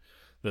 second.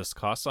 This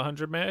costs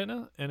 100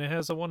 mana, and it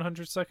has a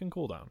 100 second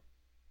cooldown.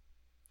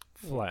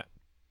 Flat.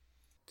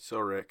 So,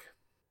 Rick,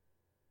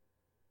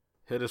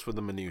 hit us with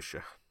the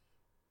minutia.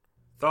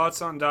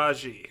 Thoughts on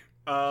Daji?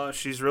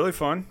 She's really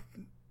fun.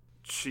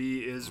 She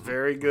is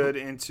very good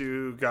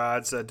into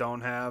gods that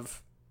don't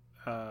have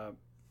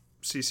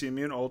CC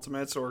immune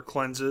ultimates or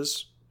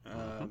cleanses.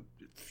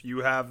 If you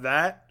have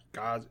that,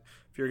 God,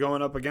 if you're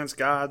going up against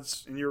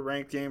gods in your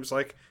ranked games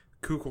like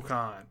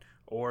Kukulkan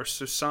or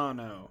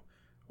Susano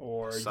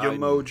or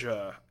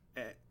Yamoja,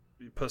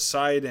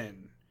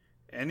 Poseidon,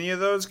 any of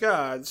those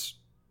gods,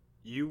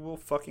 you will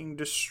fucking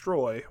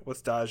destroy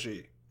with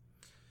Daji.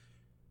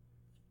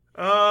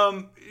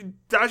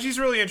 Daji's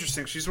really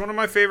interesting. She's one of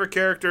my favorite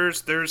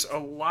characters. There's a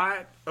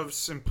lot of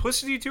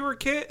simplicity to her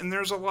kit, and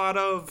there's a lot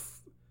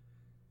of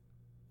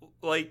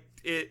like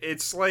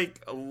it's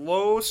like a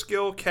low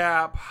skill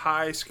cap,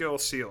 high skill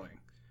ceiling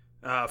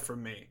for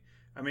me.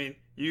 I mean,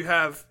 you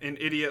have an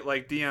idiot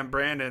like DM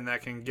Brandon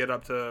that can get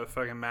up to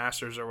fucking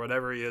Masters or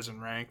whatever he is in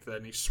rank,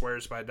 that he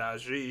swears by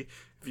Daji.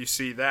 If you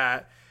see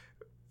that,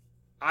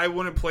 I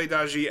wouldn't play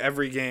Daji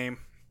every game.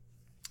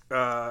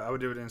 I would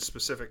do it in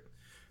specific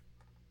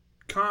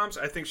comps.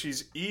 I think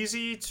she's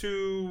easy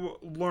to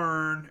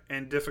learn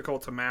and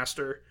difficult to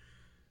master.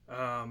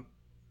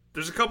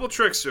 There's a couple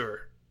tricks to her.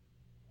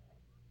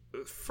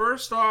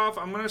 First off,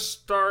 I'm going to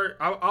start...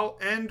 I'll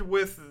end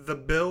with the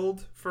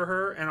build for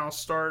her, and I'll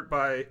start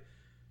by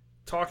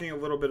talking a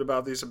little bit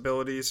about these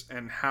abilities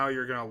and how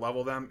you're going to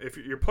level them. If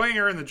you're playing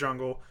her in the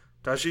jungle,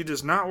 Daji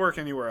does not work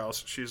anywhere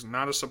else. She's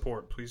not a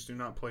support. Please do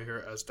not play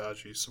her as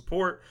Daji.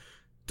 Support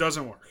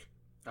doesn't work.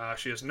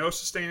 She has no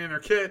sustain in her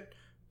kit.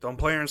 Don't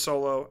play her in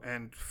solo,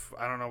 and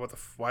I don't know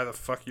why the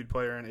fuck you'd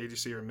play her in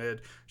ADC or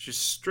mid. She's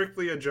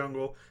strictly a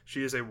jungle.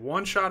 She is a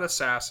one-shot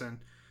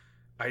assassin.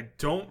 I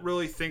don't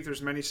really think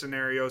there's many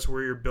scenarios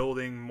where you're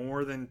building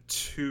more than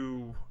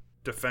 2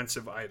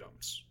 defensive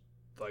items.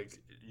 Like,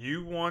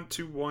 you want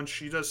to,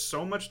 she does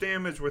so much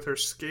damage with her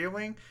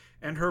scaling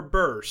and her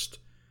burst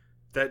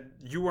that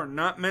you are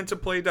not meant to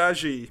play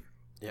Daji.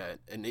 Yeah,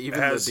 and even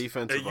the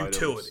defensive a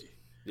utility. Items.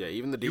 Yeah,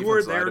 even the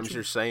defensive items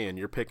you're saying,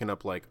 you're picking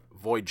up like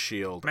Void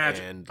Shield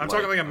and I'm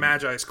talking like a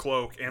Magi's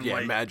cloak and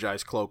like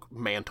Magi's cloak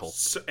mantle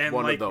and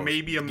one like of those.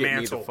 maybe a Get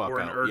mantle or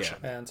an urchin.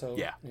 Yeah. Mantle.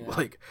 Yeah.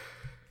 Like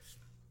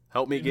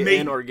help me get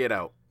in or get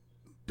out.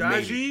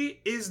 Daji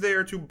is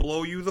there to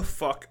blow you the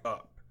fuck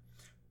up.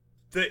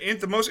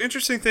 The most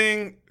interesting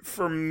thing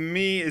for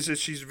me is that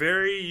she's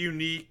very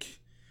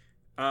unique.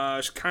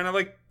 She's kind of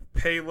like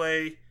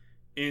Pele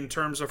in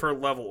terms of her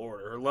level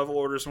order. Her level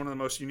order is one of the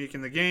most unique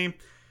in the game.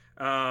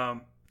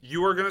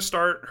 You are going to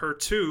start her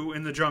 2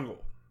 in the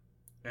jungle.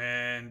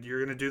 And you're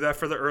going to do that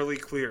for the early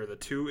clear. The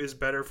 2 is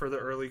better for the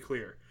early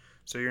clear.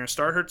 So you're going to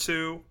start her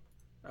 2.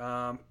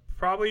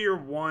 Probably your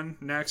 1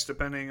 next,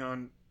 depending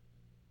on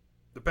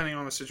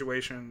the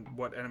situation,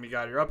 what enemy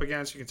god you're up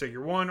against. You can take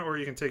your 1 or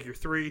you can take your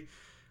 3.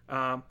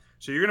 So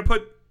you're going to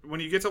put,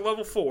 when you get to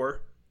level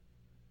 4,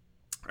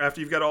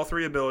 after you've got all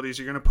 3 abilities,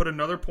 you're going to put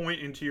another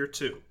point into your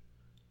 2.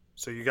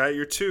 So you got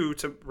your 2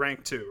 to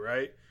rank 2,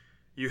 right?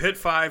 You hit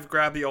 5,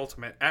 grab the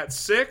ultimate. At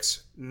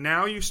 6,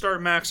 now you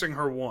start maxing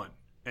her 1.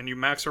 And you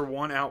max her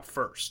 1 out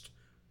first.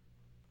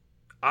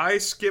 I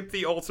skip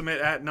the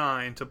ultimate at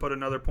 9 to put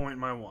another point in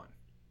my 1.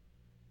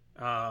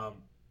 Her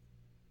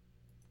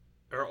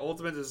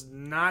ultimate does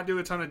not do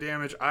a ton of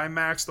damage. I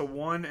max the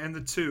 1 and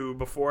the 2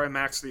 before I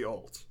max the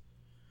ult.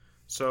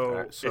 So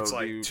it's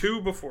like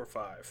 2 before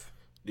 5.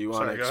 Do you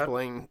want to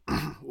explain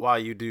why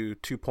you do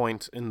 2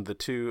 points in the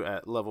 2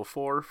 at level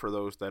 4 for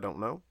those that don't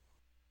know?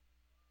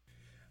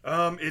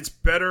 It's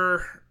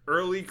better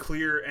early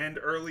clear and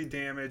early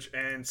damage,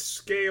 and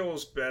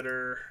scales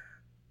better.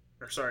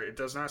 Or sorry, it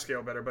does not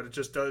scale better, but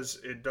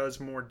it does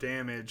more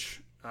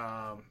damage.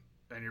 And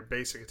your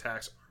basic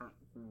attacks aren't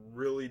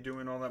really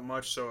doing all that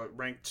much. So at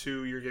rank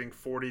 2, you're getting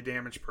 40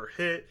 damage per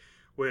hit,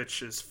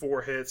 which is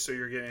 4 hits, so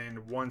you're getting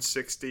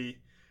 160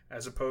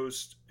 as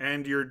opposed,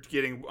 and you're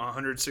getting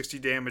 160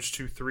 damage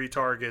to 3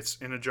 targets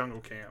in a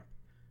jungle camp.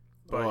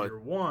 But your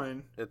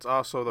 1... It's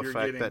also the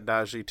fact that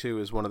Daji 2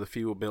 is one of the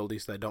few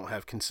abilities that don't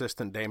have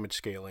consistent damage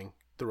scaling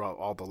throughout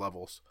all the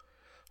levels.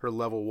 Her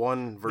level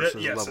 1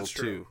 versus level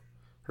 2.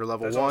 Her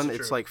level 1,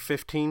 it's like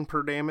 15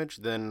 per damage.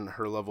 Then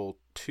her level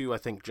 2, I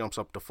think, jumps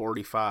up to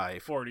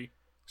 45. 40.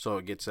 So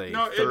it gets a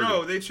 30.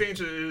 No, they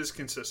changed it. It is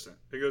consistent.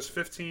 It goes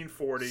 15,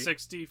 40.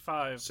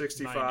 65,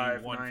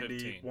 90,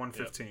 115.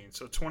 115. Yep.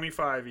 So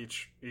 25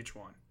 each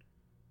one.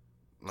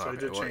 So okay, they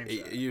did change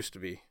that. It used to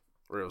be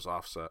where it was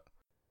offset.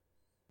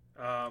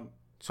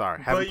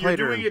 Sorry, but you're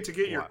doing it to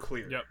get your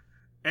clear. Yep.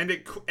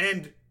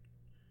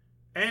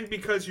 And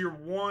because your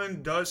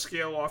 1 does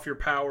scale off your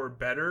power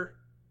better,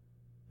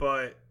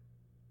 but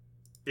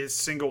is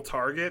single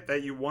target,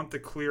 that you want the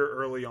clear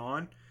early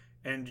on,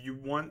 and you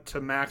want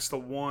to max the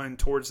 1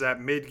 towards that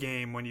mid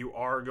game when you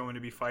are going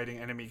to be fighting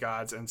enemy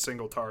gods and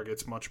single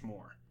targets much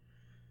more.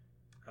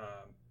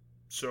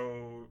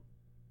 So,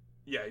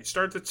 yeah, you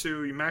start the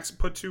 2. You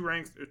put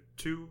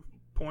 2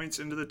 points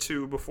into the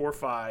 2 before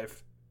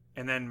 5,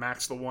 and then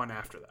max the 1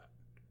 after that.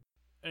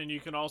 And you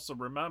can also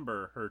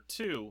remember her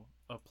 2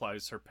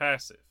 applies her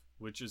passive,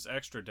 which is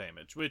extra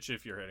damage, which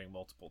if you're hitting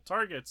multiple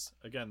targets,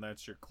 again,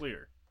 that's your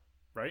clear,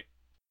 right?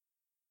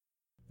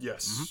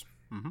 Yes.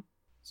 Mm-hmm.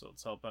 So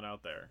it's helping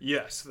out there.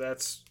 Yes,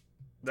 that's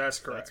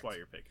correct. That's why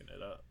you're picking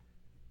it up.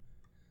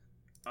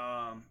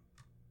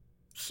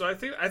 So I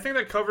think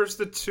that covers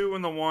the 2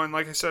 and the 1.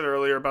 Like I said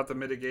earlier about the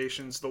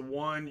mitigations, the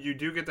 1 you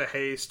do get the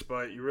haste,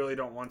 but you really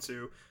don't want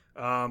to.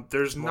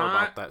 There's More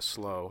not about that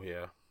slow,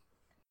 yeah.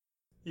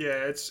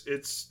 Yeah,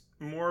 it's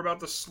more about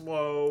the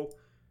slow,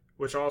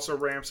 which also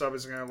ramps up,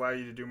 is going to allow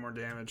you to do more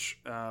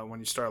damage when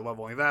you start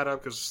leveling that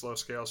up, because the slow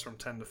scales from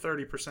 10 to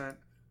 30%.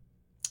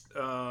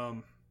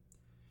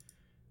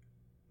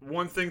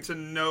 One thing to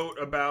note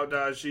about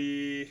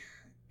Daji,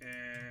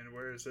 and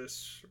where is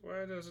this?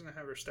 Why doesn't it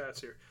have her stats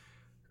here?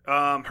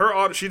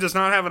 She does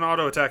not have an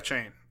auto attack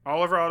chain.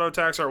 All of her auto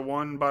attacks are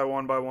 1 by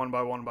 1 by 1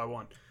 by 1 by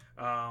 1.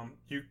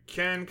 You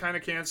can kind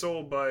of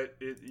cancel, but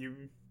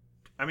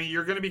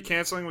you're going to be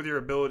canceling with your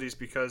abilities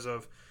because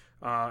of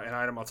an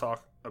item I'll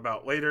talk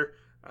about later.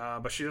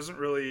 But you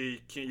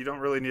don't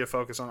really need to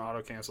focus on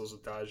auto cancels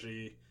with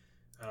Daji.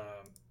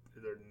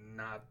 They're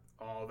not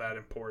all that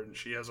important.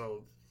 She has a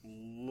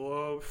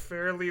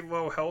fairly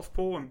low health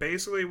pool, and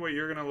basically what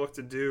you're going to look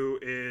to do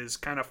is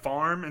kind of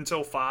farm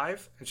until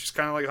 5, and she's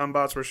kind of like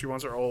Humbots where she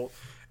wants her ult,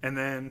 and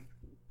then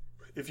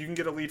if you can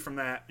get a lead from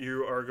that,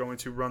 you are going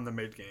to run the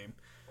mid game.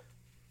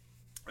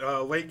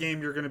 Late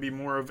game, you're going to be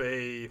more of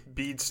a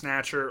bead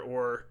snatcher,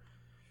 or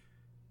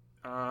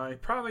you're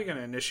probably going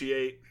to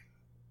initiate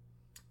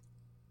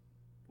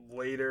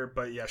later,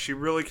 but yeah, she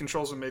really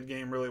controls the mid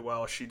game really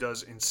well. She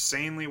does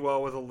insanely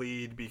well with a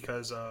lead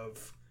because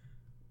of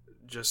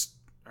just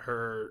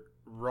her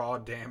raw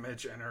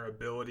damage and her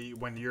ability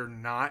when you're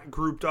not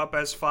grouped up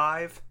as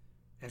 5,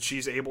 and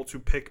she's able to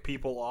pick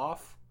people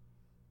off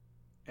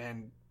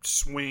and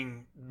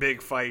swing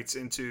big fights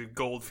into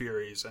Gold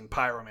Furies and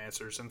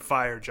Pyromancers and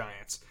Fire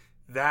Giants.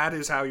 That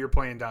is how you're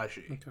playing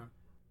Daji. Okay.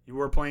 You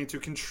are playing to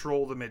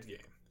control the mid game.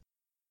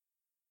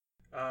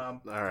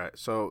 All right,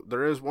 so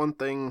there is one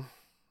thing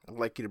I'd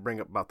like you to bring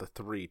up about the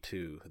 3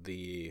 too.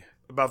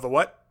 About the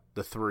what?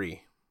 The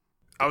 3.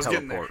 I was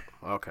teleport. getting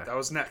there. Okay. That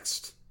was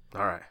next.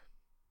 All right.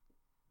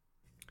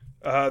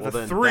 The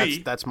then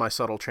 3. That's my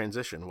subtle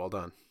transition. Well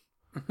done.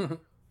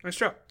 Nice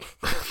job.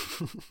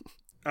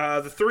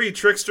 The 3,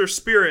 Trickster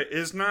Spirit,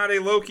 is not a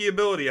Loki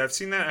ability. I've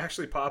seen that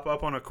actually pop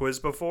up on a quiz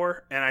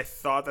before, and I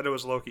thought that it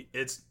was Loki.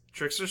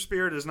 Trickster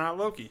Spirit is not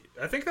Loki.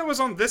 I think that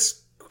was on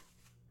this.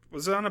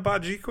 Was it on a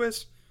Baji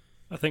quiz?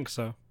 I think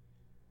so.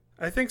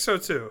 I think so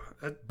too.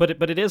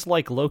 But it is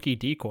like Loki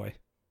decoy.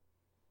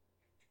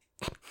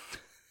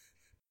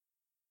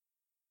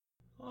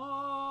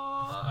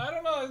 I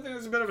don't know. I think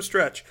it's a bit of a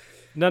stretch.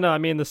 No, I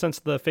mean the sense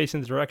of the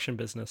facing the direction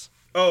business.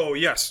 Oh,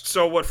 yes.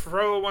 So what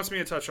Fro wants me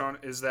to touch on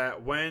is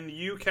that when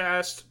you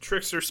cast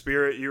Trickster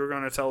Spirit, you are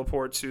going to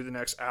teleport to the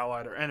next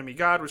allied or enemy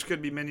god, which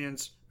could be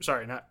minions.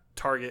 Sorry, not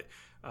target.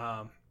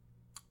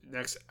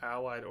 Next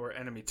allied or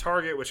enemy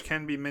target, which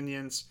can be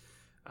minions.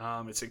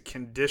 It's a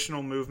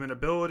conditional movement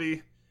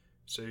ability,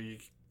 so you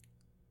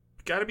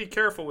got to be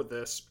careful with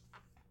this.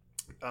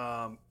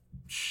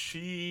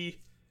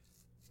 She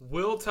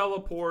will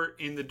teleport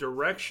in the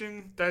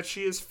direction that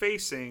she is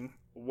facing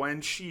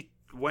when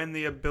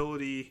the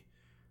ability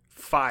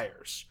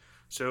fires.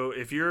 So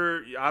if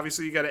you're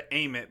obviously you got to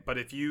aim it, but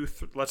if you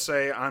let's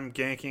say I'm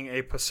ganking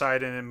a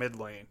Poseidon in mid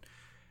lane,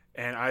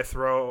 and I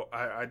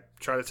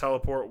try to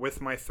teleport with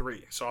my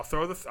 3. So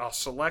I'll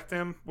select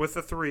him with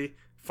the 3,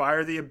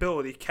 fire the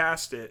ability,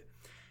 cast it.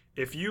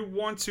 If you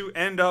want to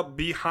end up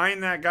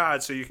behind that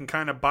god so you can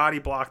kind of body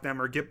block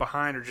them or get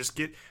behind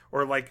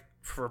or like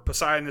for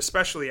Poseidon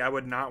especially, I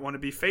would not want to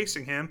be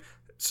facing him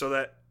so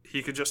that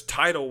he could just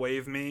tidal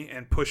wave me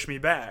and push me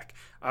back.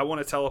 I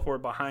want to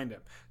teleport behind him.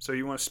 So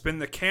you want to spin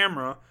the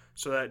camera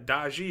so that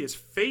Daji is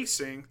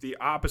facing the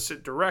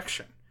opposite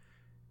direction.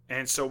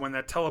 And so when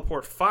that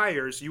teleport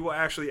fires, you will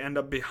actually end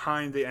up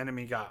behind the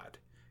enemy god.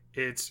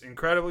 It's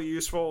incredibly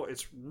useful.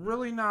 It's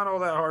really not all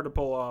that hard to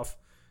pull off.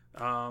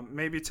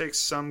 Maybe it takes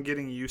some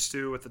getting used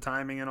to with the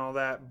timing and all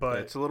that, but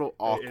it's a little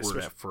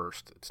awkward at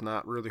first. It's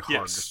not really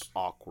hard, Yes. just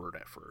awkward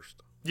at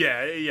first.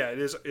 Yeah, it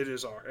is. It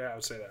is hard. Yeah, I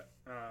would say that.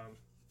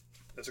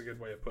 That's a good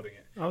way of putting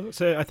it. I would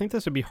say I think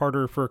this would be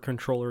harder for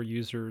controller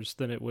users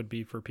than it would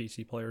be for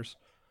PC players.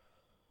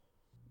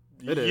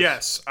 It is.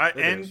 Yes,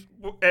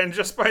 and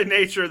just by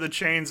nature, the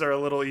chains are a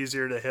little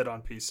easier to hit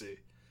on PC.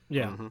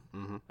 Yeah.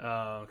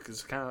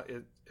 Because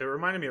it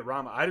reminded me of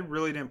Rama. I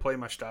really didn't play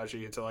much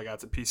Daji until I got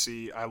to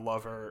PC. I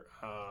love her.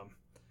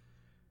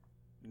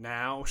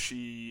 Now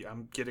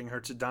I'm getting her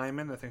to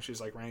Diamond. I think she's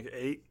like rank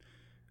 8.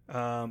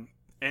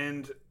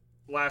 And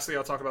lastly,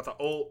 I'll talk about the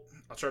ult.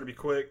 I'll try to be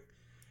quick.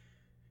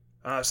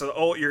 So the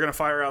ult, you're going to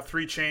fire out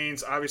 3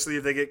 chains. Obviously,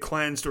 if they get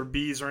cleansed or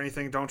bees or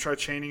anything, don't try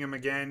chaining them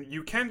again.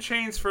 You can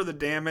chains for the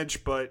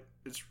damage, but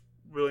it's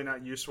really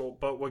not useful.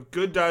 But what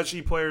good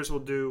Daji players will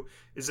do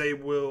is they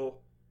will,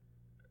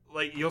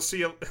 like, you'll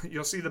see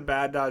the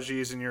bad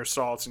Dajis in your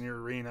assaults and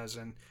your arenas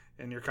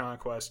and your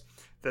conquest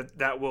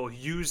that will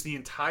use the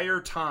entire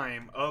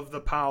time of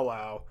the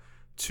powwow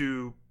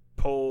to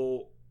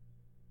pull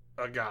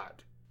a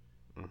god.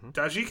 Mm-hmm.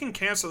 Daji can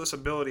cancel this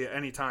ability at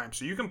any time,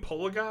 so you can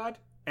pull a god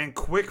and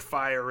quick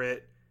fire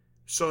it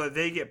so that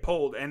they get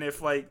pulled. And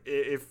if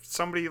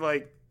somebody,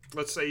 like,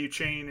 let's say you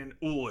chain an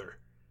Uller,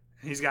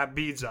 and he's got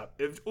beads up.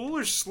 If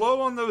Uller's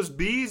slow on those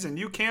beads and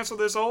you cancel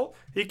this ult,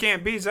 he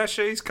can't beads that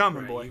shit. He's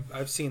coming, boy.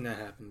 I've seen that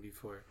happen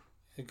before.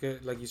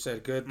 Good, like you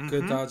said, good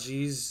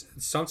dodgies.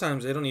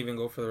 Sometimes they don't even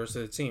go for the rest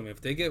of the team.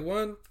 If they get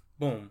one,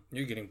 boom,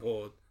 you're getting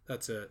pulled.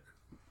 That's it.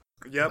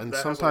 Yep, and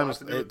that sometimes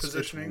has a lot to do with it's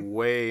positioning.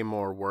 way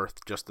more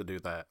worth just to do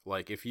that.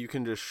 Like, if you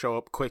can just show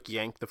up, quick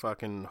yank the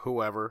fucking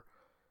whoever,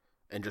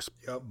 and just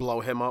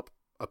blow him up,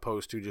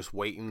 opposed to just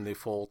waiting the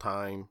full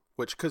time.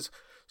 Which, because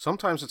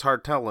sometimes it's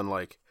hard telling,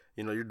 like,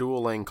 you know, your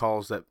dual lane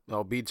calls that,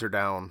 beads are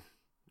down.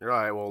 You're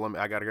all right, well,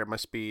 I got to get my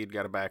speed,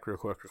 got to back real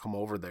quick to come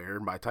over there.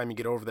 And by the time you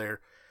get over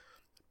there,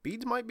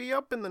 beads might be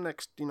up in the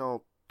next,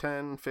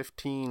 10,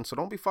 15, so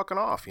don't be fucking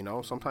off,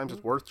 Sometimes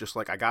it's worth just,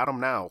 like, I got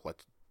him now,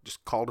 let's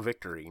just call to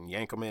victory and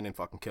yank him in and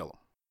fucking kill him.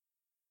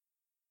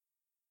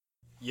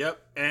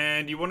 Yep,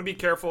 and you want to be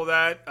careful of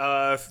that.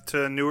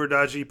 To newer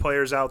Daji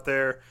players out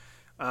there,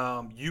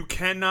 you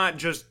cannot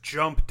just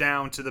jump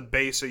down to the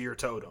base of your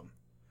totem.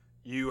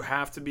 You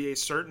have to be a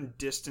certain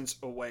distance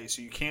away,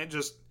 so you can't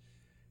just...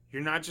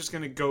 You're not just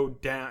going to go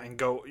down and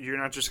go... You're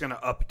not just going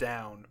to up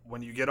down.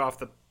 When you get off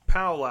the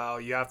powwow,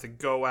 you have to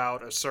go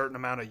out a certain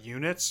amount of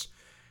units,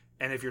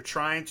 and if you're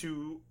trying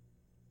to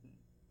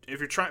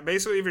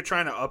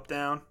up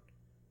down,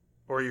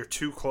 or you're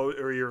too close,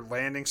 or your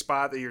landing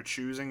spot that you're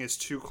choosing is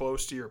too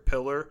close to your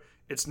pillar,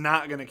 it's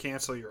not going to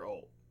cancel your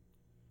ult.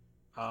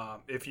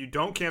 If you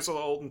don't cancel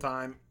the ult in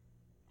time,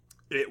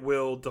 it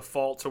will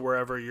default to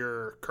wherever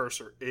your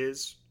cursor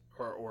is,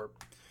 or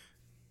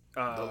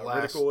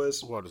reticle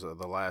is. What is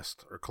it? The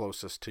last or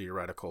closest to your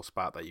reticle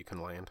spot that you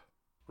can land.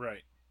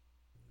 Right.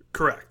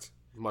 Correct.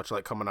 Much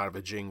like coming out of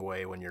a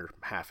Jingwei when you're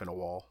half in a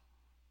wall.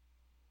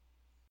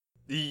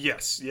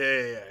 Yes.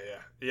 Yeah.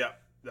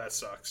 That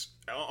sucks.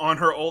 On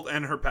her ult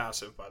and her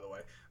passive, by the way.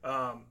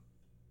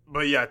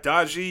 But yeah,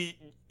 Daji,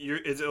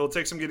 it'll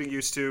take some getting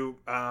used to.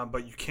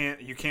 But you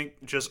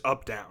can't just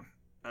up down.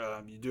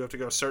 You do have to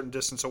go a certain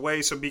distance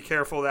away, so be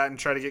careful of that and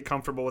try to get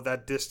comfortable with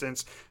that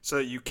distance so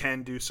that you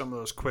can do some of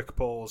those quick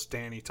pulls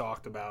Danny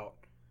talked about.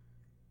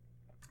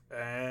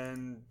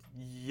 And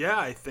yeah,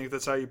 I think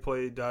that's how you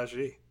play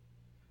Daji.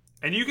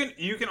 And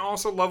you can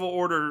also level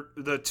order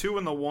the 2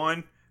 and the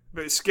 1,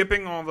 but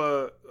skipping all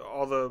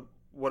the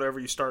whatever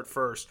you start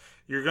first.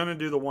 You're gonna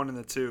do the 1 and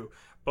the 2,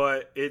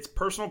 but it's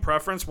personal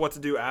preference what to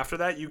do after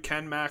that. You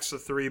can max the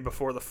 3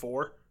 before the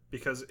 4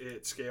 because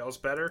it scales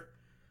better.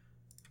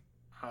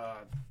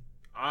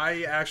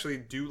 I actually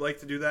do like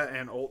to do that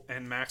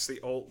and max the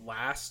ult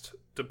last,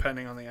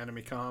 depending on the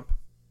enemy comp.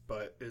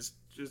 But it's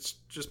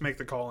just make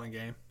the call in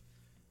game.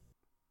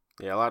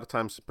 Yeah, a lot of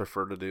times I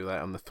prefer to do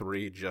that on the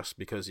 3 just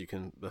because you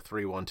can, the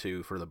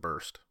 3-1-2 for the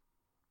burst.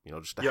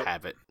 Just to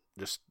have it,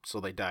 just so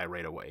they die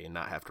right away and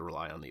not have to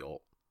rely on the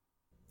ult.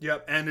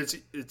 Yep, and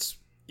it's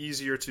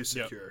easier to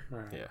secure.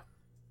 Right. Yeah.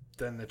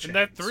 Than the chains.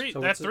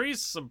 And that 3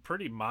 is some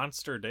pretty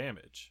monster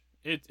damage.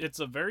 It's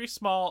a very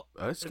small.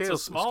 It's a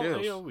small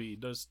AOE.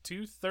 Does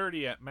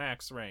 230 at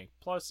max rank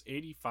plus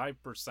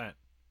 85%.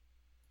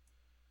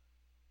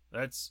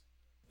 That's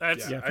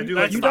Yeah, I do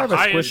that's like the have a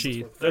highest.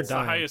 squishy, That's they're the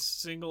dying.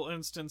 highest single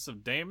instance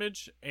of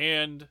damage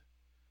and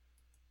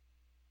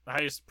the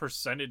highest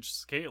percentage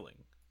scaling.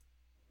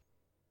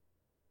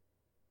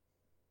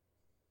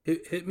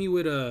 Hit me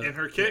with a in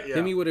her kit. Yeah.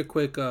 Hit me with a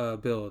quick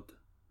build,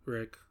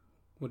 Rick.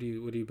 What do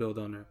you build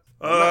on her?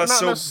 Not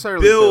so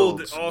necessarily build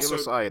builds. also. Give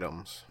us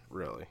items,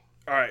 really.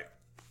 All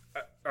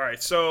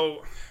right.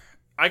 So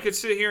I could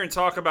sit here and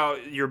talk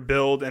about your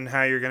build and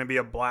how you're going to be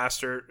a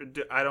blaster.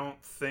 I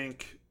don't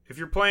think if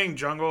you're playing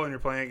jungle and you're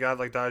playing a god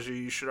like Daji,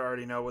 you should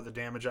already know what the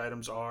damage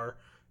items are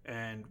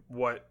and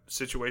what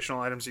situational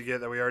items you get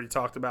that we already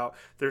talked about.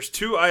 There's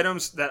 2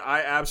 items that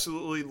I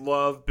absolutely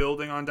love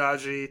building on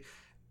Daji.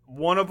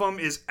 One of them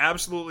is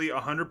absolutely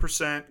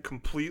 100%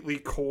 completely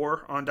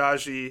core on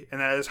Daji, and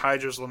that is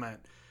Hydra's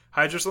Lament.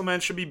 Hydra's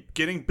Lament should be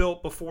getting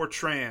built before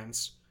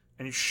Trans,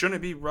 and you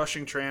shouldn't be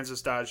rushing Trans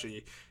as Daji.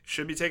 You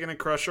should be taking a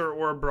Crusher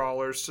or a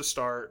Brawlers to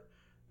start,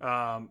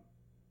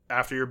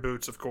 after your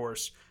boots, of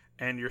course.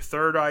 And your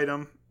third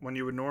item, when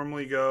you would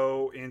normally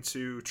go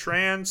into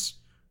Trans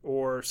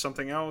or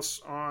something else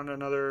on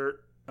another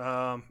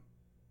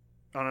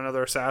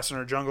assassin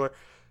or jungler,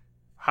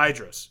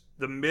 Hydras.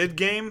 The mid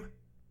game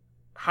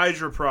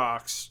Hydra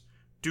procs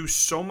do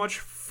so much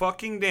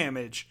fucking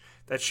damage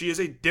that she is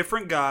a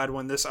different god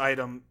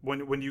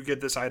when you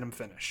get this item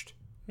finished.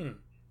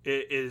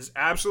 It is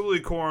absolutely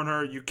core on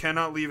her. You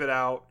cannot leave it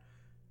out.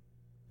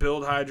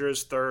 Build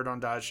Hydra's third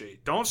on Daji.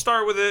 Don't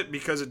start with it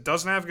because it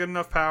doesn't have good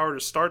enough power to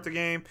start the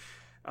game.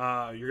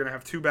 You're going to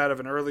have too bad of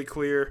an early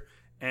clear,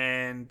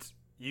 and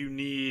you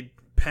need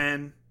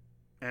pen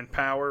and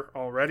power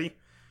already.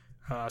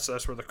 So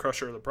that's where the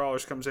Crusher or the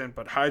Brawlers comes in.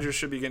 But Hydra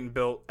should be getting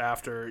built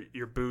after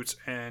your boots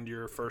and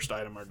your first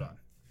item are done.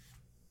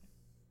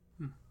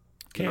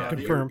 Can't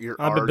confirm.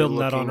 I've been building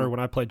that on her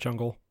when I play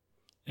jungle,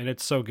 and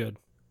it's so good.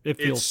 It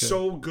feels it's good.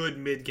 so good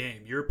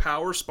mid-game. Your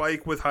power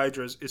spike with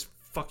Hydras is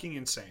fucking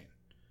insane.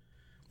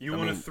 You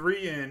want to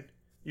 3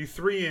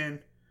 in,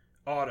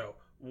 auto,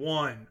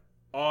 1,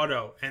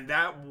 auto, and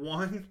that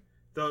one,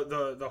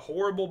 the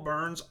horrible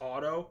burns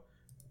auto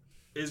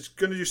is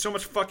going to do so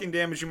much fucking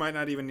damage you might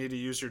not even need to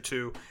use your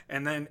 2.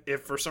 And then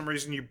if for some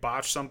reason you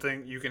botch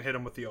something, you can hit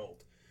them with the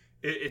ult.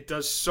 It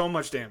does so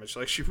much damage.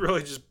 Like, she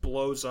really just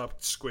blows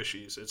up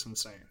squishies. It's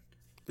insane.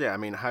 Yeah, I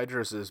mean,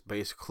 Hydra's is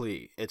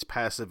basically, its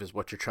passive is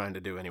what you're trying to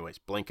do anyways.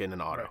 Blink in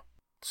and auto. Right.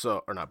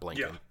 So, or not blink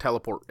in,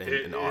 teleport in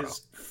and auto. It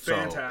is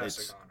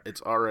fantastic so on her.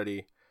 it's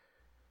already,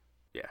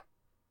 yeah.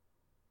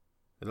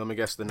 And let me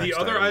guess the next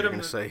other item you're item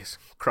going to say is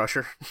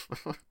Crusher.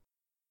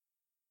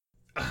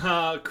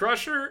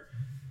 Crusher...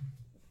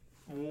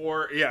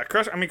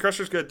 Crusher. I mean,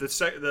 Crusher's good.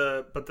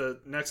 But the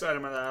next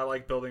item that I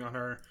like building on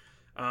her,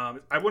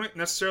 I wouldn't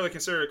necessarily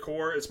consider it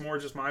core. It's more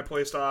just my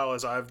playstyle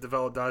as I've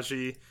developed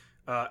Daji,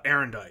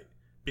 Erendite,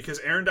 because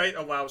Erendite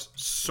allows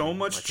so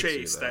much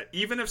chase that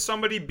even if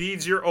somebody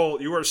beads your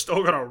ult, you are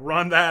still gonna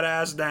run that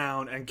ass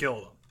down and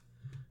kill them.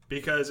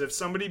 Because if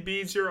somebody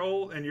beads your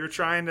ult and you're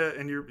trying to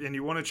and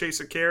you want to chase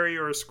a carry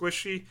or a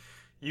squishy,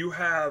 you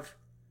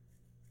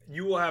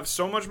will have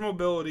so much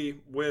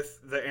mobility with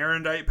the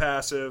Erendite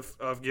passive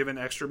of giving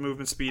extra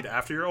movement speed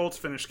after your ult's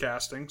finished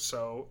casting.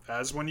 So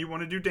as when you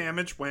want to do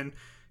damage, when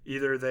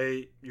either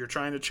you're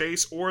trying to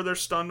chase or they're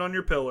stunned on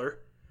your pillar.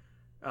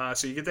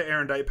 So you get the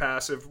Erendite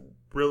passive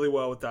really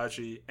well with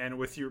Daji. And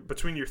with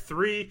between your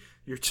 3,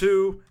 your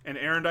 2, and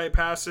Erendite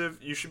passive,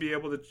 you should be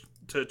able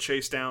to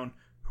chase down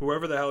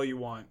whoever the hell you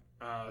want.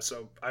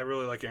 So I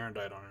really like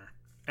Erendite on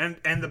her.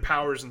 And the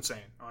power's insane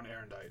on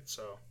Erendite,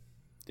 so...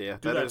 Yeah,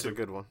 that is a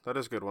good one. That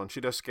is a good one. She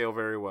does scale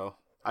very well.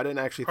 I didn't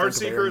actually think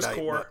Heartseeker of Erendite, is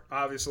core,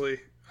 obviously,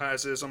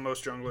 as is on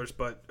most junglers,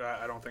 but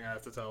I don't think I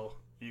have to tell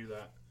you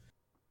that.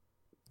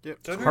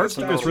 Yep.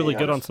 Heartseeker is really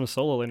good on some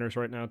solo laners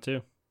right now,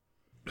 too.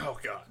 Oh,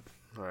 God.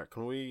 All right,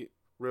 can we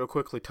real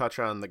quickly touch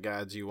on the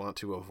gods you want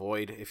to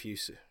avoid if you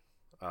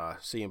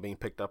see them being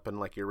picked up in,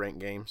 like, your ranked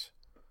games?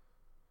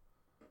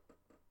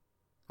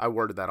 I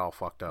worded that all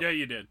fucked up. Yeah,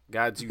 you did.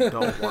 Gods you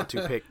don't want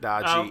to pick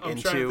Daji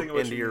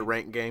into your mean.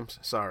 ranked games.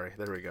 Sorry,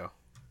 there we go.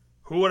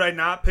 Who would I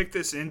not pick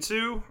this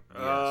into?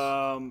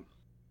 Yes.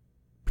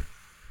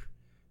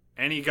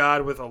 Any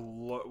god with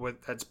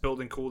that's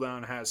building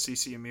cooldown, has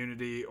CC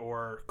immunity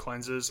or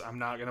cleanses. I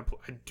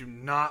do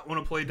not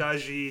want to play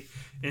Daji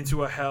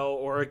into a Hell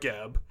or a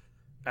Geb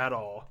at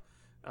all.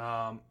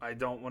 I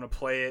don't want to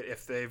play it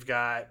if they've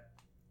got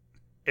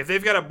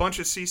a bunch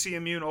of CC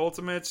immune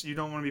ultimates. You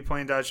don't want to be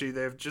playing Daji.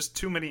 They have just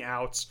too many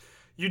outs.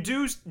 You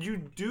do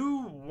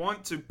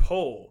want to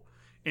pull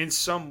in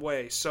some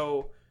way.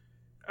 So,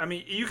 I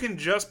mean, you can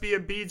just be a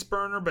beads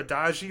burner, but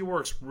Daji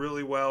works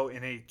really well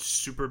in a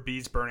super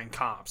beads burning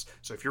comps.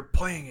 So if you're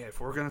playing it,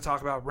 if we're going to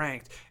talk about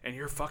ranked, and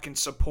your fucking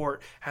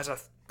support has a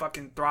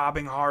fucking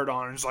throbbing hard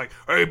on, and it's like,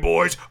 hey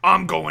boys,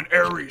 I'm going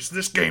Ares.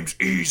 This game's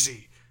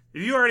easy.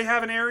 If you already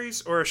have an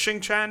Ares or a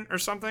Xing Chen or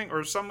something,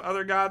 or some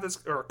other guy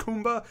or a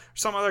Kumba, or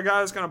some other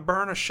guy that's going to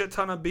burn a shit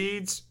ton of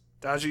beads,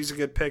 Daji's a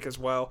good pick as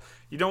well.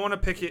 You don't want to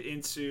pick it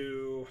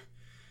into...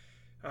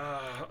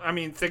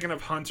 thinking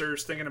of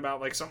hunters, thinking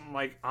about like something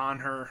like On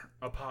Her,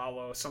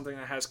 Apollo, something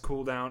that has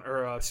cooldown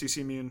or CC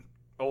immune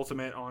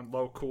ultimate on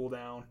low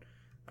cooldown.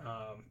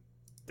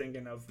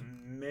 Thinking of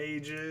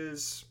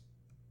mages.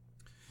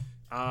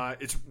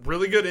 It's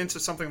really good into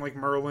something like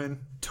Merlin,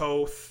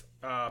 Toth,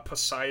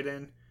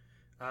 Poseidon.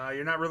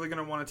 You're not really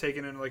going to want to take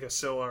it into like a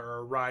Scylla or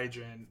a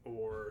Raijin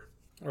or...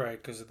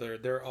 Right, because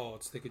they're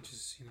ults. They could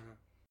just,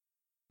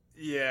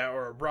 Yeah,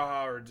 or a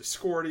Ra or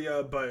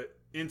Discordia, but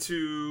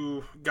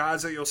into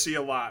gods that you'll see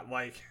a lot,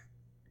 like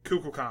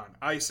Kukulkan,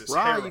 Isis,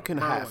 Ra Hera, you can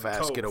Merlin, half-ass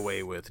Thoth. get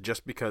away with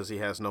just because he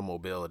has no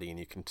mobility and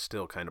you can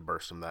still kind of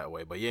burst him that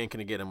way. But you ain't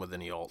going to get him with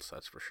any ults,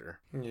 that's for sure.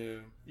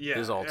 Yeah,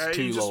 His ult's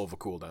too low of a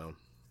cooldown.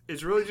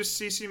 It's really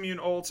just CC immune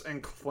ults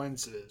and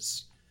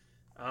cleanses.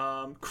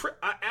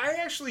 I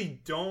actually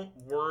don't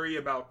worry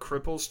about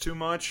cripples too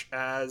much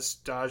as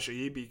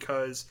Daji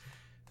because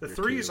the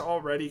 3 is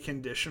already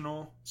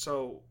conditional,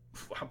 so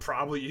I'm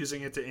probably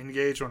using it to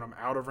engage when I'm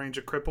out of range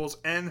of cripples,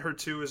 and her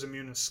 2 is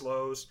immune to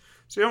slows,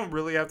 so you don't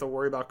really have to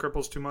worry about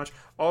cripples too much.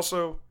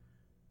 Also,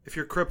 if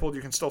you're crippled,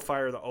 you can still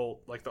fire the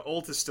ult. Like, the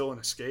ult is still an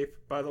escape,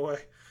 by the way.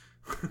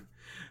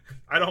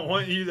 I don't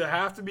want you to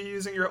have to be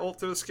using your ult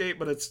to escape,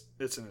 but it's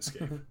an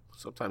escape.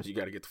 Sometimes you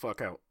got to get the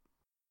fuck out.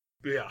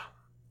 Yeah.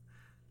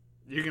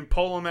 You can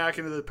pull them back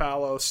into the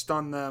Palo,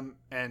 stun them,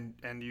 and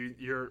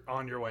you're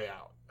on your way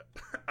out.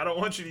 I don't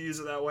want you to use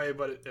it that way,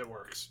 but it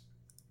works.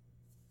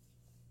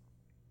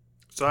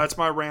 So that's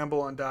my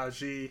ramble on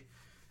Daji.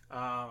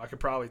 I could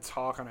probably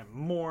talk on it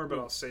more, but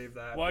I'll save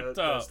that.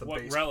 That's the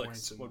base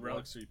relics? points What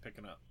relics are you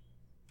picking up?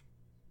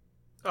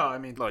 Oh, I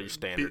mean, your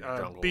standard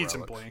jungle beads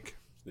and relics. blink.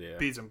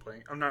 Beads and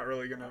Blink. I'm not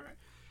really gonna.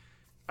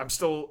 I'm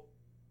still.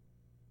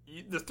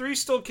 The 3's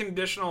still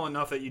conditional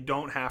enough that you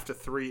don't have to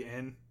 3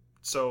 in.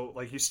 So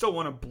like you still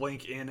want to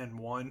blink in and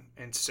 1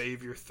 and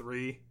save your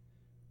 3,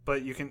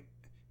 but you can,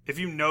 if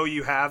you know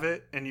you have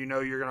it and you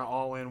know you're gonna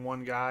all in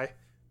one guy,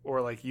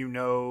 or like you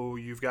know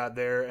you've got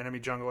their enemy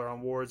jungler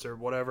on wards or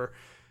whatever,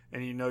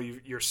 and you know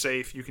you're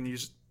safe, you can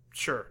use.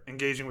 Sure,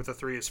 engaging with a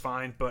 3 is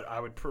fine, but I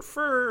would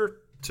prefer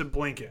to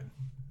blink in.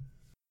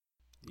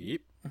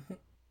 Yep.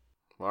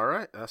 All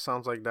right, that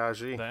sounds like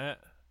Daji. That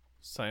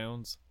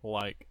sounds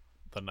like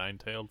the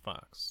Nine-Tailed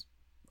Fox.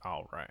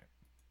 All right.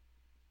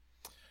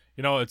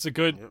 You know, it's a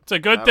good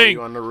thing.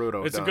 On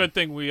Naruto, it's done. a good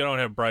thing we don't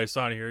have Bryce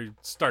on here. You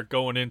start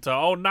going into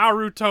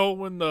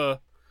Naruto and the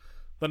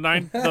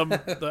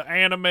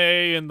anime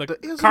and the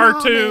Izanami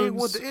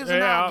cartoons with the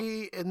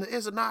Izanagi and the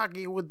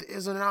Izanagi with the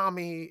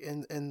Izanami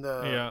and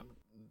the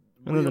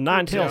And then the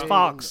Nine-Tailed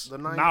Fox. the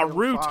Nine-Tailed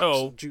Naruto.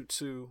 Fox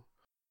jutsu.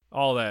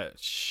 all that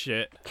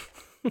shit.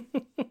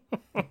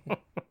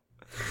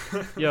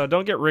 Yo,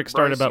 don't get Rick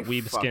started Bryce, about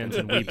you weeb skins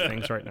and weeb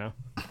things right now.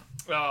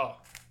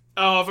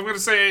 Oh, if I'm going to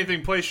say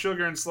anything, play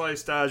Sugar and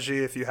Slice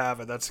Daji if you have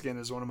it. That skin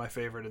is one of my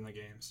favorite in the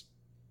games.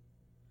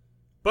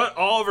 But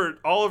all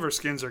of her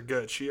skins are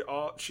good. She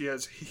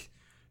has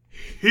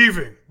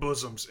heaving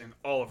bosoms in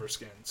all of her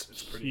skins.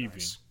 It's pretty Heaving.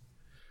 nice.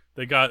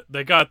 They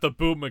got the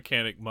boot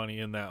mechanic money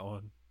in that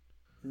one.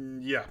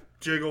 Yeah,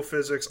 jiggle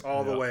physics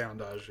all the way on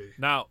Daji.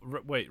 Now,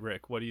 wait,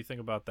 Rick, what do you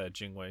think about that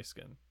Jingwei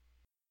skin?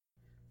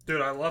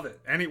 Dude, I love it.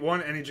 Any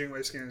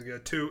Jingwei skin is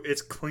good. 2,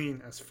 it's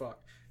clean as fuck.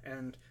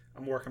 And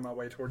I'm working my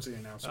way towards the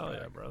announcement. Oh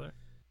yeah, brother.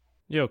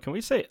 Yo, can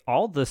we say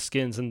all the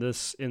skins in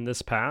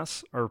this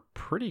pass are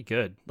pretty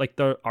good? Like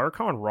the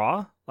Archon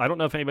Raw, I don't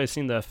know if anybody's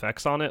seen the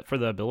effects on it for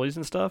the abilities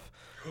and stuff.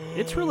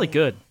 It's really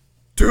good.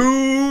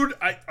 Dude,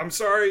 I'm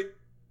sorry.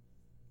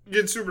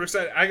 Getting super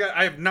excited.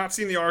 I have not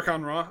seen the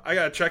Archon Raw. I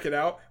gotta check it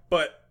out.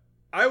 But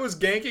I was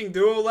ganking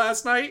Duo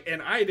last night,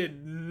 and I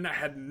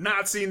had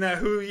not seen that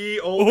Hu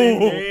Yi ult in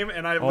game,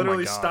 and I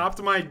literally God.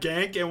 stopped my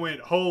gank and went,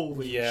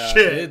 "Holy Yeah,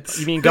 shit!"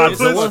 You mean It was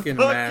Godzilla? fucking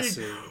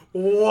massive.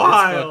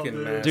 Wild, It's fucking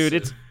dude. massive.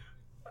 Dude,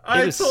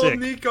 I is told sick.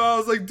 Nico, I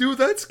was like, dude,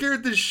 that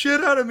scared the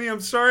shit out of me.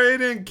 I'm sorry I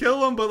didn't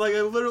kill him, but like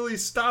I literally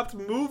stopped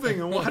moving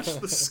and watched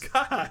the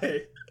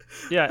sky.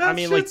 Yeah, That I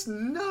mean, like shit's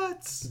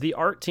nuts. the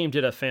art team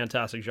did a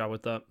fantastic job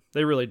with that.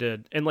 They really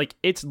did, and like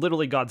it's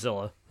literally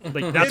Godzilla.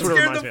 Like that's It what it scared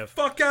reminds me the of.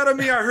 fuck out of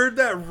me. I heard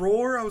that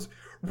roar. I was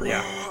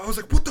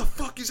like, what the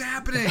fuck is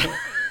happening?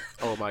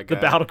 Oh my The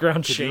god!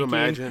 battleground Could shaking. you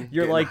imagine?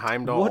 You're getting like,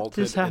 Heimdall what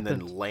ulted just and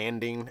happened? then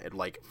landing and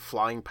like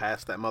flying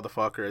past that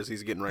motherfucker as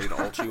he's getting ready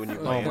to ult you, and you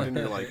land, and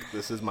you're like,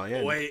 "This is my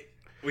end." Wait,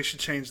 we should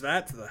change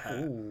that to the hat.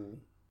 Ooh.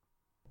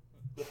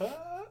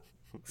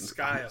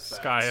 Sky effects.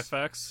 Sky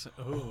effects.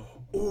 Ooh.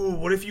 Ooh,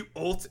 what if you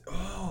ult?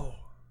 Oh,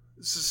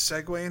 this is a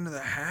segue into the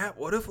hat.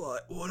 What if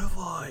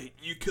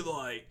you could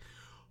like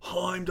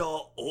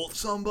Heimdall ult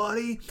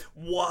somebody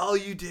while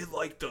you did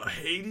like the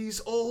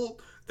Hades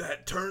ult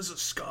that turns the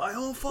sky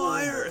on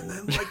fire, and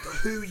then like the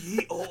Hu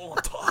Yi ult on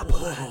top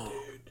of that,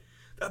 dude.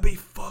 That'd be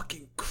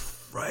fucking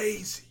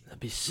crazy. That'd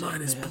be sick.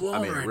 Mine is blown I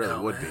mean, it right really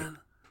now, would be. man.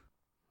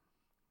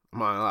 I'm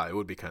not gonna lie, it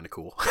would be kind of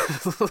cool.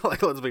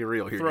 Like, let's be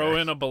real here. Throw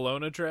guys. in a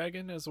Bologna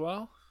dragon as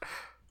well.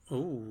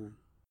 Ooh.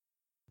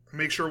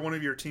 Make sure one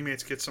of your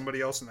teammates gets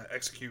somebody else in the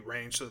execute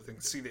range so that they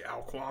can see the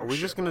Alquan. Are we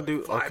just gonna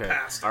do? Okay.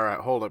 All right,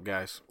 hold up,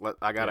 guys.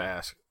 I gotta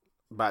ask.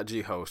 About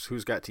G host,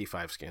 who's got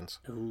T5 skins?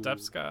 Ooh.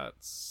 Depp's got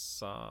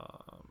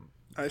some.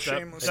 I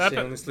shameless. Depp-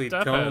 shamelessly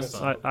Depp don't. has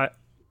some.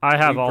 I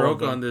have We all broke of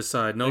them on this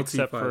side. No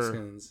except T5 for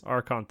skins.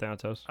 Archon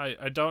Thanatos.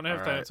 I don't have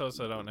All right. Thanatos.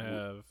 I don't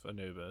have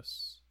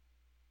Anubis.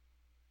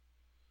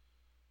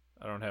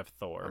 I don't have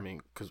Thor. I mean,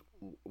 because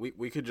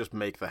we could just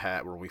make the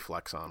hat where we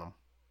flex on them.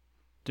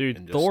 Dude,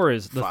 And just Thor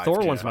is the 5 Thor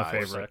one's my T5s.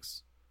 favorite.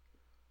 Flex.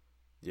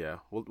 Yeah,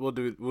 we'll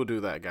do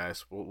that,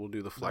 guys. We'll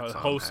do the flex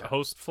on host hat.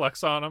 host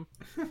flex on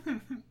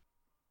him.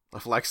 A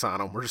flex on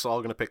them. We're just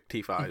all gonna pick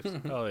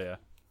T5s. Oh yeah,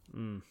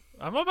 Mm.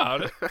 I'm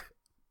about it.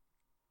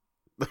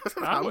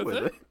 I'm I'm with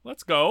it.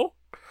 Let's go.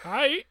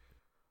 Hi.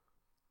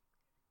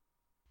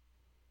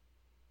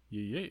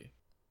 Yeah.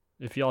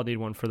 If y'all need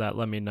one for that,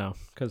 let me know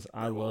because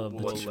I love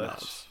the We'll T5s. let you know.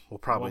 We'll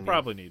probably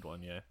We'll need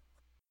one. Yeah.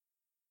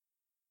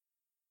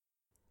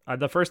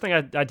 The first thing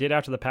I did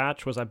after the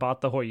patch was I bought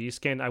the Hou Yi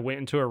skin. I went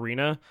into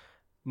arena.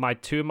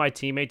 Two of my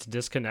teammates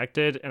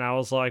disconnected, and I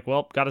was like,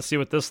 "Well, got to see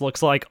what this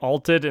looks like."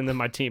 Ulted, and then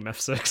my team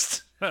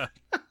F6'd.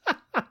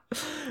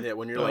 Yeah,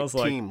 when you're I like, was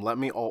like- team, let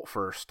me ult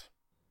first.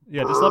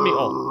 Yeah, just let me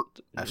ult.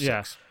 F6.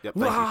 Yeah. Yep.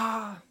 Thank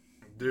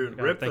you. Dude,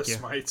 God, rip the thank you.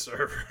 Smite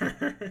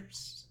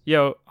servers.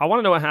 Yo, I want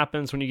to know what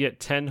happens when you get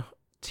 10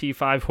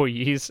 T5 Hou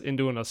Yis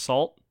into an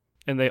assault,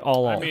 and they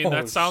all I ult. mean,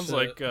 that sounds shit.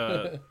 like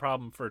a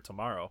problem for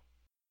tomorrow.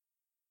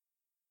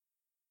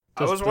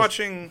 I was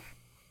watching.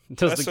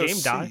 Does the game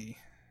SOC. die?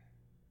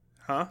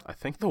 Huh? I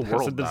think the So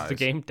world does dies. the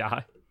game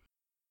die?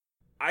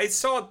 I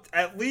saw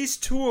at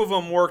least 2 of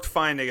them worked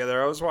fine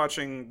together. I was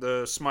watching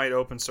the Smite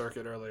Open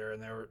Circuit earlier,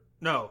 and they were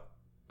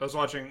I was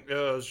watching. It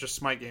was just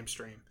Smite game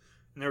stream,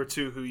 and there were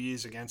two Hu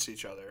Yis against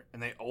each other,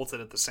 and they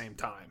ulted at the same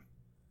time.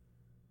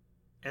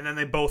 And then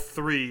they both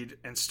 3'd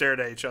and stared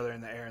at each other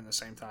in the air in the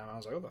same time. I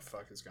was like, what the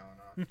fuck is going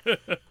on?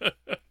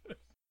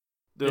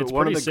 It's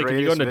one pretty of the sick. If you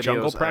greatest go into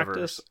jungle videos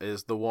practice, ever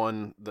is the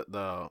one that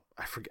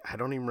I forget. I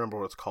don't even remember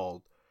what it's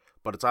called,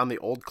 but it's on the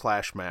old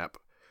Clash map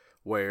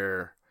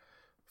where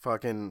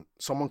fucking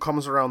someone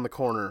comes around the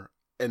corner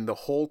and the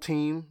whole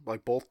team,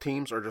 like both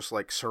teams, are just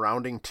like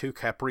surrounding two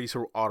Khepris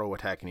who are auto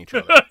attacking each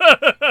other.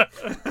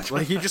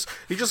 Like he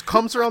just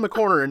comes around the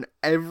corner and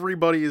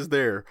everybody is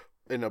there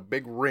in a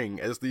big ring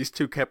as these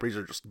two Khepris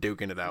are just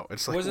duking it out.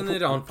 It's like, Wasn't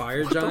it on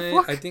Fire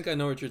Giant? I think I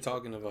know what you're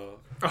talking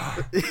about.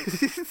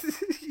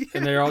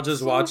 And they're all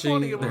just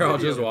watching. They're all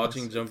just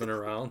watching, jumping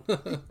around.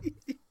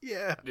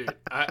 Yeah, Dude,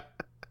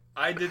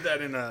 I did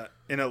that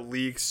in a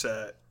league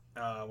set.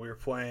 We were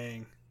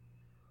playing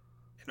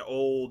an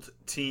old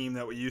team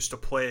that we used to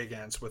play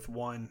against with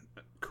one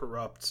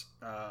corrupt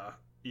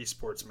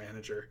esports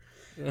manager.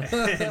 And,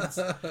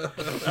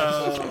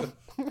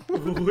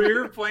 we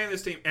were playing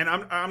this team, and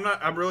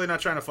I'm really not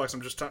trying to flex.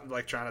 I'm just trying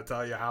to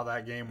tell you how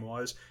that game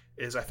was.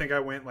 I think I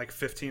went like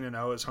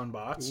 15-0 as Hun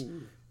Bots.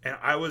 Ooh. And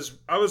I was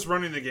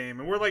running the game,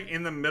 and we're like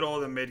in the middle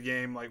of the mid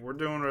game, like we're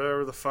doing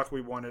whatever the fuck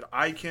we wanted.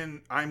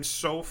 I'm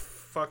so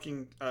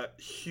fucking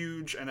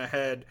huge and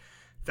ahead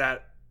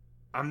that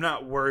I'm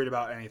not worried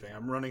about anything.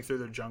 I'm running through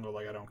the jungle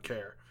like I don't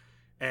care.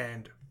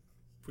 And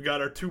we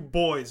got our two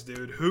boys,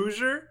 dude,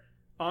 Hoosier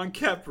on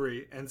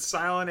Khepri and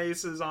Silent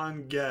Aces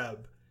on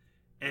Geb,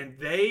 and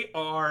they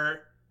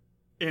are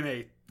in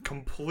a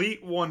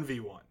complete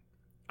 1v1.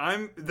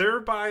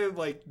 They're by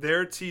like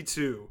their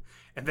T2.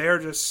 And they are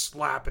just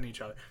slapping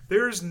each other.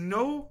 There is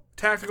no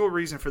tactical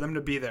reason for them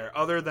to be there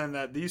other than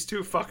that these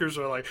two fuckers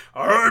are like,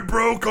 all right,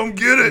 bro, come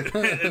get it,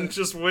 and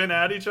just win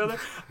at each other.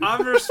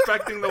 I'm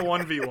respecting the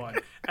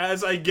 1v1.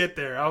 As I get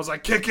there, I was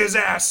like, kick his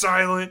ass,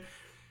 Silent.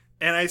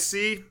 And I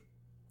see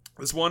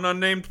this one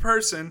unnamed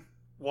person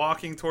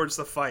walking towards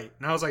the fight.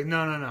 And I was like,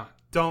 no.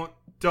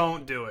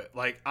 Don't do it.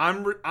 Like,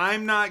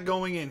 I'm not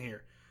going in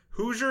here.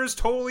 Hoosier is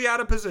totally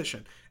out of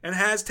position and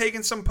has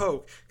taken some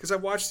poke because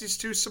I've watched these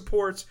two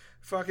supports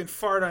fucking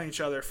fart on each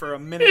other for a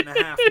minute and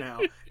a half now,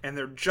 and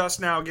they're just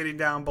now getting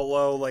down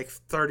below like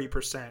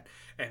 30%.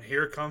 And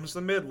here comes the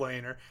mid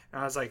laner,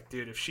 and I was like,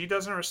 dude, if she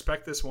doesn't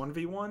respect this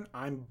 1v1,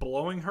 I'm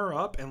blowing her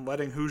up and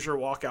letting Hoosier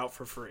walk out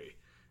for free.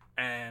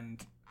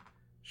 And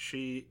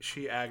she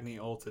Agni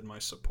ulted my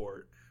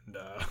support,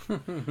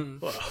 and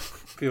well,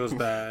 feels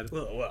bad.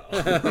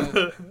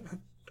 Well.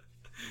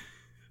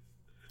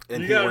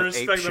 You gotta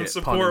respect them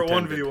support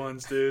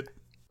 1v1s, dude.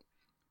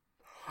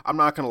 I'm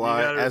not gonna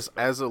lie.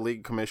 As a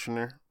league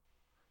commissioner,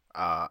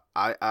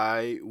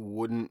 I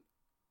wouldn't.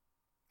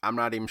 I'm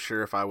not even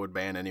sure if I would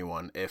ban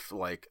anyone if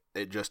like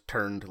it just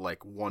turned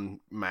like one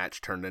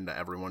match turned into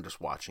everyone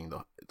just watching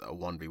the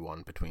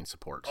 1v1 between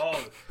supports.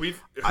 Oh,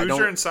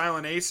 Hoosier and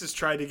Silent Aces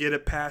tried to get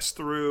it passed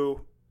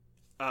through.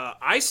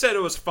 I said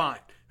it was fine.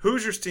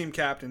 Hoosier's team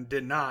captain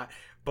did not,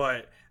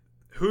 but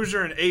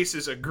Hoosier and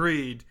Aces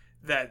agreed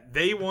that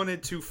they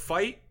wanted to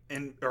fight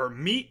or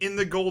meet in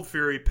the Gold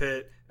Fury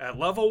pit at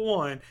level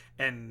 1,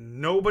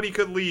 and nobody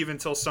could leave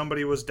until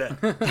somebody was dead.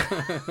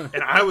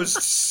 And I was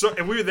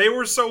they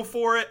were so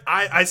for it.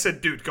 I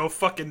said, dude, go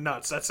fucking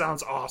nuts. That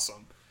sounds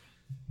awesome.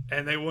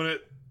 And they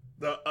wouldn't.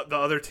 The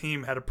other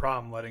team had a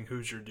problem letting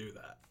Hoosier do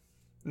that.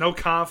 No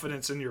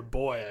confidence in your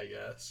boy, I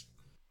guess.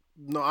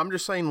 No, I'm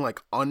just saying, like,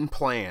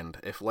 unplanned.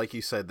 If, like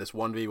you said, this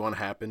 1v1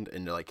 happened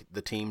and, like,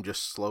 the team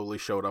just slowly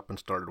showed up and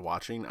started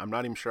watching, I'm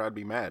not even sure I'd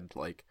be mad.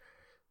 Like,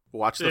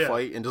 watch the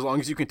fight, and as long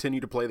as you continue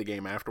to play the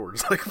game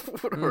afterwards, like,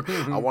 whatever,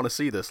 I want to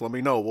see this. Let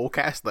me know. We'll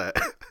cast that.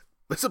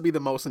 This will be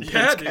the most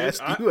intense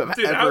cast you have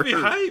ever that would be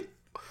heard. hype.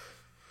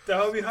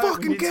 That would be hype.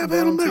 Fucking Gab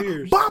hit him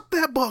there. Bop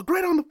that bug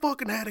right on the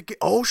fucking head again.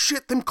 Oh,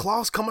 shit, them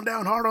claws coming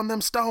down hard on them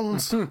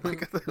stones. Dude,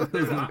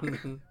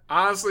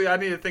 honestly, I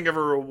need to think of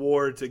a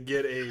reward to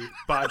get a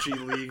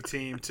Bocce League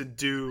team to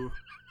do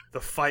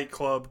the Fight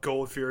Club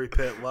Gold Fury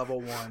Pit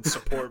level 1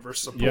 support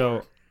versus support.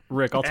 Yo,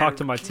 Rick, I'll talk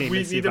to my team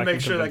and see if I can We need to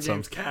make sure that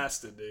convince them. game's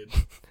casted, dude.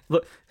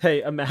 Look,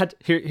 hey, imagine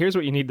here's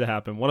what you need to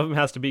happen. One of them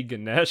has to be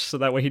Ganesh, so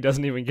that way he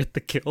doesn't even get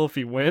the kill if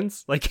he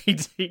wins. Like he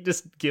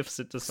just gifts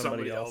it to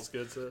somebody else.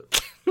 Gets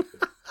it.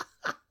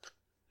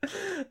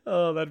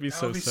 Oh, that'd be That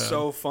so would be sad.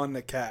 so fun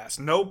to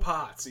cast. No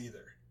pots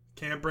either.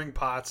 Can't bring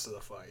pots to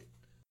the fight.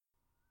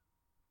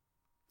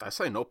 I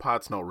say no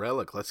pots, no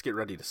relic. Let's get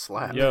ready to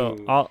slap.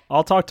 Yo,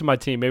 I'll talk to my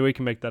team. Maybe we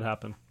can make that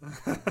happen.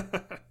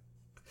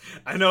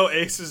 I know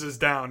Aces is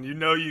down. You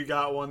know you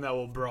got one that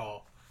will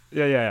brawl.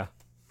 Yeah.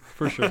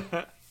 For sure.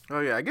 Oh,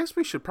 yeah, I guess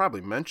we should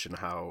probably mention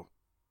how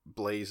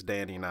Blaze,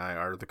 Danny, and I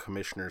are the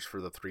commissioners for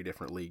the 3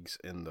 different leagues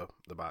in the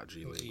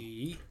Bocce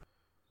League.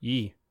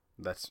 Yee.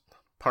 That's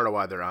part of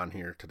why they're on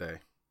here today.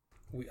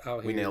 We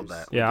nailed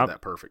that. We did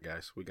that perfect,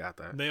 guys. We got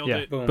that. Nailed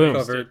it. Boom.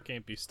 Covered.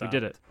 Can't be stopped. We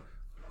did it.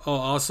 Oh,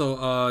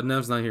 also,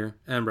 Nev's not here.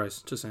 And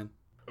Bryce, just saying.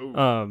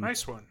 Ooh,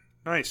 Nice one.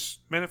 Nice.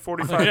 Minute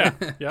 45. Yeah.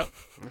 Yep.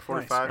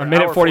 45. A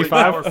minute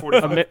 45. Hour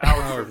 45.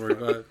 Hour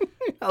 45.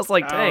 I was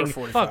like, Hour dang.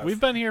 45. Fuck, we've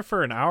been here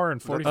for an hour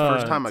and Is that the 45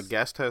 first time a minutes.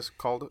 guest has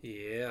called it?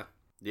 Yeah.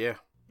 Yeah.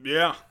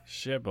 Yeah.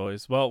 Shit,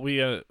 boys. Well, we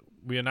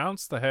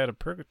announced the Head of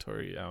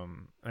Purgatory,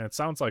 and it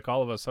sounds like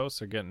all of us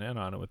hosts are getting in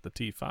on it with the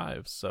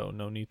T5s, so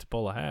no need to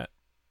pull a hat.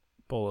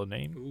 Pull a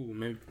name.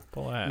 Ooh,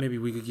 Pull a hat. maybe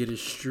we could get it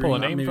streamed. Pull a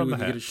name Maybe from we the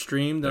could hat. get it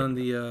streamed on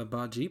the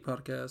Bot G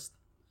podcast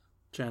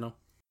channel.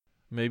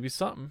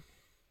 Something.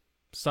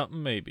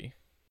 Something maybe.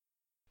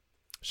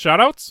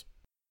 Shoutouts?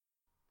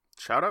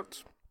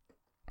 Shoutouts.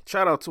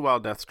 Shout out to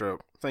Wild Deathstroke.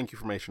 Thank you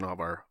for making all of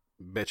our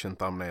bitchin'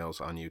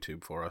 thumbnails on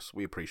YouTube for us.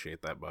 We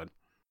appreciate that, bud.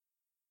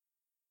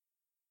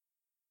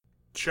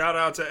 Shout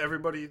out to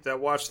everybody that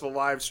watched the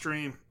live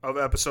stream of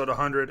episode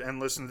 100 and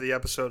listened to the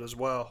episode as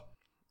well.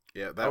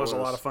 Yeah, That was a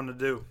lot of fun to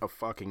do. A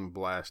fucking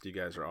blast. You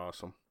guys are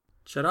awesome.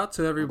 Shout out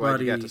to I'm glad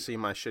everybody. you got to see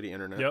my shitty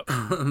internet. Yep.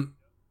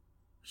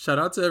 Shout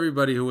out to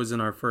everybody who was in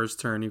our first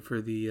tourney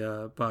for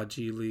the Bot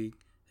G League.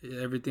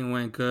 Everything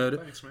went good.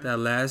 Thanks, man. That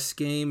last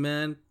game,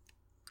 man,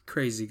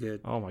 crazy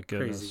good. Oh my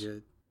goodness. Crazy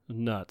good.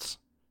 Nuts.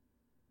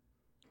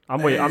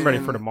 I'm ready for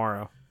Man.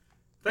 tomorrow.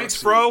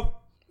 Thanks, bro.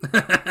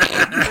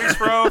 Thanks,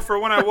 bro, for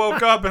when I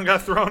woke up and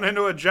got thrown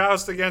into a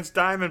joust against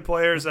Diamond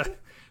players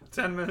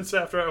 10 minutes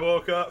after I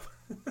woke up.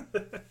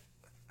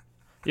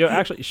 Yo,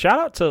 actually, shout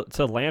out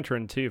to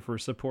Lantern too for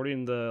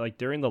supporting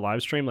during the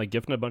live stream,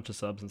 gifting a bunch of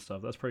subs and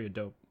stuff. That's pretty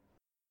dope.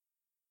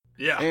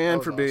 Yeah. that And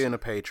was for awesome. being a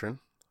patron,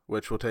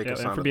 which will take Yeah, us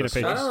and on for to being this a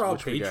patron. Shout list, out all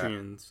which we got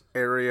Patreons.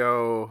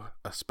 Aereo,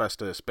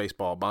 Asbestos,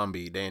 Baseball,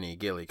 Bombi, Danny,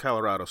 Gilly,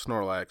 Colorado,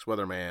 Snorlax,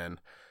 Weatherman,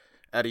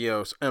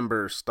 Adios,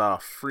 Ember,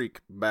 Stoff, Freak,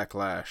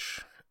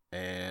 Backlash,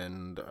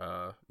 and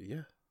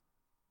yeah,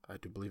 I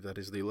do believe that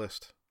is the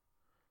list.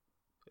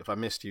 If I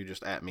missed you,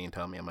 just at me and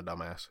tell me I'm a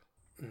dumbass.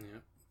 Yeah.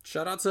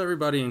 Shout out to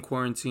everybody in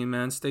quarantine,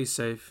 man. Stay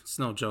safe. It's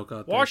no joke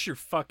out there. Wash your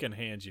fucking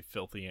hands, you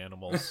filthy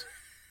animals.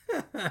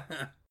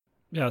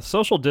 Yeah,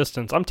 social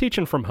distance. I'm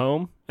teaching from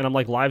home, and I'm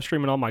live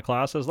streaming all my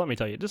classes. Let me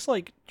tell you, just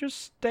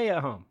stay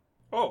at home.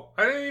 Oh,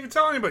 I didn't even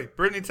tell anybody.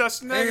 Brittany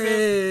tested negative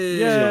Hey.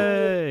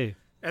 Yay!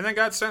 and then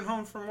got sent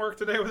home from work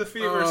today with a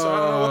fever, so I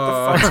don't know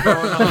what the fuck's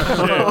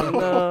going on.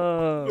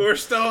 Oh, no. We're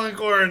still in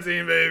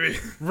quarantine, baby.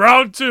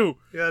 Round 2.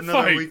 We got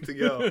another Fight. week to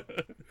go.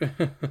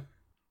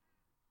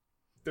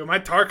 Dude, my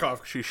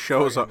Tarkov. She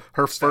shows up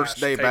her first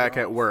stash day taken back off.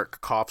 at work,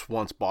 coughs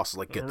once, boss is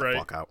like, get the Right.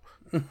 fuck out.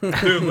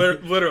 Dude,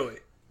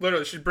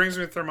 literally, she brings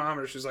me a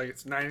thermometer. She's like,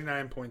 it's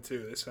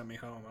 99.2. They sent me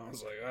home. I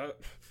was like,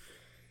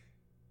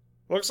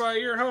 looks like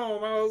you're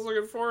home. I was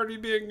looking forward to you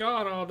being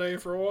gone all day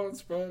for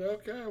once, but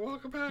okay,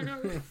 welcome back.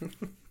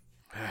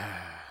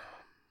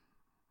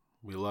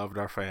 We loved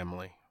our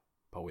family,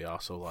 but we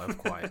also love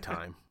quiet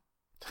time.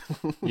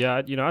 Yeah,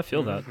 I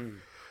feel that.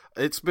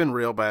 It's been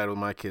real bad with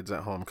my kids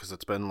at home because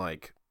it's been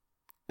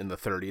in the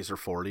 30s or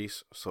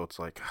 40s, so it's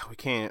we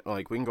can't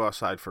we can go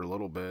outside for a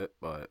little bit,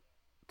 but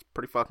it's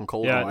pretty fucking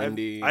cold Yeah, and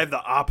windy. I have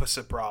the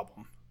opposite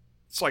problem.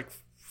 It's like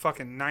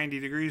fucking 90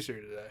 degrees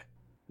here today.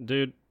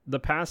 Dude, the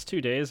past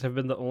 2 days have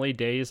been the only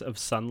days of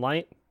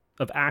sunlight,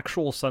 of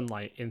actual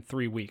sunlight in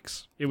 3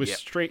 weeks. It was Yep.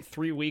 straight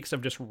 3 weeks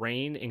of just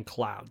rain and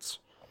clouds.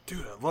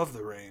 Dude, I love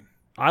the rain.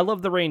 I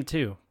love the rain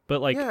too,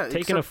 but Yeah,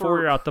 taking a except for-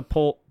 4-year out to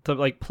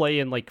play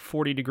in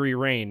 40-degree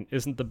rain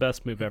isn't the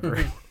best move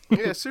ever.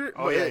 Yeah, seriously.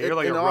 Oh yeah, you're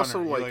like a and runner.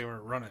 also You're like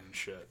running and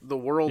shit. the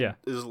world Yeah.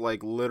 is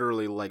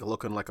literally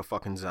looking like a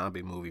fucking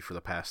zombie movie for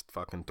the past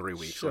fucking 3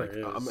 weeks. Sure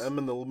is. I'm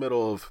in the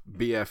middle of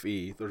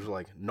BFE. There's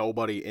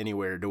nobody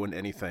anywhere doing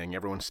anything.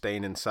 Everyone's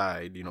staying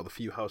inside. The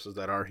few houses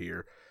that are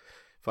here,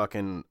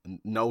 fucking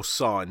no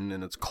sun,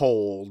 and it's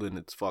cold and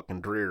it's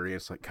fucking dreary.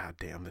 It's god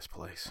damn this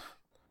place.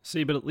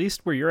 See, but at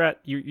least where you're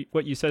at,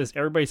 what you said is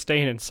everybody's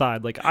staying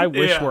inside. I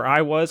wish Yeah. where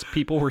I was,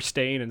 people were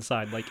staying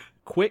inside.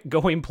 Quit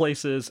going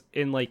places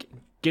and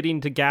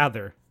getting to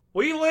gather.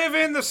 We live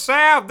in the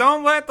South.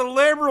 Don't let the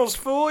liberals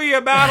fool you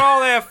about all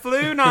that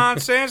flu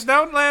nonsense.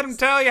 Don't let them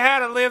tell you how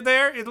to live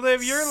there. You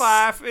live your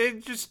life.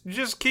 It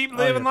just keep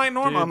living yeah. like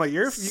normal. Dude, I'm like,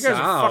 you guys South.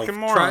 are fucking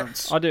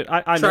morons. Oh, dude, I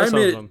know Try some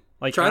of them.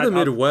 Try the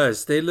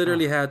Midwest. They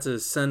literally had to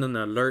send an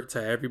alert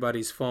to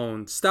everybody's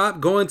phone. Stop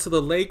going to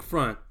the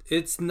lakefront.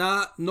 It's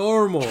not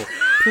normal.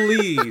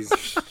 Please.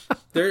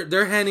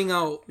 They're handing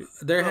out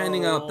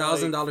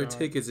 $1,000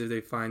 tickets if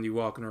they find you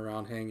walking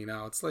around hanging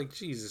out. It's like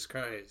Jesus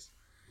Christ.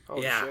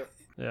 Oh, yeah. shit.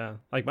 Yeah,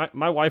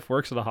 my wife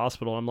works at a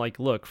hospital. I'm like,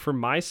 look, for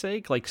my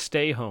sake,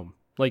 stay home.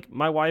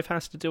 My wife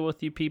has to deal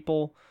with you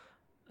people.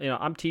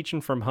 I'm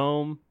teaching from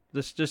home.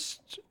 This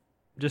just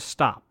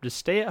stop. Just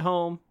stay at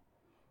home.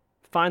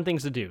 Find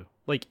things to do.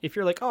 If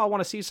you're oh, I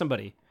want to see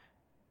somebody.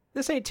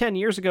 This ain't 10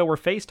 years ago where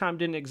FaceTime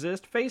didn't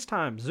exist.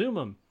 FaceTime, Zoom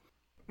them.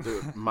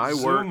 Dude, my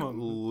Zoom work 'em.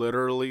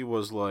 literally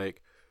was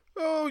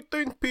oh, I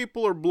think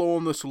people are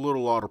blowing this a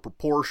little out of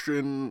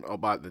proportion.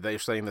 They're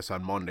saying this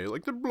on Monday.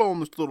 They're blowing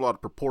this a little out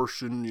of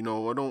proportion. I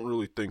don't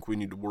really think we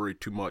need to worry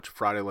too much.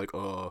 Friday,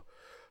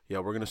 yeah,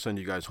 we're going to send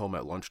you guys home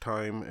at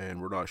lunchtime,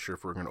 and we're not sure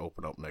if we're going to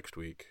open up next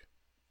week.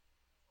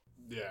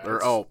 Yeah.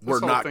 Or, we're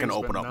not going to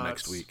open up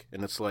next week.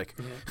 And it's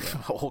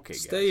okay,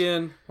 guys. Stay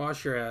in.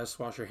 Wash your ass.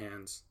 Wash your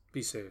hands.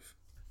 Be safe.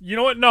 You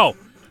know what? No.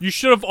 You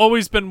should have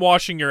always been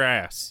washing your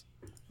ass.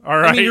 All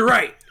right. I mean, you're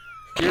right.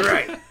 You're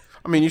right.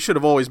 I mean, you should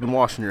have always been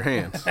washing your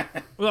hands.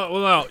 Well,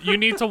 no, you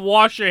need to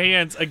wash your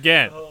hands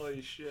again.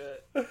 Holy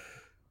shit.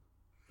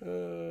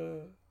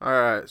 All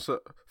right, so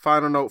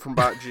final note from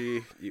Bot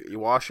G. You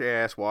wash your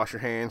ass, wash your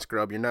hands,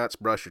 scrub your nuts,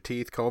 brush your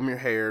teeth, comb your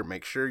hair,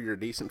 make sure you're a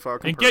decent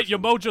fucking And person. get your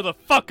mojo the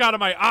fuck out of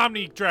my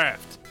Omni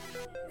draft.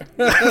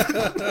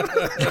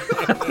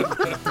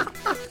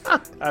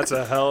 That's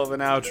a hell of an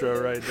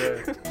outro right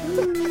there.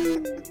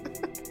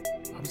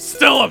 I'm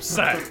still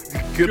upset.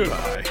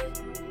 Goodbye.